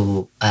and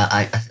also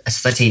a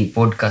certain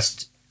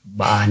podcast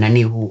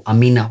nani who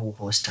Amina who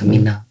host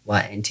Amina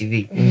wa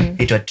NTV.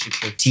 It was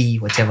Triple T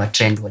whatever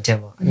trend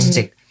whatever.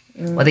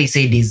 What they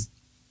said is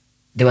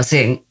they were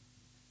saying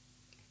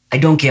I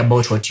don't care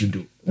about what you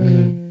do.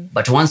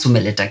 But once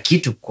umeleta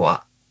kitu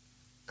kwa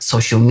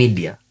social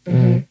media,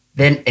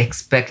 then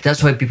expect,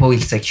 that's why people will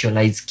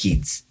sexualize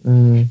kids.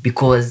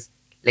 Because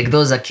like there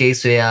was a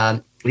case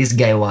where this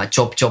guy was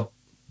chop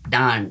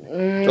done.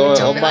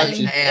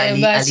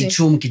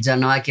 Alichum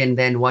kijana wake and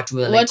then watu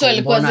were like,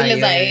 they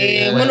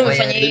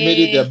made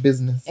it their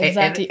business.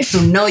 Exactly.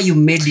 So now you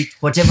made it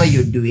whatever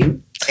you're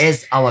doing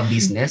as our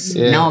business.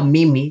 Now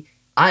Mimi,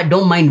 I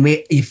don't mind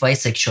if I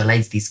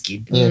sexualize this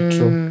kid. Yeah,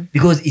 true.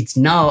 Because it's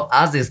now,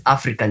 as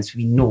Africans,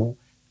 we know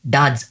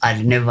dads are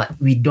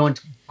we don't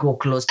go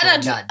close to our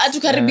dads.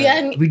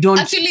 We don't.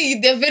 Actually,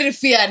 they're very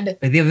feared.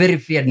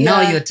 Yeah.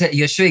 Now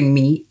you're showing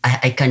me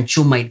I can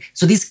chew my...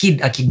 So this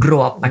kid,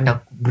 grow up,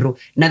 grow.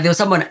 Now there was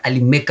someone,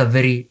 make a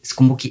very...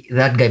 Skumbuki,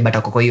 that guy, but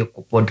ako kwa hiyo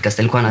podcast,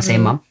 alikuwa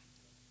anasema,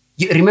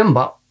 you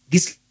remember,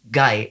 this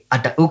guy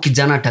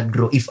ukijana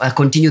atagrow if I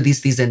continue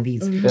this and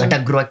this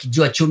atagrow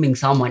akijua chuming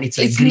someone it's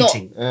like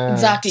greeting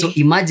exactly. So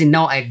imagine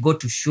now I go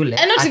to shule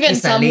and not even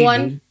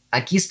someone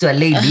akis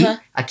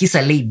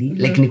a lady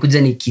like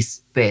nikuja ni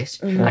kiss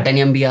pest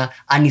ataniambia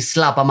ani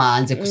slap ama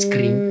aanze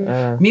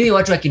kuscream mimi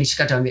watu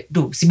akinishika taambia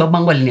du si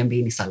babangu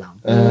aliniambia ni salamu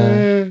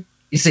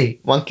you see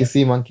monkey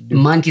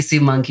see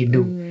monkey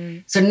do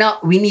so now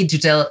we need to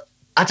tell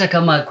hata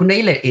kama kuna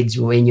ile age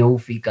wenye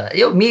ufika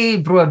me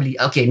probably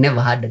okay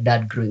never had a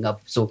dad growing up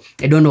so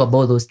I don't know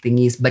about those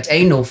things but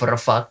I know for a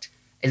fact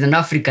as an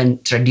African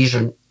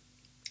tradition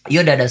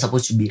your dad is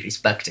supposed to be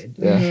respected.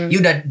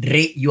 Your dad,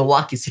 your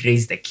work is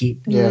raise the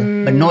kid,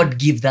 but not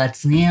give that.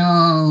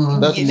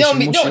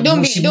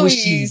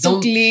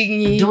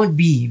 Don't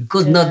be,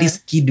 because now this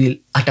kid will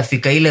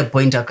atafika ile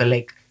point aka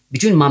like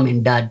between mom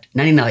and dad,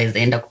 nani naweza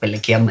enda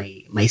kupelekea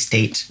my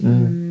state.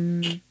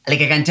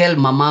 Like I can tell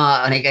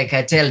mama, like I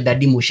can tell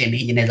daddy motion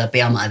yenye naweza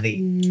pea madhe.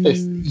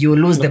 You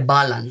lose the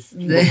balance.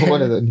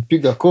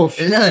 Nipiga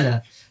kofi.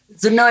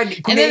 So now and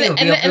then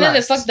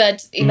the fact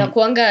that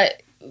inakuanga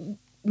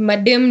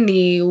madem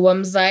ni wa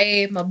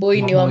mzae,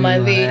 maboy ni wa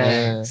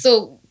madhe.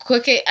 So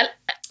kwake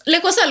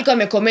like wasa alikuwa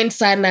amecomment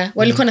sana,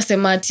 walikuwa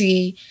nasema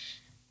ati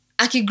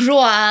akigrow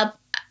up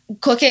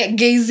kwake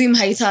gayism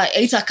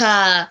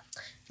haitakaa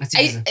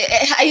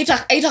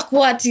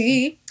haitakuwa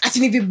ati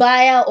ni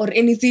vibaya or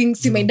anything.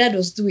 See, my dad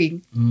was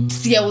doing.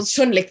 See, I was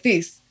shown like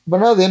this. But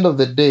now at the end of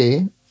the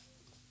day,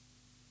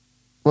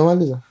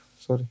 Mama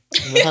sorry.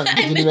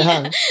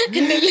 Nimehang.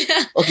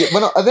 Okay, but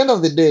now, at the end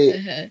of the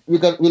day,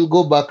 we'll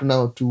go back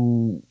now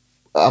to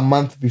a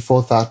month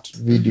before that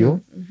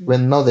video,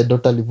 when now the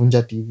daughter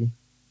livunja TV.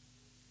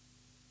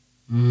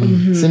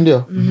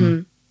 Sindio?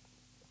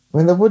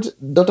 When the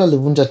daughter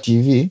livunja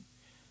TV,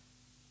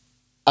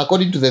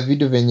 according to the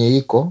video venye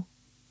iko,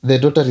 the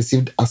daughter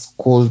received a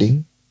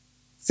scolding,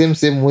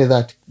 same way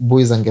that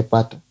boys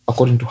angepata,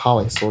 according to how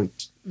I saw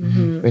it,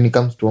 when it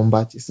comes to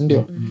Ombachi.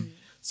 Sindio?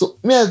 So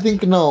me, I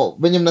think now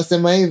venye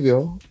mnasema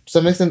hivyo, to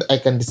some extent I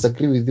can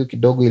disagree with you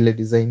kidogo ile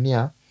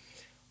designia.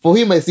 For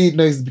him, I see it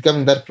now he's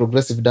becoming that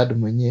progressive dad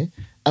mwenye.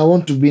 I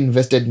want to be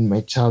invested in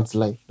my child's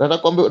life.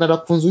 Nataka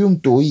kufunza huyu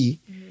mtoi.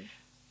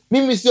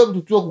 Mimi sio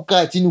mtu tu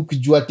kukaa chini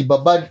ukijua ati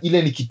baba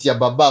ile ni kiti ya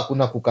baba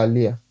hakuna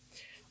kukalia.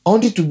 I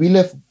want it to be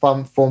left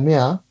for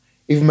me.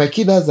 If my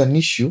kid has an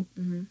issue,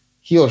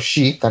 he or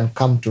she can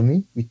come to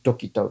me, we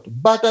talk it out.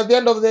 But at the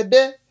end of the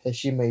day,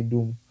 heshima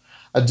idumu.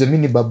 Ajue mimi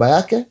ni baba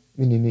yake,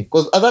 mimi ni.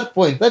 Because at that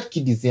point, that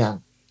kid is young.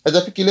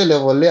 Hajafika ile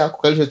level lea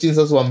kukalishwa chini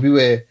sasa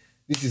uambiwe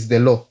this is the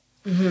law.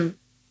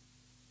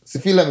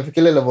 Sifila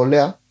amefika ile level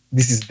lea,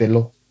 this is the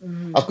law.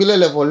 Akile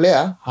level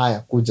lea, haya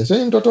kuja. So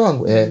ni mtoto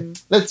wangu,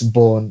 let's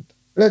bond.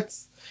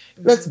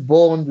 Let's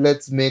bond,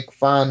 let's make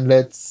fun,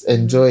 let's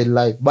enjoy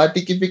life. But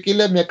ikifika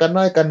ile miaka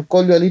nayo, I can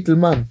call you a little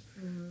man.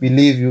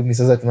 Believe you,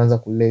 sasa tunaanza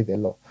kulay the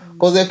law.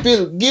 Because I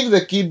feel, give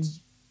the kids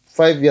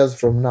 5 years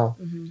from now,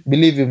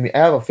 believe you me, I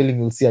have a feeling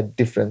you'll see a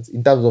difference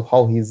in terms of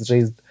how he's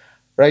raised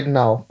right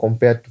now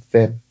compared to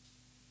then.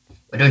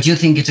 But don't you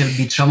think it will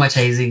be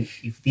traumatizing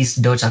if this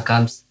daughter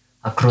comes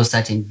across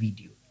certain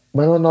video?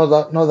 But now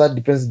that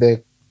depends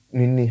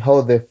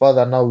how the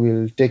father now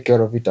will take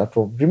care of it at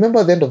home. Remember,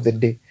 at the end of the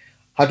day,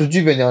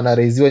 hatujui venye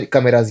wanaraiziwa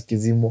kamera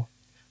zikizimwa.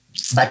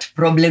 But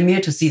problem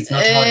here to see, it's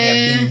not how they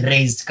are being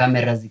raised,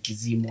 camera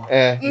zikizimwa.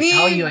 It's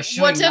how you are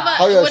showing whatever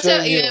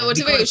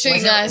you're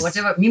showing us.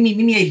 Whatever,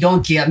 mimi I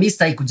don't care. Mimi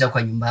sitai kuja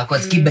kwa nyumba yako.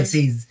 As Kiba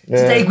says,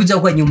 sitai kuja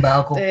kwa nyumba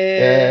yako.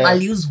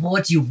 I'll use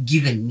what you've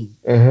given me.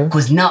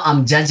 Because now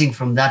I'm judging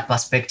from that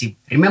perspective.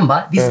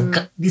 Remember,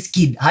 this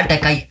kid,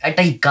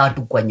 hata ikaa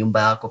tu kwa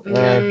nyumba yako.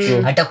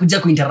 Hata kuja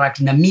kuinteract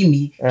na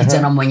mimi,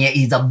 kijana mwenye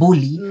is a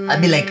bully.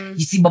 I'll be like,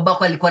 you see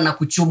babako alikuwa na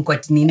kuchum kwa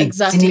nini?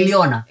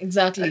 Siniliona.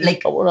 Exactly.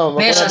 Like,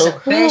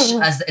 Pesh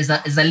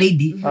as a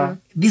lady,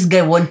 this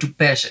guy want to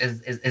Pesh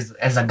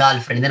as a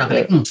girlfriend. Then I'm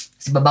like,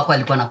 si babako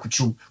alikuwa na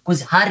kuchum.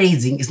 Because her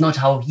raising is not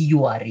how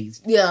you are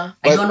raised.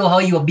 I don't know how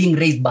you are being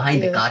raised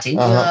behind the curtain,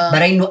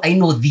 but I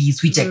know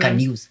these which I can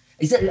use.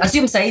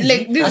 Assume size.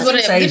 Like this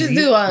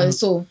is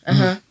so.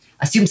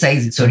 Assume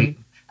size. Sorry.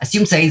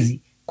 Assume size.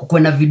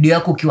 Kukuwa na video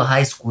yako ukiwa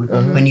high school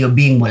when you're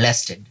being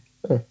molested.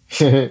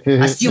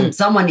 Assume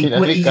someone being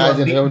filmed.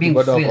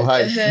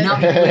 Now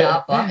we're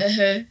hapa.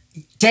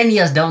 10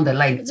 years down the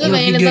line,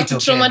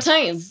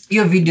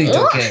 your video is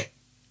okay.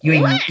 You're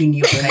in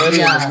your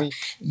career.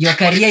 Your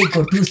career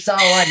iko tu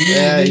sawa.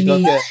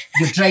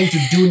 You're trying to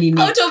do nini.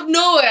 Out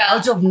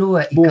of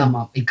nowhere,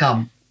 it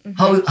come.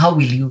 How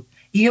will you?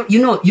 You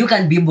know, you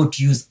can be able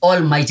to use all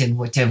might and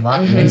whatever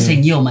and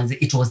saying, yo, man,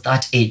 it was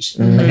that age.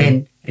 But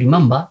then,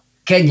 remember,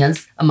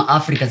 Kenyans,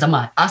 Africans,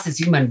 us as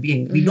human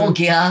beings, we don't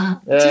care.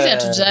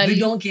 We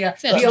don't care.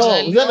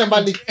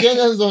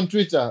 Kenyans on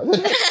Twitter.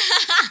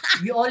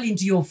 We're all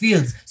into your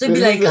fields. So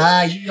be like,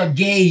 you are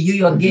gay,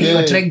 you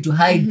are trying to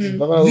hide.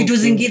 Vitu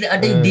zingine,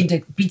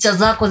 picha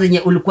zako zenye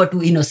ulikuwa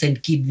tu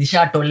innocent kid,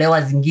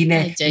 zishatolewa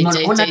zingine.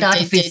 Unaona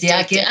hata face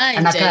yake,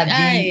 anakaa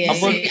gay.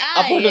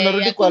 Hapo ndo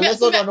narudi kwa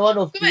lesson on one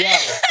of PR.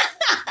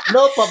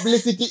 No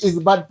publicity is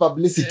bad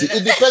publicity.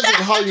 It depends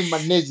on how you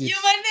manage it.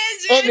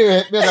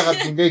 Anyway, mimi nataka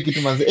tuongee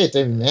kitu manze.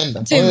 Time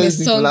imeenda.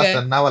 Last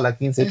an hour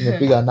lakini sasa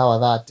tumepiga an hour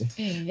that.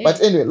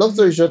 But anyway, long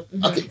story short,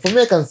 okay, for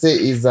me I can say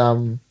is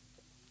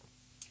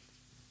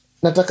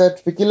nataka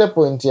tufikile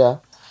point ya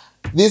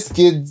these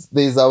kids,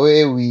 there is a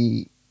way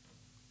we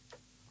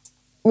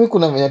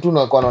kuna venye tu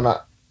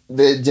naona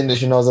the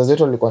generation wazazi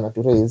wetu walikuwa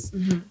natu raise.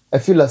 I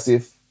feel as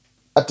if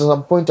at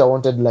some point I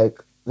wanted like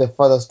the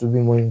fathers to be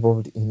more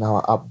involved in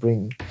our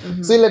upbringing.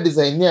 So ile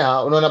design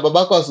ya unaona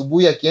babako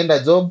asubuhi akienda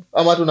job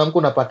ama tu namko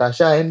unapata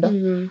ashaenda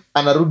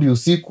anarudi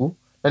usiku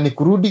na ni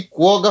kurudi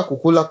kuoga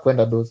kukula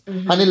kwenda dozi.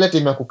 Hani ile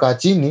time ya kukaa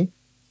chini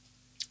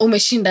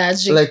umeshinda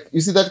aje, like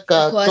you see that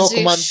talk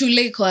man,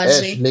 shule iko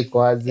aje, shule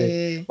iko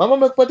aje, mama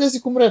amekupatia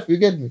siku mrefu, you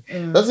get me.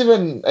 That's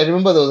even I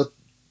remember there was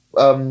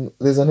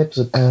there's an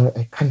episode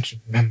I can't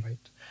remember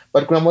it,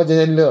 but kuna moja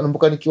yenye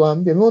nakumbuka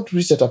nikiwaambia me want to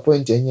reach at a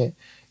point yenye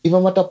if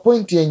I'm at a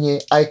point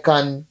yenye I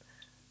can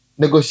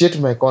negotiate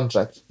my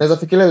contract, naweza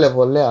fikiria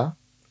level there,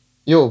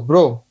 yo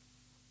bro,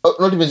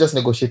 not even just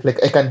negotiate,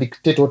 like I can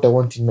dictate what I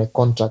want in my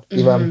contract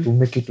if I'm to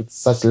make it to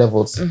such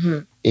levels.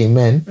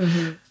 Amen.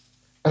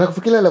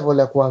 Atakufikiria level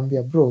ya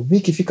kuambia bro, mi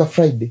ikifika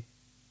Friday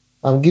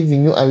I'm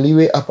giving you a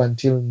leeway up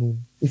until noon.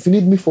 If you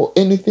need me for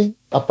anything,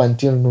 up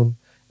until noon,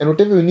 and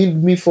whatever you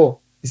need me for,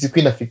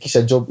 isikuwa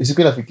inafikisha job,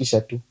 isikuwa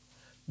inafikisha tu,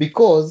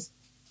 because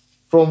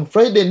from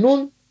Friday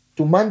noon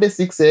to Monday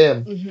 6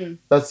 a.m.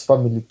 That's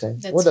family time.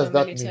 What does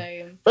that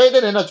mean?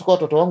 Friday naenda chukua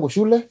watoto wangu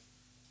shule,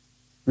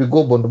 we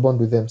go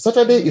bond with them.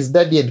 Saturday is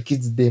daddy and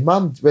kids day.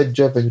 Mom, wewe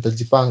job venye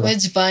utajipanga.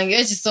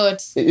 Wewe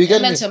jisort. You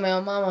get me? Chama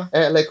ya mama.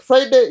 Like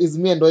Friday is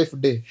me and wife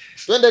day.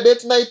 Twende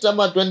date night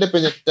ama twende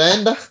penye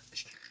tutaenda.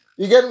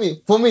 You get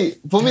me? For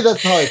me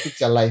that's how I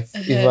picture life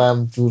if I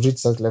am to reach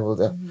such level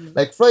there.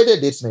 Like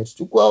Friday date night.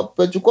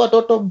 Chukua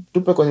toto,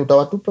 tupe kwenye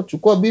utawatupa,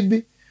 chukua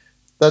bibi.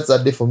 That's a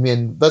day for me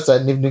and that's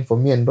an evening for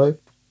me and wife.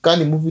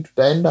 Kani movie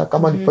tutaenda,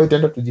 kama ni fight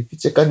tutaenda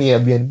tujifiche, kani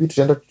Airbnb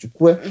tutaenda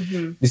tuchukue.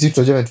 Disi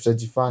tutajua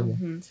tutajifanya.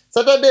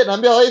 Saturday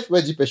naambia wife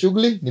wewe jipe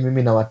shughuli, ni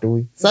mimi na watu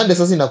huyu. Sunday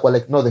sasa inakuwa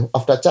like no,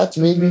 after church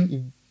maybe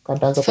if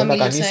kantaanza kwenda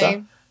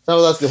kanisa.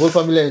 So that's the whole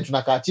family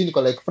tunakaa chini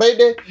kwa like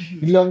Friday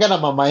niliongea na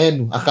mama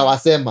yenu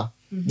akawasema.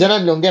 Jana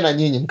niliongea na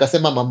nyinyi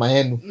mkasema mama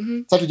yenu.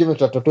 Sasa tujue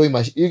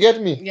tutatotoi you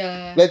get me?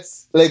 Yeah.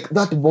 Let's like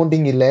that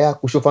bonding ile ya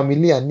kusho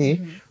familia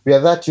ni we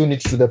are that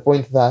unit to the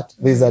point that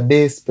there's a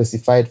day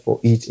specified for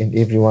each and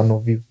every one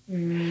of you.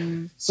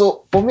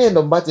 So for me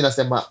ndo mbati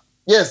nasema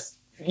yes,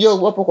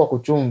 yo wapo kwa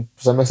kuchum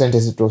to some extent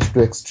it was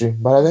too extreme,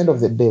 but at the end of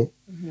the day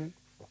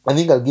I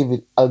think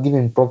I'll give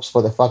him props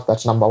for the fact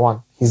that number one,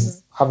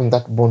 he's having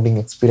that bonding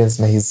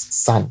experience na his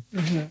son.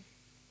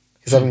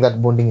 He's having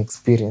that bonding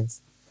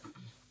experience.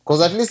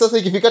 Because at least sasa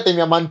ikifika time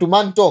ya man to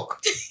man talk.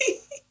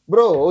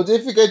 Bro,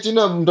 ujifika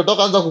chini mtoto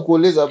kaanza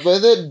kukuuliza,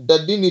 "Bebe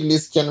daddy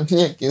nilisikia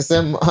nani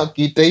akisema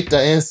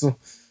akitaita Yesu."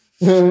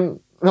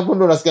 Hapo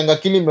ndo unasikianga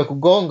akili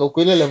imekugonga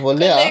uko ile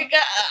level ya.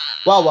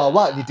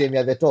 Wa ni time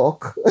ya the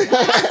talk.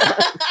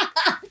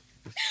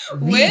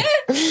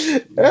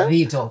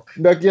 We talk.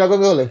 Ndio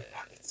kinagonga like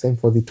time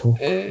for the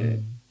talk.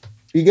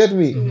 You get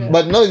me?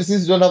 But now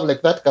since you don't have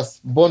like that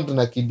bond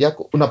na kid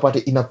yako, unapata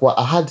inakuwa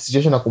a hard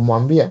situation na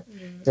kumwambia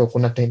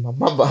kuna time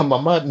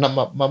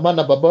mama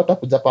na baba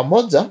watakuja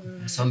pamoja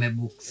some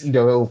books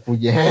ndio wewe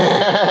ukuje.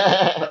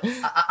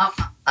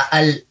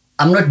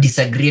 I'm not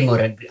disagreeing or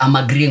I'm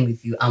agreeing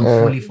with you. I'm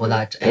fully for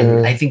that,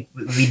 and I think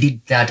we did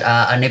that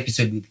an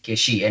episode with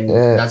Keshi, and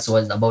that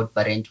was about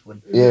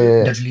parenthood.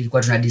 That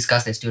tulikuwa tuna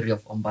discuss the story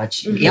of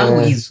Ombachi.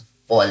 Yangu is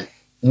all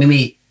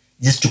maybe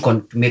just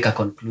to make a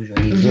conclusion.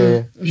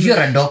 If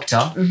you're a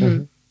doctor,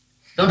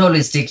 don't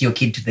always take your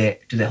kid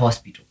to the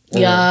hospital.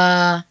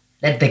 Yeah.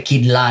 Let the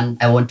kid learn,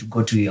 I want to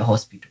go to your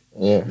hospital.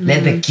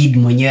 Let the kid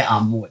mwenyewe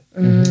amue.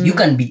 You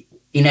can be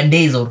in a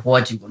days or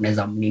what you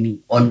unaweza nini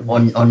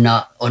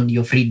on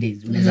your free days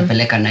unaweza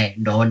peleka naye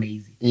ndoone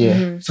hizi.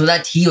 So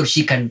that he or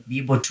she can be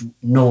able to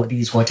know this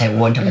is what I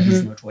want but this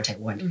is not what I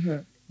want.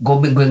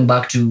 Going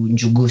back to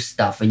Njugu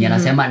stuff when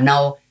anasema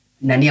now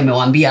nani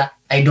amewambia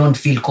I don't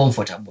feel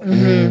comfortable.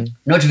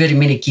 Not very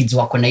many kids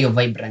wako na hiyo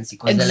vibrancy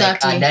because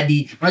exactly. Like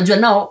daddy unajua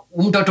now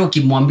mtoto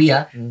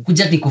ukimwambia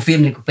kuja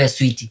nikufilm nikupe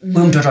sweetie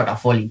huyo mtoto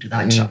atafall into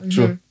that trap.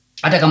 True.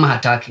 Hata kama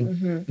hataki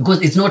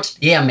because it's not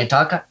yeye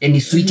ametaka and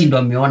sweetie ndo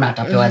ameona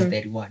atapewa as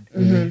the reward.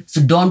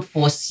 So don't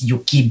force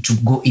your kid to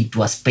go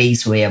into a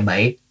space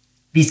whereby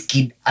this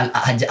kid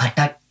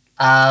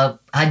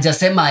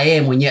hajasema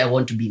yeye mwenyewe I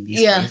want to be in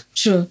this place.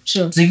 True.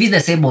 So if it's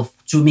the same of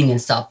chuming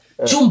and stuff,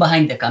 chum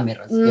behind the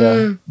cameras.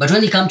 But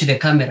when you come to the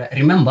camera,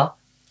 remember,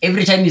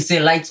 every time you say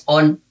lights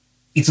on,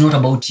 it's not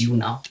about you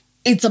now.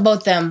 It's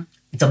about them.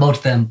 It's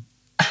about them.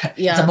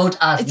 Yeah. It's about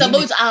us. It's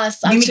about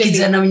us, Mimi actually.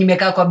 kijana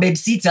nimekaa kwa bed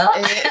sitter.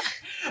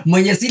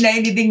 Mwenye sina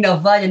anything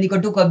nafanya niko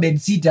tu kwa bed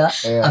sitter.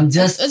 I'm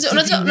just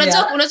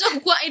unajua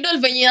kukua idol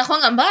venye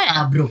inakuanga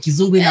mbaya. Bro,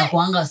 kizungu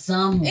inakuanga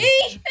samu.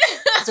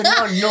 So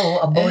now know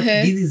about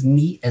this is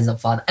me as a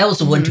father. I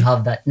also want to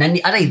have that. And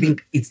I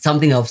think it's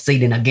something I've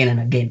said and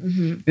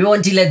again. We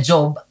want to let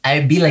job,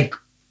 I'll be like,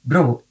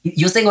 bro,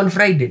 you're saying on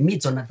Friday, me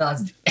it's on a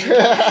Thursday.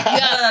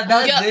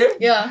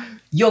 Yeah.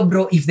 Yo,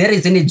 bro, if there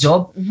is any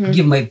job,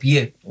 give my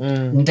PA.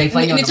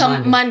 Nitaifanya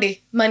on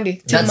Monday.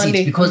 That's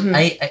Monday. it. Because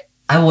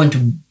I want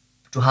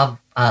to have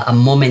a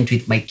moment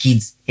with my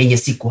kids. Yenye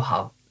siku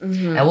have.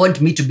 I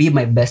want me to be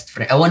my best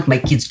friend. I want my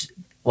kids to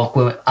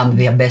I'm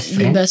their best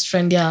friend. The best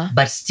friend, yeah.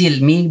 But still,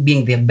 me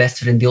being their best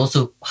friend, they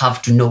also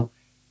have to know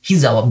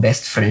he's our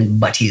best friend,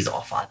 but he's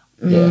our father.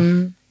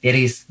 There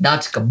is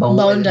that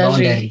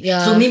boundary.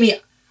 Yeah. So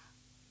maybe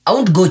I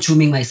won't go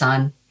chuming my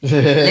son.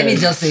 Let me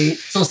just say,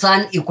 so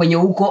son, kwenye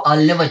uko,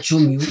 I'll never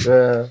chum you.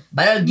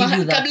 But I'll give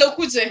you that. Kabla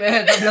ukuje.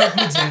 Kabla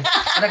ukuje.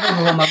 Hata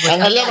kama magoti.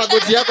 Angalia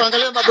magoti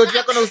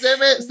yako na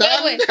useme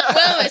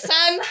wewe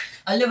son.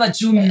 I'll never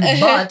chum you,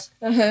 but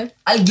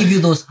I'll give you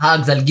those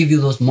hugs, I'll give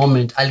you those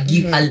moments,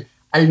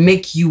 I'll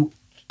make you.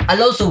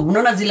 I'll also,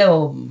 unaona zile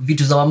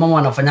vitu za wamama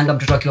wanafanyanga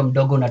mtoto akiwa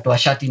mdogo unatoa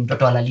shati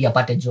mtoto alalia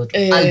apate joto.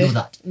 I'll do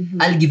that.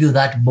 I'll give you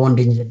that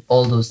bondage and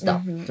all those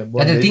stuff.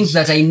 And the things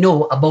that I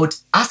know about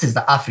us as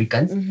the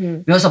Africans,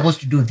 we're supposed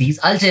to do this.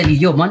 I'll tell you,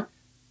 yo man,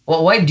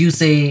 why do you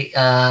say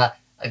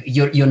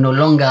you're no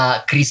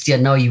longer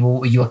Christian now,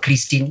 you are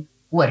Christian?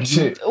 Who are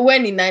you? Wewe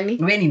ni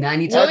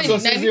nani?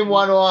 Exorcism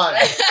 101.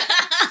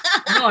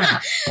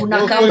 Unaona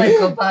kuna kamba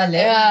iko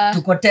pale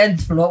tuko 10th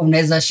floor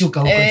unaweza shuka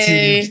huko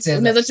chini ukicheza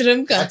unaweza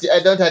teremka.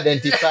 I don't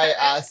identify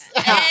as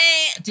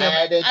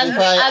I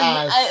identify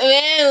as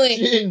wewe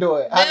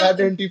shindo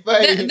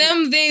identify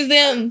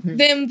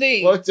them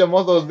they what's your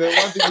mother the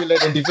one thing you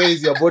identify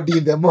is your body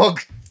in the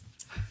morgue.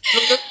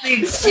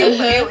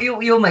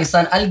 you my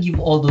son, I'll give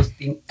all those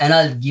things and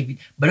I'll give it,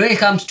 but when it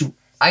comes to,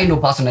 I know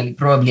personally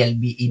probably I'll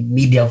be in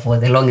media for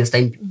the longest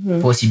time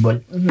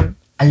possible.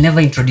 I'll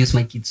never introduce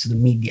my kids to the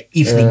media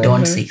if they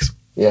don't say so.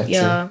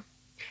 Yeah.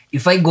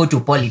 If I go to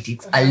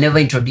politics, I'll never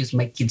introduce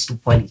my kids to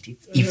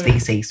politics if they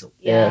say so.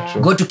 Yeah,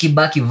 true. Go to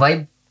Kibaki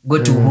vibe,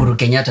 go to Uhuru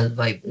Kenyatta's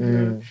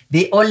vibe.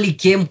 They only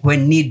came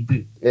when need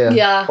be.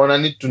 Yeah. On a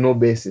need to know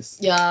basis.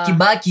 Yeah.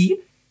 Kibaki,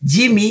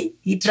 Jimmy,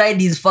 he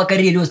tried his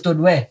fuckery and he was told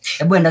where.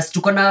 Ebu enda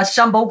tuko na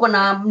shamba huko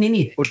na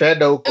nini?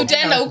 Utaenda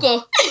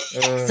huko.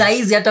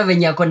 Saizi hata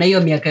venye ako na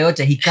hiyo miaka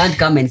yote, he can't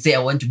come and say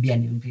I want to be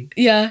an MP.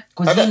 Yeah.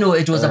 Because you know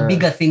it was a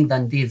bigger thing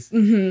than this.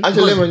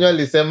 Actually mwenye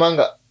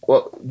alisemanga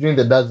during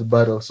the dad's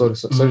battle,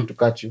 sorry to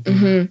cut you.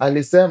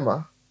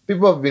 Alisema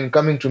people have been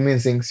coming to me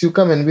and saying, "You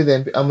come and be the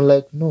MP." I'm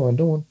like, "No, I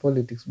don't want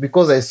politics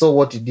because I saw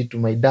what he did to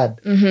my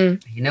dad."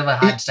 He never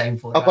had time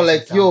for that. I'm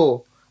like,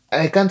 yo,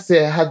 I can't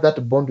say I had that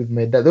bond with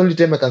my dad. The only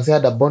time I can say I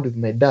had a bond with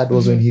my dad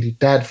was when he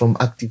retired from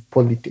active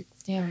politics.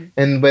 Yeah.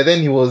 And by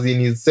then he was in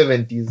his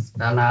 70s.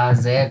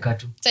 Anazeeka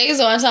tu.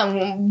 Saizo hata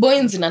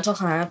bones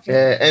zinatoka hapo.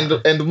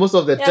 And most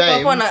of the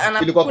time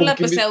ilikuwa kula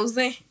pesa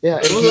uzee. Yeah,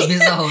 and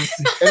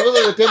most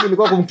of the time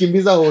ilikuwa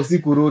kumkimbiza hosi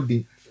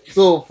kurudi.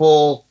 So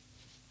for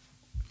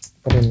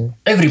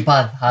every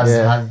path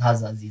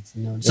has its,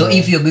 you know. So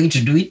if you're going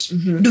to do it,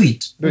 do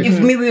it. If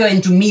maybe you're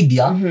into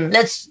media,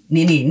 let's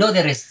know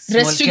there is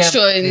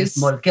restrictions.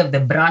 Small cap the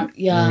brand.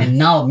 Yeah. And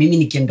now mimi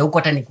nikienda huko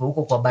hata niko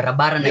huko kwa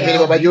barabara na niko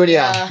Baba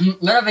Junior.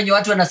 Ngara venye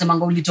watu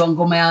wanasemanga ulitoa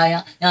ngoma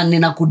ya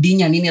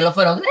ninakudinya nini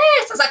alafu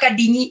sasa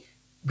kadinyi.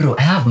 Bro,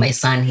 I have my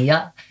son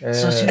here.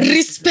 So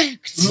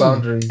respect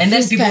boundaries. And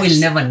then people will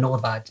never know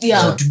that.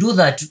 Yeah. So to do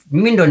that,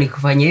 mimi ndo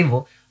nikufanya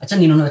hivyo. Acha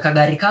ninunue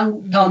kagari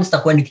kangu, town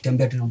sitakuwa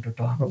nikitembea tu na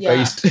mtoto wangu.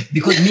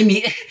 Because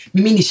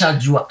mimi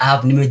nishajua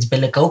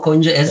nimejipeleka huko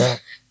nje as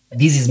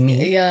this is me.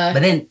 Yeah.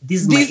 But then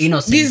this is my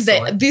innocence.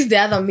 This is the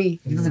other me.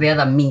 This is the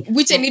other me.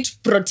 Which I need to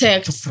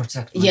protect.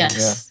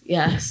 Yes.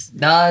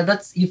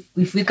 That's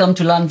if we come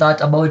to learn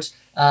that about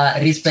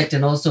respect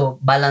and also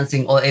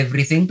balancing all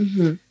everything,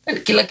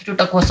 then kila kitu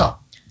takuwa sawa.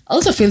 I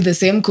also feel the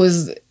same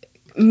because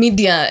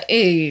media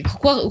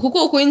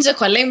kukua huko nje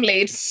kwa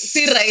limelight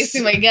si rahisi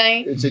my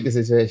guy. Tricky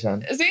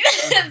situation.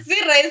 Si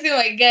rahisi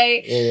my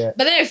guy. Yeah.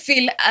 But then I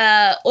feel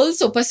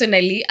also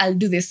personally I'll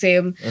do the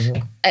same.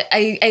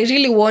 I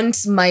really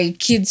want my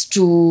kids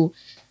to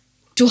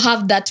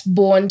have that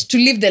bond, to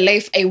live the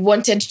life I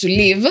wanted to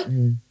live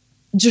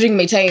during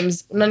my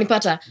times.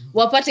 Unanipata?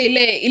 Wapate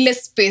ile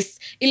space,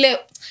 ile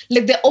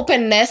like the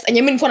openness and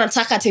mimi nilikuwa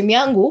nataka time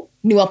yangu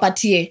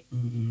niwapatie.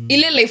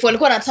 Ile life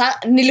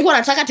nilikuwa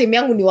nataka time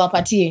yangu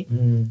niwapatie.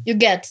 You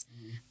get?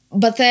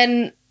 But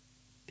then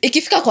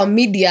ikifika kwa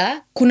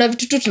media kuna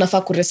vitu tu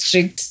tunafaa ku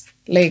restrict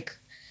like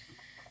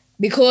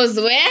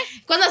because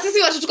kwanza sisi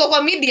watu tuko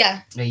kwa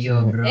media.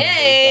 Yo bro.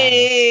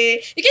 Hey,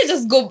 you can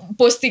just go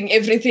posting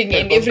everything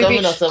and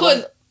everything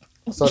because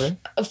sorry.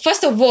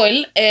 First of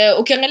all,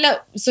 ukiangalia,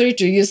 sorry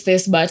to use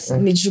this but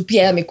ni juu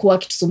pia amekuwa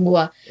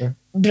akitusumbua.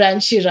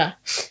 Brian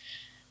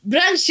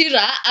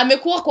Shira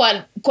amekuwa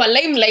kwa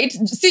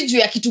limelight si juu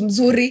ya kitu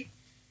mzuri.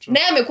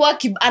 Naye amekuwa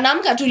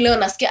anaamka tu leo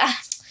nasikia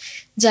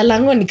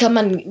jalango ni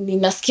kama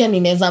ninasikia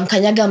ninaweza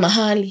mkanyaga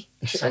mahali.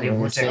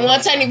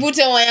 Wacha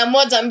nivute waya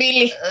moja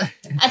mbili.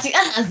 Ati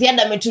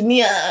Aziada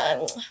ametumia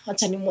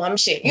wacha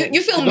nimuamshe.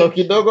 You feel me?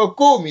 Kidogo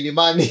 10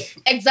 milimani.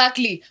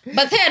 Exactly.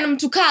 But then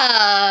mtuka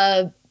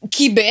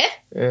Kibe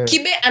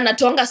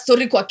anatoanga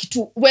story kwa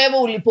kitu wewe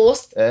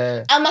ulipost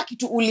ama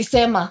kitu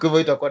ulisema.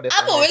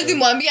 Hapo huwezi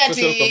mwambia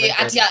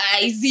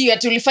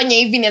ati ulifanya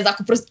hivi naweza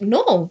kupost.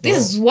 No, this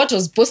is what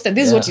was posted.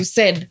 This is what you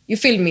said. You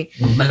feel me?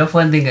 My love,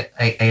 one thing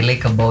I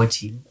like about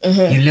him,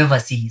 you never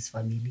see his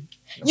family.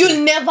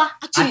 You'll never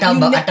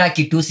hata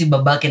kitusi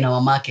babake na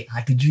mamake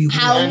hatujui.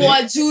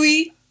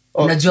 Hawajui.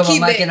 Unajua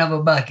mamake na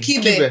babake?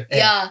 Kibe.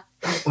 Yeah.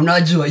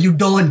 Unajua you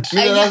don't.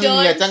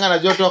 Ninachanga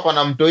najua tu kwa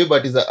na mtoi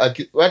but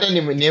hata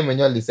ni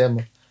mwenyewe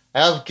alisema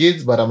I have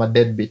kids but I'm a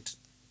deadbeat.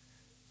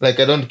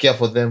 Like I don't care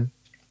for them.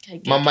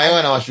 mama yao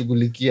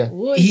anawashughulikia.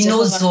 He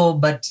knows so,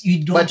 but you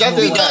don't But just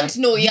know. is We don't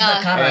know,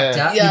 yeah.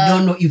 Character, Yeah. you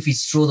don't know if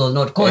it's true or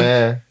not. Cause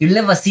Yeah. you'll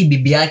never see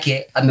bibi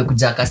yake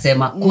amekuja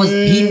akasema. Cause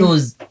he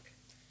knows.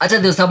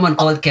 Actually, there was someone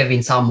called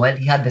Kevin Samuel.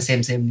 He had the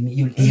same.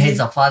 He has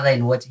a father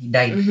in what he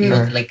died. He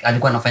was like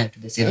alikuwa anafanya to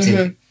the same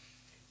thing.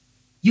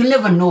 You'll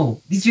never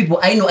know. These people,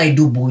 I know I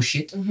do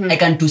bullshit. I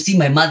can to see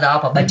my mother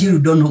up, but you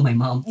don't know my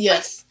mom.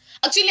 Yes.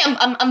 Actually,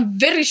 I'm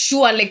very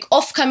sure, like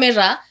off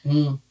camera,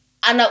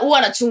 huwa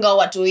anachunga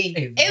watu hii.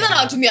 Either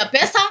anawatumia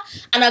pesa,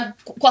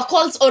 kwa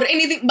calls or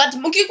anything, but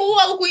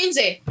mkikuwa huku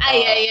nje.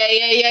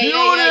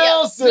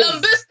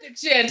 Lambistic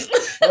shit.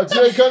 But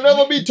you can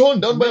never be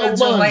toned down by a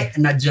woman.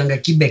 Najuanga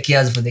Kibe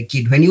cares for the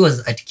kid. When he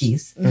was at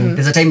Kiss,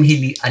 there's a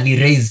time ali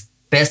raise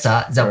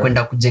pesa za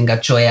kwenda kujenga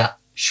choya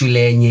shule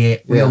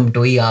yenye huyo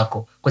mtoi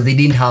yako, because they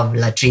didn't have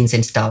latrines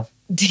and stuff.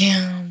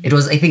 Damn. It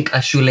was, I think,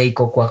 a shule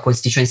iko kwa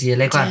constituency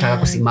like anataka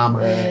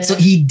kusimama. So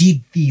he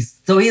did this.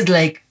 So he's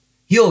like,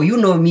 yo, you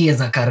know me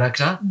as a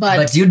character,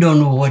 but you don't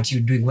know what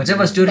you're doing.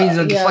 Whatever stories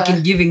you're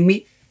fucking giving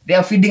me, they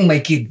are feeding my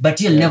kid, but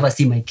you'll never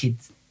see my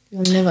kids.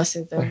 You'll never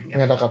see them.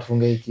 Nataka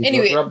tufunge hiki.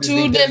 Anyway,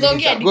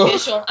 tunaongea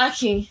education.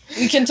 Okay,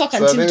 we can talk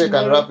until tomorrow. So maybe we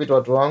can wrap it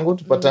watu wangu.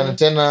 Tupatane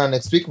tena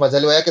next week.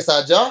 Majaliwa yake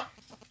saja.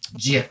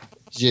 Jia.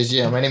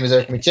 My name is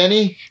Eric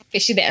Micheni.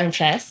 Fishy the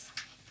Empress.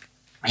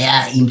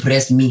 Yeah,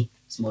 impress me.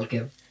 Small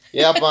Kev.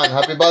 Yeah, man.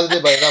 Happy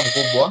birthday by Ram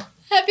kubwa.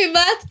 Happy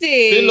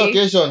birthday. Pin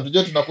location.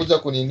 Tujue tunakuja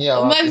kuninia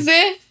wapi.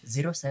 Manze.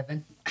 07.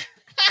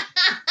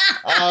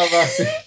 Basi.